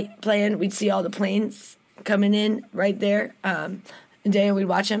that flight plan. We'd see all the planes coming in right there, and we'd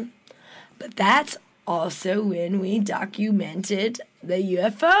watch them. But that's also when we documented the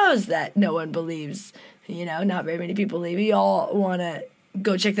UFOs that no one believes. You know, not very many people believe. You all want to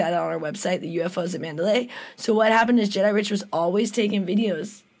go check that out on our website, the UFOs at Mandalay. So what happened is Jedi Rich was always taking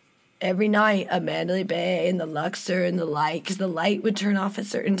videos every night of Mandalay Bay and the Luxor and the light, because the light would turn off at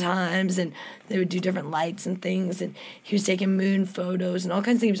certain times, and they would do different lights and things, and he was taking moon photos and all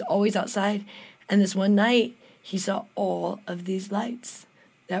kinds of things. He was always outside, and this one night, he saw all of these lights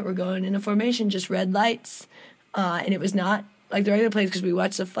that were going into formation, just red lights, and it was not like the regular planes, because we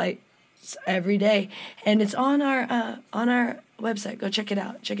watch the flight every day, and it's on our website. Go check it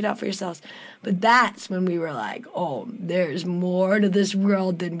out for yourselves. But that's when we were like, oh, there's more to this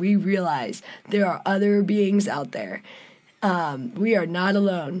world than we realize. There are other beings out there. We are not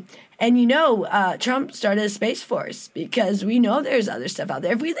alone. And Trump started a Space Force because we know there's other stuff out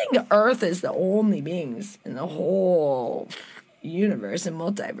there. If we think Earth is the only beings in the whole universe and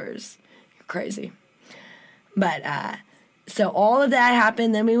multiverse, you're crazy. But so all of that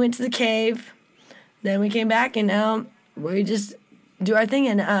happened. Then we went to the cave. Then we came back, and now we just do our thing.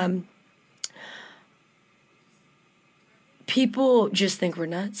 And people just think we're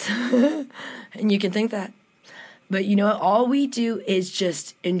nuts. And you can think that. But you know what? All we do is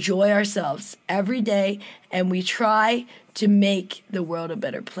just enjoy ourselves every day, and we try to make the world a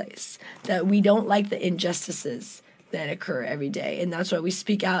better place. That we don't like the injustices that occur every day, and that's why we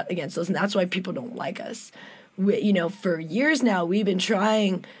speak out against those, and that's why people don't like us. For years now, we've been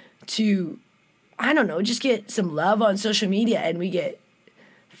trying to, just get some love on social media, and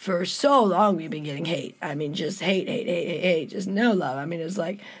for so long, we've been getting hate. I mean, just hate, just no love. I mean, it's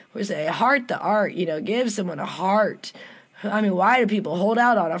like, we say, heart the art, give someone a heart. I mean, why do people hold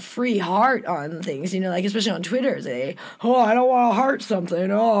out on a free heart on things, especially on Twitter, say, I don't want to heart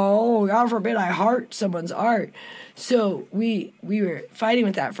something. Oh, God forbid I heart someone's art. So we were fighting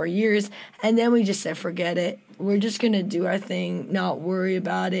with that for years, and then we just said, forget it. We're just going to do our thing, not worry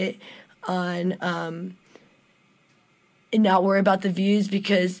about it, and not worry about the views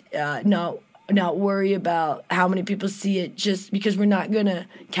because not worry about how many people see it, just because we're not going to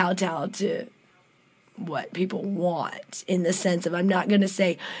kowtow to what people want, in the sense of I'm not going to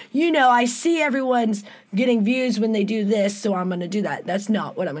say, I see everyone's getting views when they do this, so I'm going to do that. That's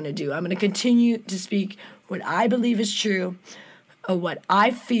not what I'm going to do. I'm going to continue to speak what I believe is true, or what I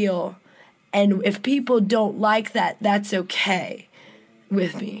feel, and if people don't like that, that's okay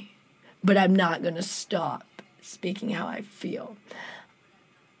with me. But I'm not going to stop speaking how I feel,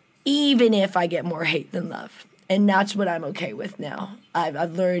 even if I get more hate than love. And that's what I'm okay with now.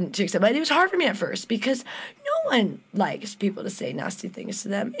 I've learned to accept. But it was hard for me at first because no one likes people to say nasty things to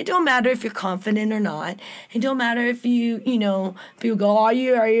them. It don't matter if you're confident or not. It don't matter if people go, why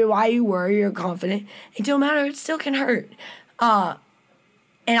you worry you're confident. It don't matter. It still can hurt. And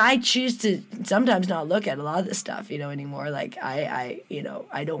I choose to sometimes not look at a lot of this stuff, anymore. Like I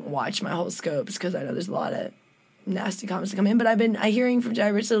don't watch my whole scopes because I know there's a lot of nasty comments that come in, but I'm hearing from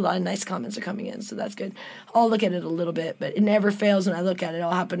Jedi, so a lot of nice comments are coming in, so that's good. I'll look at it a little bit, but it never fails when I look at it.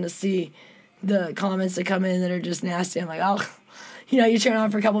 I'll happen to see the comments that come in that are just nasty. I'm like, you turn on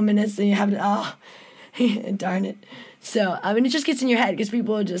for a couple minutes, and you have to, darn it. So, it just gets in your head because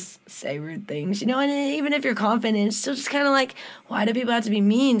people just say rude things, and even if you're confident, it's still just kind of like, why do people have to be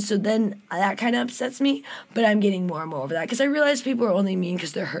mean? So then that kind of upsets me, but I'm getting more and more over that because I realize people are only mean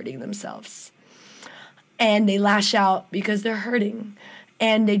because they're hurting themselves. And they lash out because they're hurting.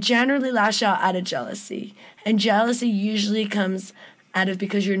 And they generally lash out of jealousy. And jealousy usually comes out of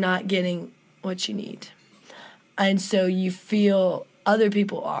because you're not getting what you need. And so you feel other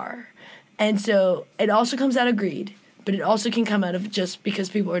people are. And so it also comes out of greed. But it also can come out of just because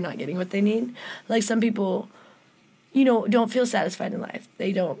people are not getting what they need. Like some people, don't feel satisfied in life.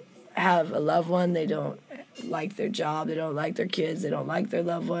 They don't have a loved one. They don't like their job, they don't like their kids, they don't like their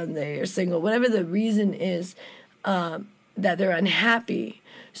loved one, they are single, whatever the reason is, that they're unhappy.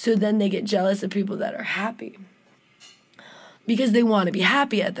 So then they get jealous of people that are happy because they want to be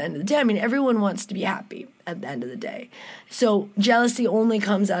happy at the end of the day. I mean, everyone wants to be happy at the end of the day. So jealousy only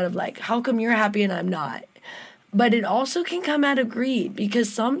comes out of like, how come you're happy and I'm not? But it also can come out of greed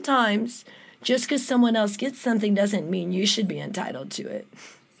because sometimes just because someone else gets something doesn't mean you should be entitled to it.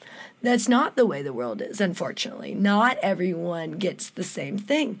 That's not the way the world is, unfortunately. Not everyone gets the same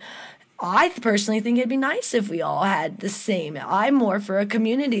thing. I personally think it'd be nice if we all had the same. I'm more for a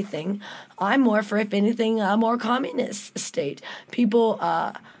community thing. I'm more for, if anything, a more communist state. People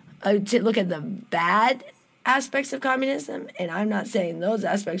look at the bad aspects of communism, and I'm not saying those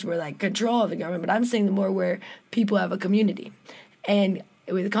aspects were like control of the government, but I'm saying the more where people have a community. And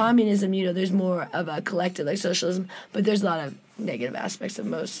with communism, there's more of a collective, like socialism, but there's a lot of negative aspects of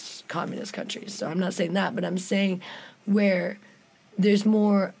most communist countries. So I'm not saying that, but I'm saying where there's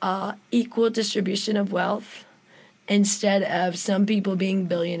more equal distribution of wealth instead of some people being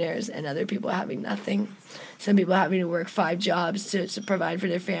billionaires and other people having nothing. Some people having to work 5 jobs to provide for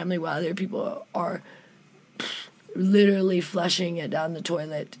their family while other people are literally flushing it down the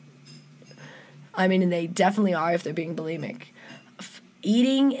toilet. I mean, and they definitely are if they're being bulimic.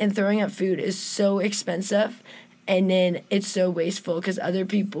 Eating and throwing up food is so expensive, and then it's so wasteful because other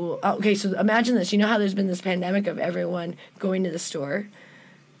people... Okay, so imagine this. You know how there's been this pandemic of everyone going to the store?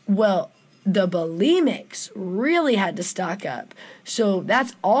 Well, the bulimics really had to stock up. So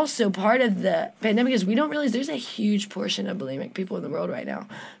that's also part of the pandemic, is we don't realize there's a huge portion of bulimic people in the world right now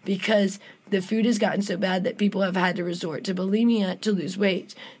because the food has gotten so bad that people have had to resort to bulimia to lose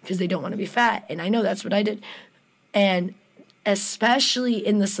weight because they don't want to be fat. And I know that's what I did. And especially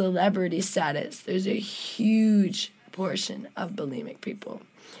in the celebrity status, there's a huge portion of bulimic people.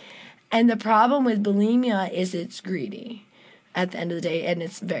 And the problem with bulimia is it's greedy at the end of the day, and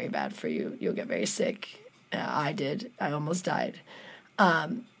it's very bad for you. You'll get very sick. I did. I almost died.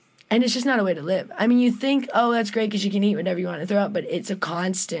 And it's just not a way to live. I mean, you think, oh, that's great because you can eat whatever you want to throw up, but it's a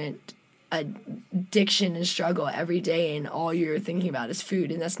constant addiction and struggle every day, and all you're thinking about is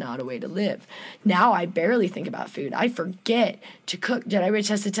food, and that's not a way to live. Now I barely think about food. I forget to cook. Jedi Rich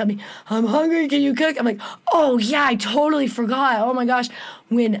has to tell me, I'm hungry, can you cook? I'm like, oh yeah, I totally forgot. Oh my gosh.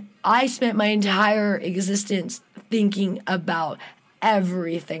 When I spent my entire existence thinking about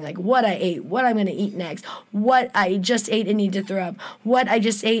everything, like what I ate, what I'm going to eat next, what I just ate and need to throw up, what I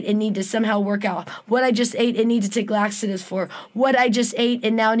just ate and need to somehow work out, what I just ate and need to take laxatives for, what I just ate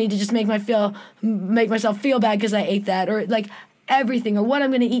and now need to just make myself feel bad because I ate that, or like everything, or what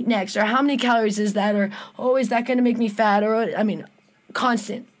I'm going to eat next, or how many calories is that, or oh, is that going to make me fat, or I mean,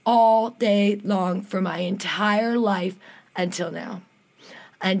 constant, all day long for my entire life until now,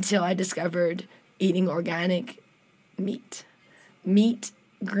 until I discovered eating organic meat,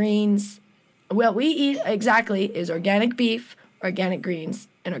 greens. What we eat exactly is organic beef, organic greens,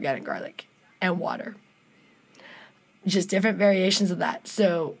 and organic garlic, and water. Just different variations of that.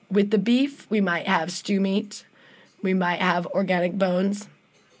 So with the beef, we might have stew meat, we might have organic bones,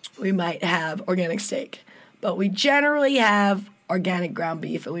 we might have organic steak, but we generally have organic ground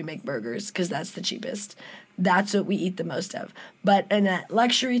beef, and we make burgers because that's the cheapest. That's what we eat the most of. But in that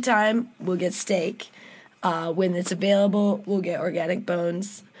luxury time, we'll get steak. When it's available, we'll get organic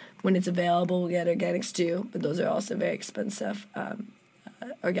bones. When it's available, we'll get organic stew, but those are also very expensive.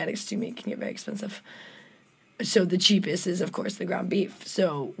 Organic stew meat can get very expensive. So the cheapest is, of course, the ground beef.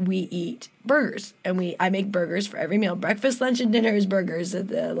 So we eat burgers, and I make burgers for every meal. Breakfast, lunch, and dinner is burgers at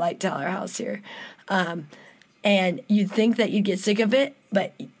the Light Teller house here. And you'd think that you'd get sick of it,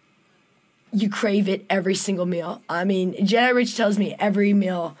 but you crave it every single meal. I mean, Jedi Rich tells me every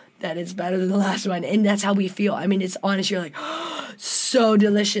meal that it's better than the last one, and that's how we feel. I mean, it's honest. You're like, oh, so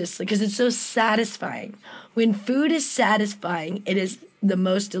delicious, because it's so satisfying. When food is satisfying, it is the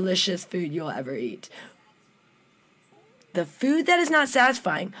most delicious food you'll ever eat. The food that is not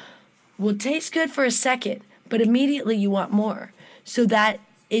satisfying will taste good for a second, but immediately you want more. So that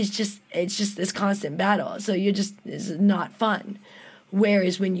is it's just this constant battle. So it's not fun.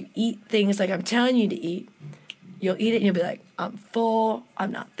 Whereas when you eat things like I'm telling you to eat, you'll eat it and you'll be like, I'm full,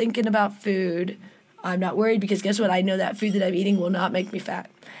 I'm not thinking about food, I'm not worried, because guess what? I know that food that I'm eating will not make me fat.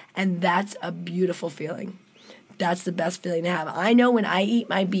 And that's a beautiful feeling. That's the best feeling to have. I know when I eat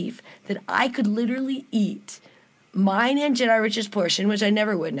my beef that I could literally eat mine and Jedi Rich's portion, which I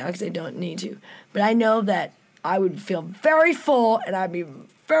never would now because I don't need to. But I know that I would feel very full and I'd be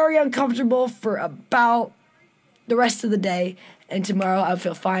very uncomfortable for about the rest of the day. And tomorrow I'd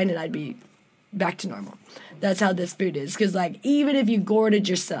feel fine and I'd be back to normal. That's how this food is. Because, like, even if you gourded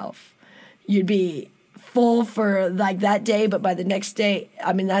yourself, you'd be full for, like, that day. But by the next day,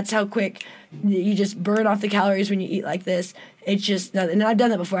 I mean, that's how quick you just burn off the calories when you eat like this. It's just, and I've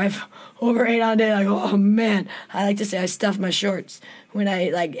done that before. I've overate on a day. Like, oh, man. I like to say I stuffed my shorts when I,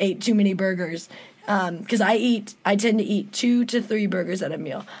 like, ate too many burgers. Because I tend to eat 2 to 3 burgers at a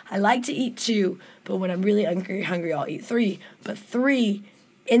meal. I like to eat 2, but when I'm really hungry, I'll eat 3. But 3,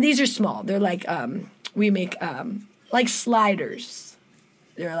 and these are small. They're like, we make like sliders.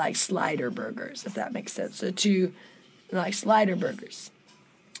 They're like slider burgers, if that makes sense. So 2 like slider burgers.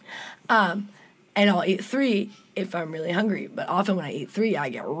 And I'll eat 3 if I'm really hungry. But often when I eat 3, I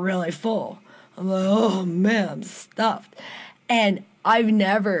get really full. I'm like, oh man, I'm stuffed. And I've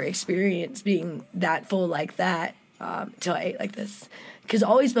never experienced being that full like that until I ate like this. Because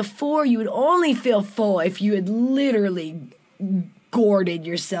always before, you would only feel full if you had literally gourded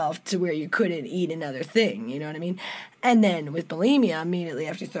yourself to where you couldn't eat another thing, you know what I mean? And then with bulimia, immediately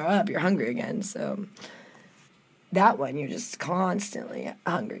after you throw up, you're hungry again. So that one, you're just constantly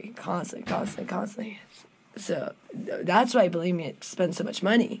hungry, constantly. So that's why bulimia spends so much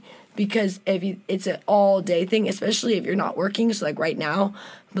money, because it's an all-day thing, especially if you're not working. So like right now,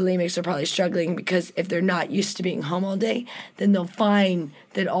 bulimics are probably struggling because if they're not used to being home all day, then they'll find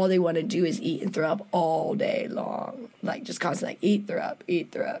that all they want to do is eat and throw up all day long, like just constantly like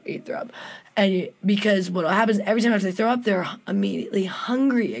eat, throw up. And because what happens every time after they throw up, they're immediately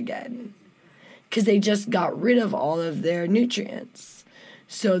hungry again because they just got rid of all of their nutrients.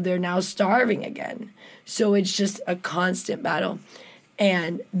 So they're now starving again. So it's just a constant battle.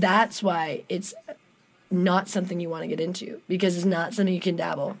 And that's why it's not something you want to get into, because it's not something you can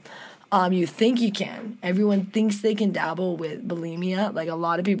dabble. You think you can. Everyone thinks they can dabble with bulimia. Like, a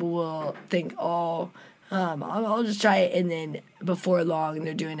lot of people will think, oh, I'll just try it. And then before long,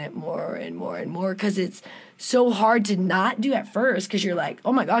 they're doing it more and more and more, because it's so hard to not do at first, because you're like,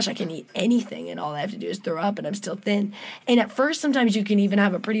 oh my gosh, I can eat anything and all I have to do is throw up and I'm still thin. And at first, sometimes you can even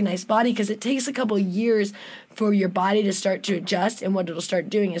have a pretty nice body, because it takes a couple of years for your body to start to adjust. And what it'll start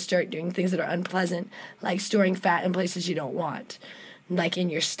doing is start doing things that are unpleasant, like storing fat in places you don't want, like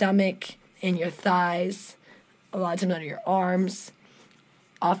in your stomach, in your thighs, a lot of times under your arms.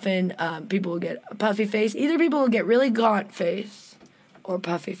 Often people will get a puffy face. Either people will get really gaunt face or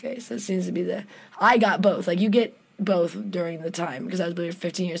puffy face. That seems to be I got both. Like, you get both during the time, because I was believing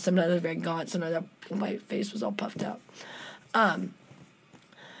 15 years. Sometimes I was very gaunt. Sometimes my face was all puffed out.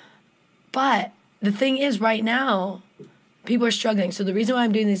 But the thing is, right now, people are struggling. So the reason why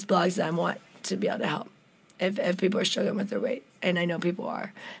I'm doing these blogs is I want to be able to help if people are struggling with their weight. And I know people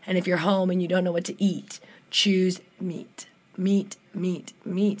are. And if you're home and you don't know what to eat, choose meat. Meat, meat,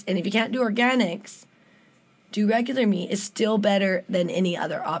 meat. And if you can't do organics, do regular meat. It's still better than any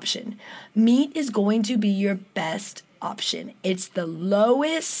other option. Meat is going to be your best option. It's the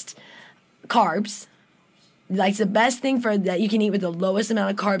lowest carbs. Like, the best thing that you can eat with the lowest amount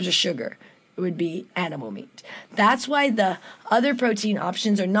of carbs or sugar would be animal meat. That's why the other protein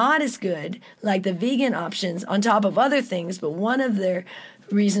options are not as good, like the vegan options, on top of other things. But one of their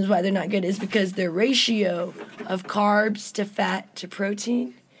reasons why they're not good is because their ratio of carbs to fat to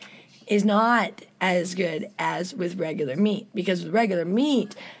protein is not as good as with regular meat. Because with regular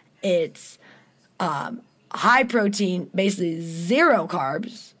meat, it's high protein, basically zero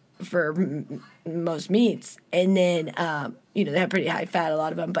carbs for most meats. And then, they have pretty high fat, a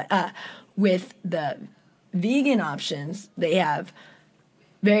lot of them. But with the vegan options, they have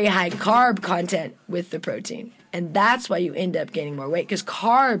very high carb content with the protein. And that's why you end up gaining more weight, because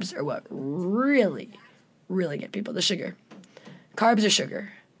carbs are what really, really get people. The sugar. Carbs are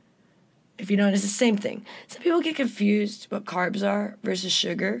sugar. If you notice, it's the same thing. Some people get confused what carbs are versus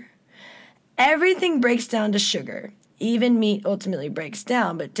sugar. Everything breaks down to sugar. Even meat ultimately breaks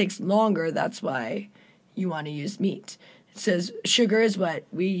down, but it takes longer. That's why you want to use meat. It says sugar is what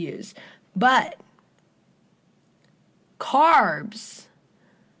we use. But carbs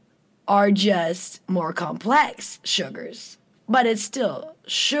are just more complex sugars, but it's still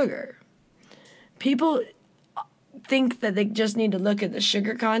sugar. People think that they just need to look at the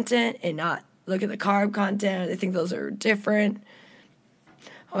sugar content and not look at the carb content, or they think those are different,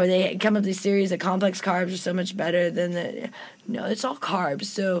 or they come up with these theories that complex carbs are so much better than no, it's all carbs.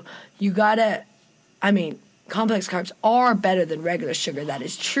 So you gotta, complex carbs are better than regular sugar. That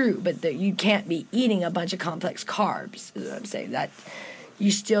is true, but you can't be eating a bunch of complex carbs, is what I'm saying. That you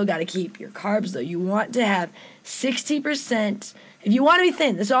still got to keep your carbs, though. You want to have 60%. If you want to be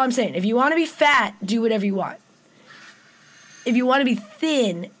thin, that's all I'm saying. If you want to be fat, do whatever you want. If you want to be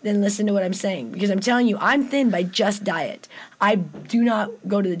thin, then listen to what I'm saying. Because I'm telling you, I'm thin by just diet. I do not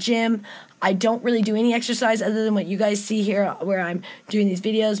go to the gym. I don't really do any exercise other than what you guys see here, where I'm doing these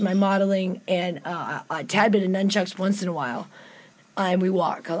videos, my modeling, and a tad bit of nunchucks once in a while. And we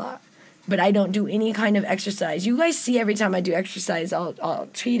walk a lot. But I don't do any kind of exercise. You guys see every time I do exercise, I'll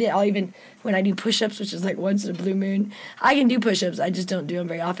tweet it. I'll even, when I do push-ups, which is like once in a blue moon, I can do push-ups. I just don't do them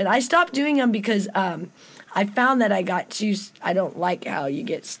very often. I stopped doing them because I found that I don't like how you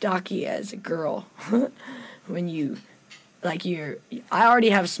get stocky as a girl when I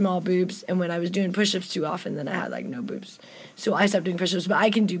already have small boobs, and when I was doing push-ups too often, then I had like no boobs. So I stopped doing push-ups, but I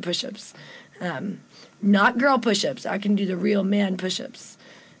can do push-ups. Not girl push-ups. I can do the real man push-ups.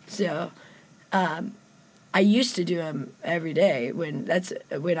 So, I used to do them every day when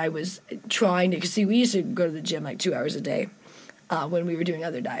I was trying to, because see, we used to go to the gym like 2 hours a day when we were doing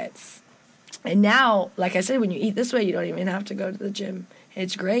other diets. And now, like I said, when you eat this way, you don't even have to go to the gym.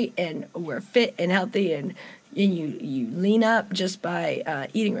 It's great, and we're fit and healthy, and you lean up just by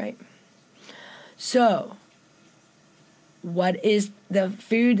eating right. So, what is the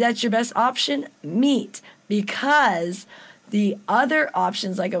food that's your best option? Meat, because the other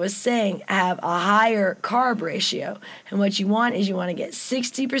options, like I was saying, have a higher carb ratio. And what you want is you want to get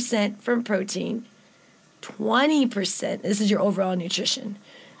 60% from protein, 20%, this is your overall nutrition,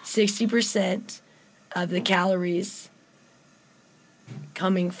 60% of the calories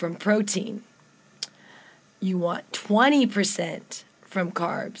coming from protein. You want 20% from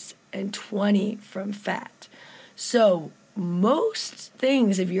carbs and 20% from fat. So most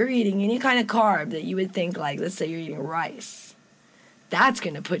things, if you're eating any kind of carb that you would think, like, let's say you're eating rice, that's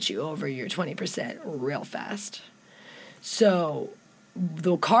going to put you over your 20% real fast. So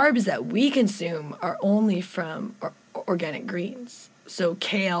the carbs that we consume are only from organic greens. So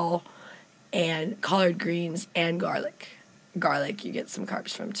kale and collard greens and garlic. Garlic you get some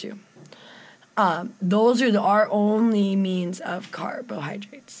carbs from too. Those are our only means of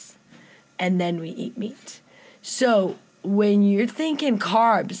carbohydrates. And then we eat meat. So when you're thinking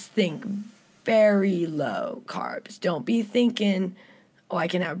carbs, think very low carbs. Don't be thinking, oh, I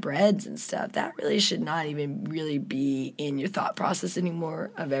can have breads and stuff. That really should not even really be in your thought process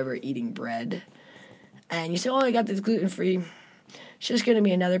anymore of ever eating bread. And you say, oh, I got this gluten-free. It's just going to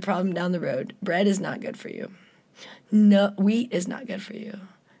be another problem down the road. Bread is not good for you. No, wheat is not good for you.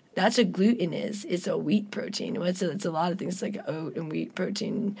 That's what gluten is. It's a wheat protein. It's a lot of things like oat and wheat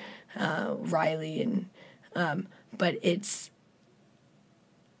protein, Riley, and but it's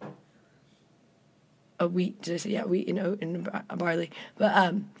a wheat. Did I say wheat and oat and barley?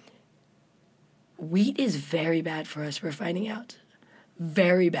 But wheat is very bad for us. We're finding out,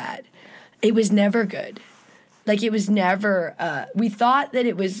 very bad. It was never good. Like it was never. We thought that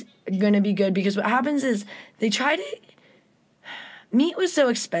it was going to be good because what happens is they try to. Meat was so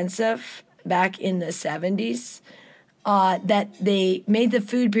expensive back in the 70s that they made the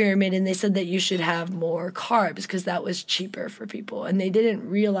food pyramid and they said that you should have more carbs because that was cheaper for people. And they didn't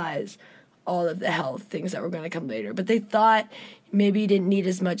realize all of the health things that were going to come later. But they thought maybe you didn't need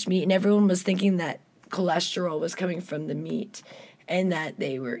as much meat. And everyone was thinking that cholesterol was coming from the meat and that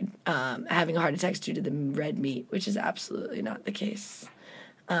they were having heart attacks due to the red meat, which is absolutely not the case.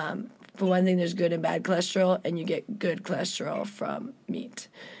 For one thing, there's good and bad cholesterol, and you get good cholesterol from meat.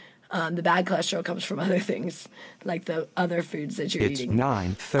 The bad cholesterol comes from other things, like the other foods that you're eating. It's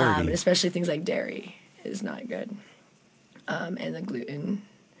 9:30. Especially things like dairy is not good, and the gluten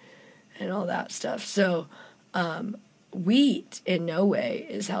and all that stuff. So wheat in no way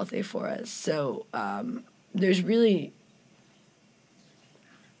is healthy for us. So there's really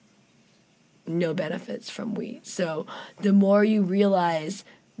no benefits from wheat. So the more you realize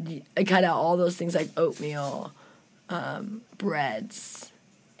I cut out all those things like oatmeal, breads,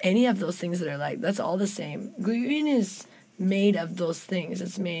 any of those things that are like, that's all the same. Gluten is made of those things.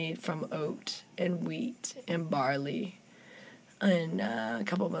 It's made from oat and wheat and barley and a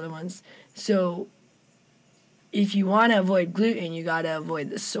couple of other ones. So if you want to avoid gluten, you got to avoid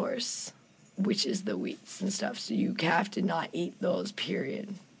the source, which is the wheats and stuff. So you have to not eat those,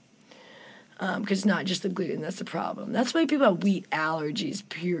 period. Because it's not just the gluten, that's the problem. That's why people have wheat allergies,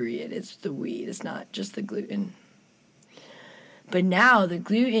 period. It's the wheat, it's not just the gluten. But now the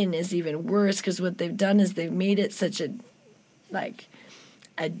gluten is even worse because what they've done is they've made it such a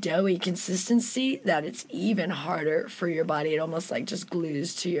doughy consistency that it's even harder for your body. It almost like just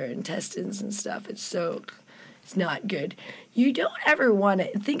glues to your intestines and stuff. It's not good. You don't ever want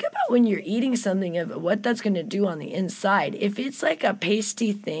to think about when you're eating something of what that's going to do on the inside. If it's like a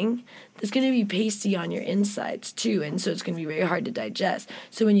pasty thing, there's going to be pasty on your insides too, and so it's going to be very hard to digest.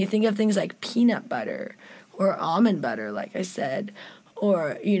 So when you think of things like peanut butter or almond butter, like I said,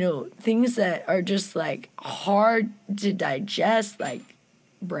 or things that are just like hard to digest, like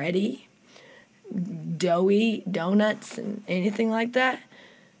bready, doughy donuts and anything like that,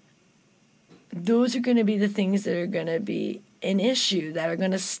 those are going to be the things that are going to be an issue, that are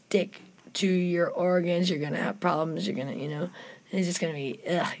going to stick to your organs. You're going to have problems. You're going to, it's just going to be,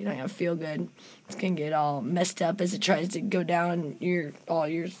 you're not going to feel good. It's going to get all messed up as it tries to go down all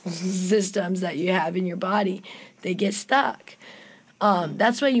your systems that you have in your body. They get stuck.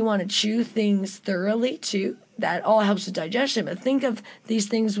 That's why you want to chew things thoroughly, too. That all helps with digestion. But think of these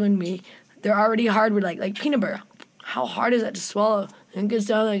things when they're already hard. With like peanut butter. How hard is that to swallow? And it goes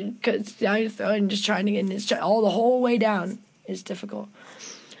down your throat and just trying to get it all the whole way down is difficult.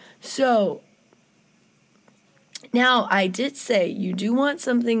 So now I did say you do want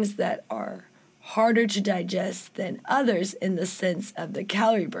some things that are harder to digest than others in the sense of the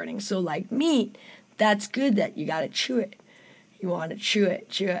calorie burning. So like meat, that's good that you got to chew it. You want to chew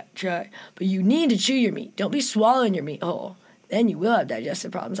it. But you need to chew your meat. Don't be swallowing your meat whole. Then you will have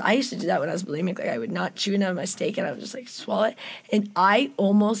digestive problems. I used to do that when I was bulimic. Like I would not chew enough of my steak, and I would just like swallow it. And I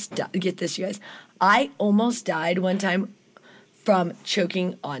almost get this, you guys. I almost died one time from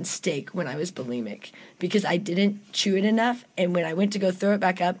choking on steak when I was bulimic because I didn't chew it enough. And when I went to go throw it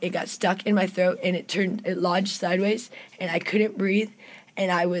back up, it got stuck in my throat and it lodged sideways, and I couldn't breathe. And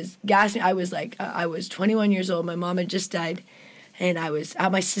I was gasping. I was 21 years old. My mom had just died, and I was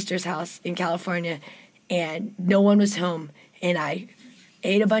at my sister's house in California, and no one was home. And I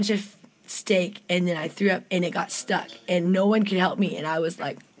ate a bunch of steak, and then I threw up, and it got stuck, and no one could help me. And I was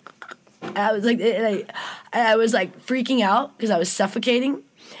like, I was like, I was like freaking out because I was suffocating.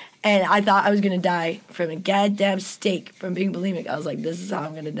 And I thought I was going to die from a goddamn steak from being bulimic. I was like, this is how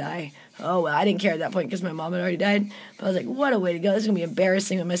I'm going to die. Oh, well, I didn't care at that point because my mom had already died. But I was like, what a way to go. This is going to be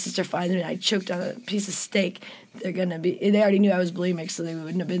embarrassing when my sister finds me and I choked on a piece of steak. They already knew I was bulimic, so they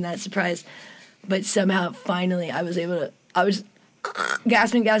wouldn't have been that surprised. But somehow, finally, I was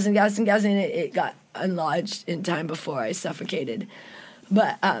gasping, and it got unlodged in time before I suffocated.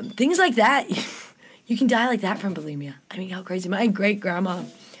 But things like that, you can die like that from bulimia. I mean, how crazy. My great-grandma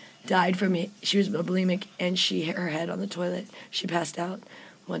died from it. She was bulimic, and she hit her head on the toilet. She passed out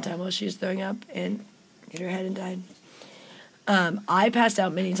one time while she was throwing up and hit her head and died. I passed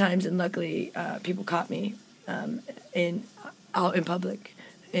out many times, and luckily people caught me out in public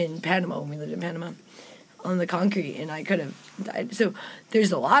in Panama when we lived in Panama on the concrete, and I could have died. So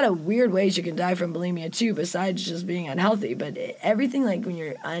there's a lot of weird ways you can die from bulimia too, besides just being unhealthy. But everything, like when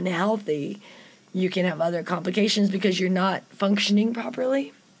you're unhealthy, you can have other complications because you're not functioning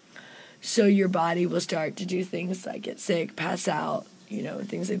properly. So your body will start to do things like get sick, pass out,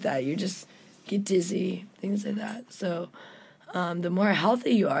 things like that. You just get dizzy, things like that. So the more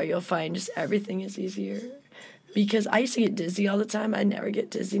healthy you are, you'll find just everything is easier. Because I used to get dizzy all the time. I never get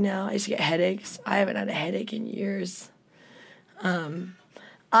dizzy now. I used to get headaches. I haven't had a headache in years. I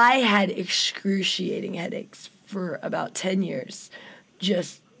had excruciating headaches for about 10 years.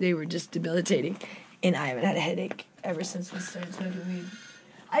 They were just debilitating. And I haven't had a headache ever since we started smoking weed.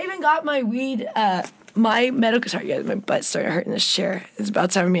 I even got my weed, sorry guys, my butt started hurting this chair. It's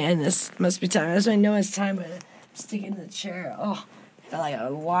about time for me to end this. Must be time. That's when I know it's time, but I'm sticking to the chair. Oh, I felt like a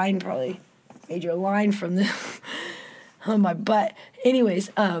line probably. Major line from on my butt. Anyways,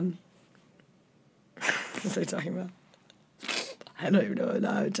 what was I talking about? I don't even know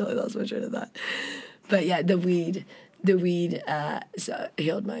now. I totally lost my train of thought. But yeah, the weed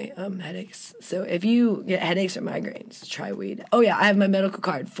healed my headaches. So if you get headaches or migraines, try weed. Oh yeah, I have my medical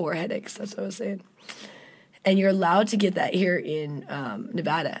card for headaches. That's what I was saying. And you're allowed to get that here in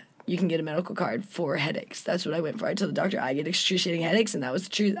Nevada. You can get a medical card for headaches. That's what I went for. I told the doctor I get excruciating headaches, and that was the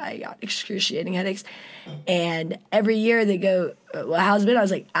truth. I got excruciating headaches. And every year they go, well, how's it been? I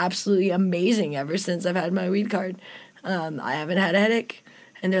was like, absolutely amazing ever since I've had my weed card. I haven't had a headache.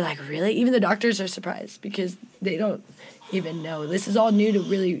 And they're like, really? Even the doctors are surprised because they don't even know. This is all new to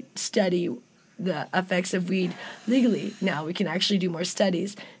really study the effects of weed legally. Now we can actually do more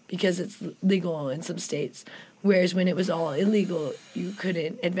studies because it's legal in some states. Whereas when it was all illegal, you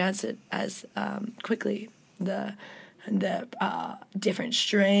couldn't advance it as quickly. The different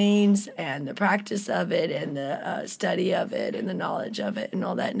strains and the practice of it and the study of it and the knowledge of it and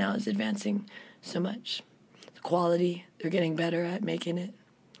all that now is advancing so much. The quality, they're getting better at making it.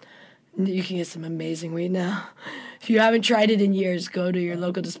 You can get some amazing weed now. If you haven't tried it in years, go to your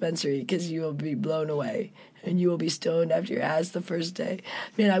local dispensary because you will be blown away. And you will be stoned after your ass the first day.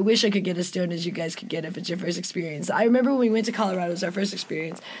 Man, I wish I could get as stoned as you guys could get if it's your first experience. I remember when we went to Colorado, it was our first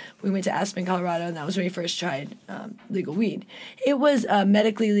experience. We went to Aspen, Colorado, and that was when we first tried legal weed. It was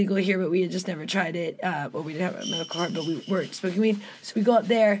medically legal here, but we had just never tried it. Well, we didn't have a medical card, but we weren't smoking weed. So we go up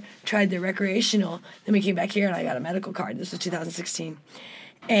there, tried the recreational, then we came back here and I got a medical card. This was 2016.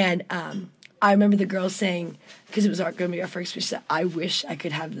 And I remember the girl saying, because it was going to be our first experience, she said, I wish I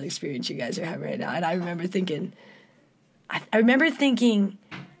could have the experience you guys are having right now. And I remember thinking,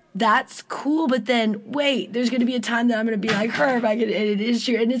 that's cool, but then, wait, there's going to be a time that I'm going to be like her, and it is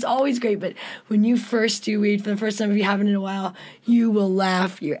true. And it's always great, but when you first do weed for the first time, if you haven't in a while, you will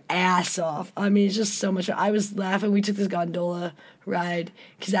laugh your ass off. I mean, it's just so much fun. I was laughing. We took this gondola ride,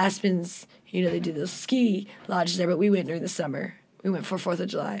 because Aspen's, they do those ski lodges there, but we went during the summer. We went for 4th of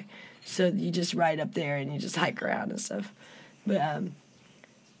July. So you just ride up there and you just hike around and stuff. But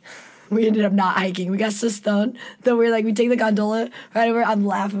we ended up not hiking. We got so stoned that we take the gondola right over. I'm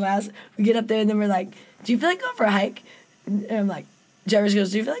laughing my ass. We get up there and then we're like, do you feel like going for a hike? And I'm like, Jeffers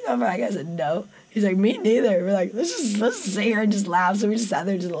goes, do you feel like going for a hike? I said, no. He's like, me neither. We're like, let's just sit here and just laugh. So we just sat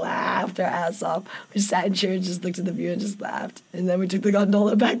there and just laughed our ass off. We just sat in chairs and just looked at the view and just laughed. And then we took the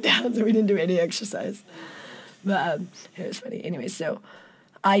gondola back down, so we didn't do any exercise. But it was funny. Anyway, so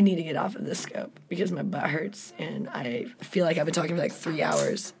I need to get off of this scope because my butt hurts and I feel like I've been talking for like 3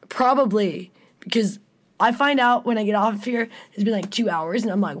 hours. Probably because I find out when I get off here, it's been like 2 hours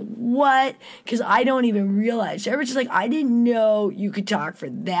and I'm like, what? Because I don't even realize. Everyone's just like, I didn't know you could talk for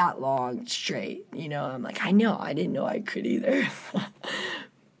that long straight. I'm like, I know. I didn't know I could either.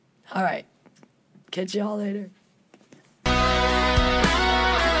 All right. Catch y'all later.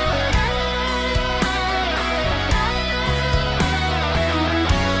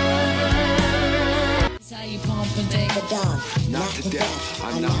 The dog, not to death.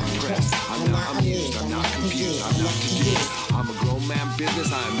 I'm not impressed. I'm not amused. I'm not confused. I'm not confused. I'm a grown man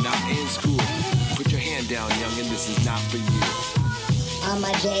business. I am not in school. Put your hand down, youngin'. This is not for you. On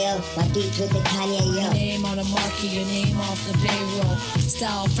my jail, my beats with the Kanye, yo. Your name on the market, your name off the payroll.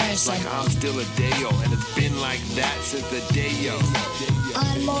 Style fresh like I'm still a Dayo, and it's been like that since the Dayo.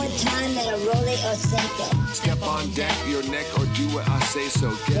 On more time than a Rolly or Seiko. Step on deck, your neck, or do what I say so.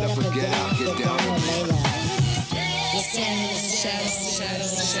 Get up or get out, get down and lay low. You're standing in the shadow.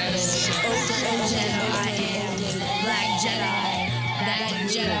 Oh, Jedi, I am Black Jedi. Black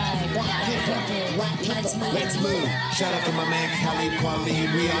Jedi. Black people, white people. Let's move. Shout out to my man Khalid Kweli.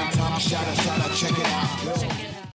 We on top. Shout out, check it out.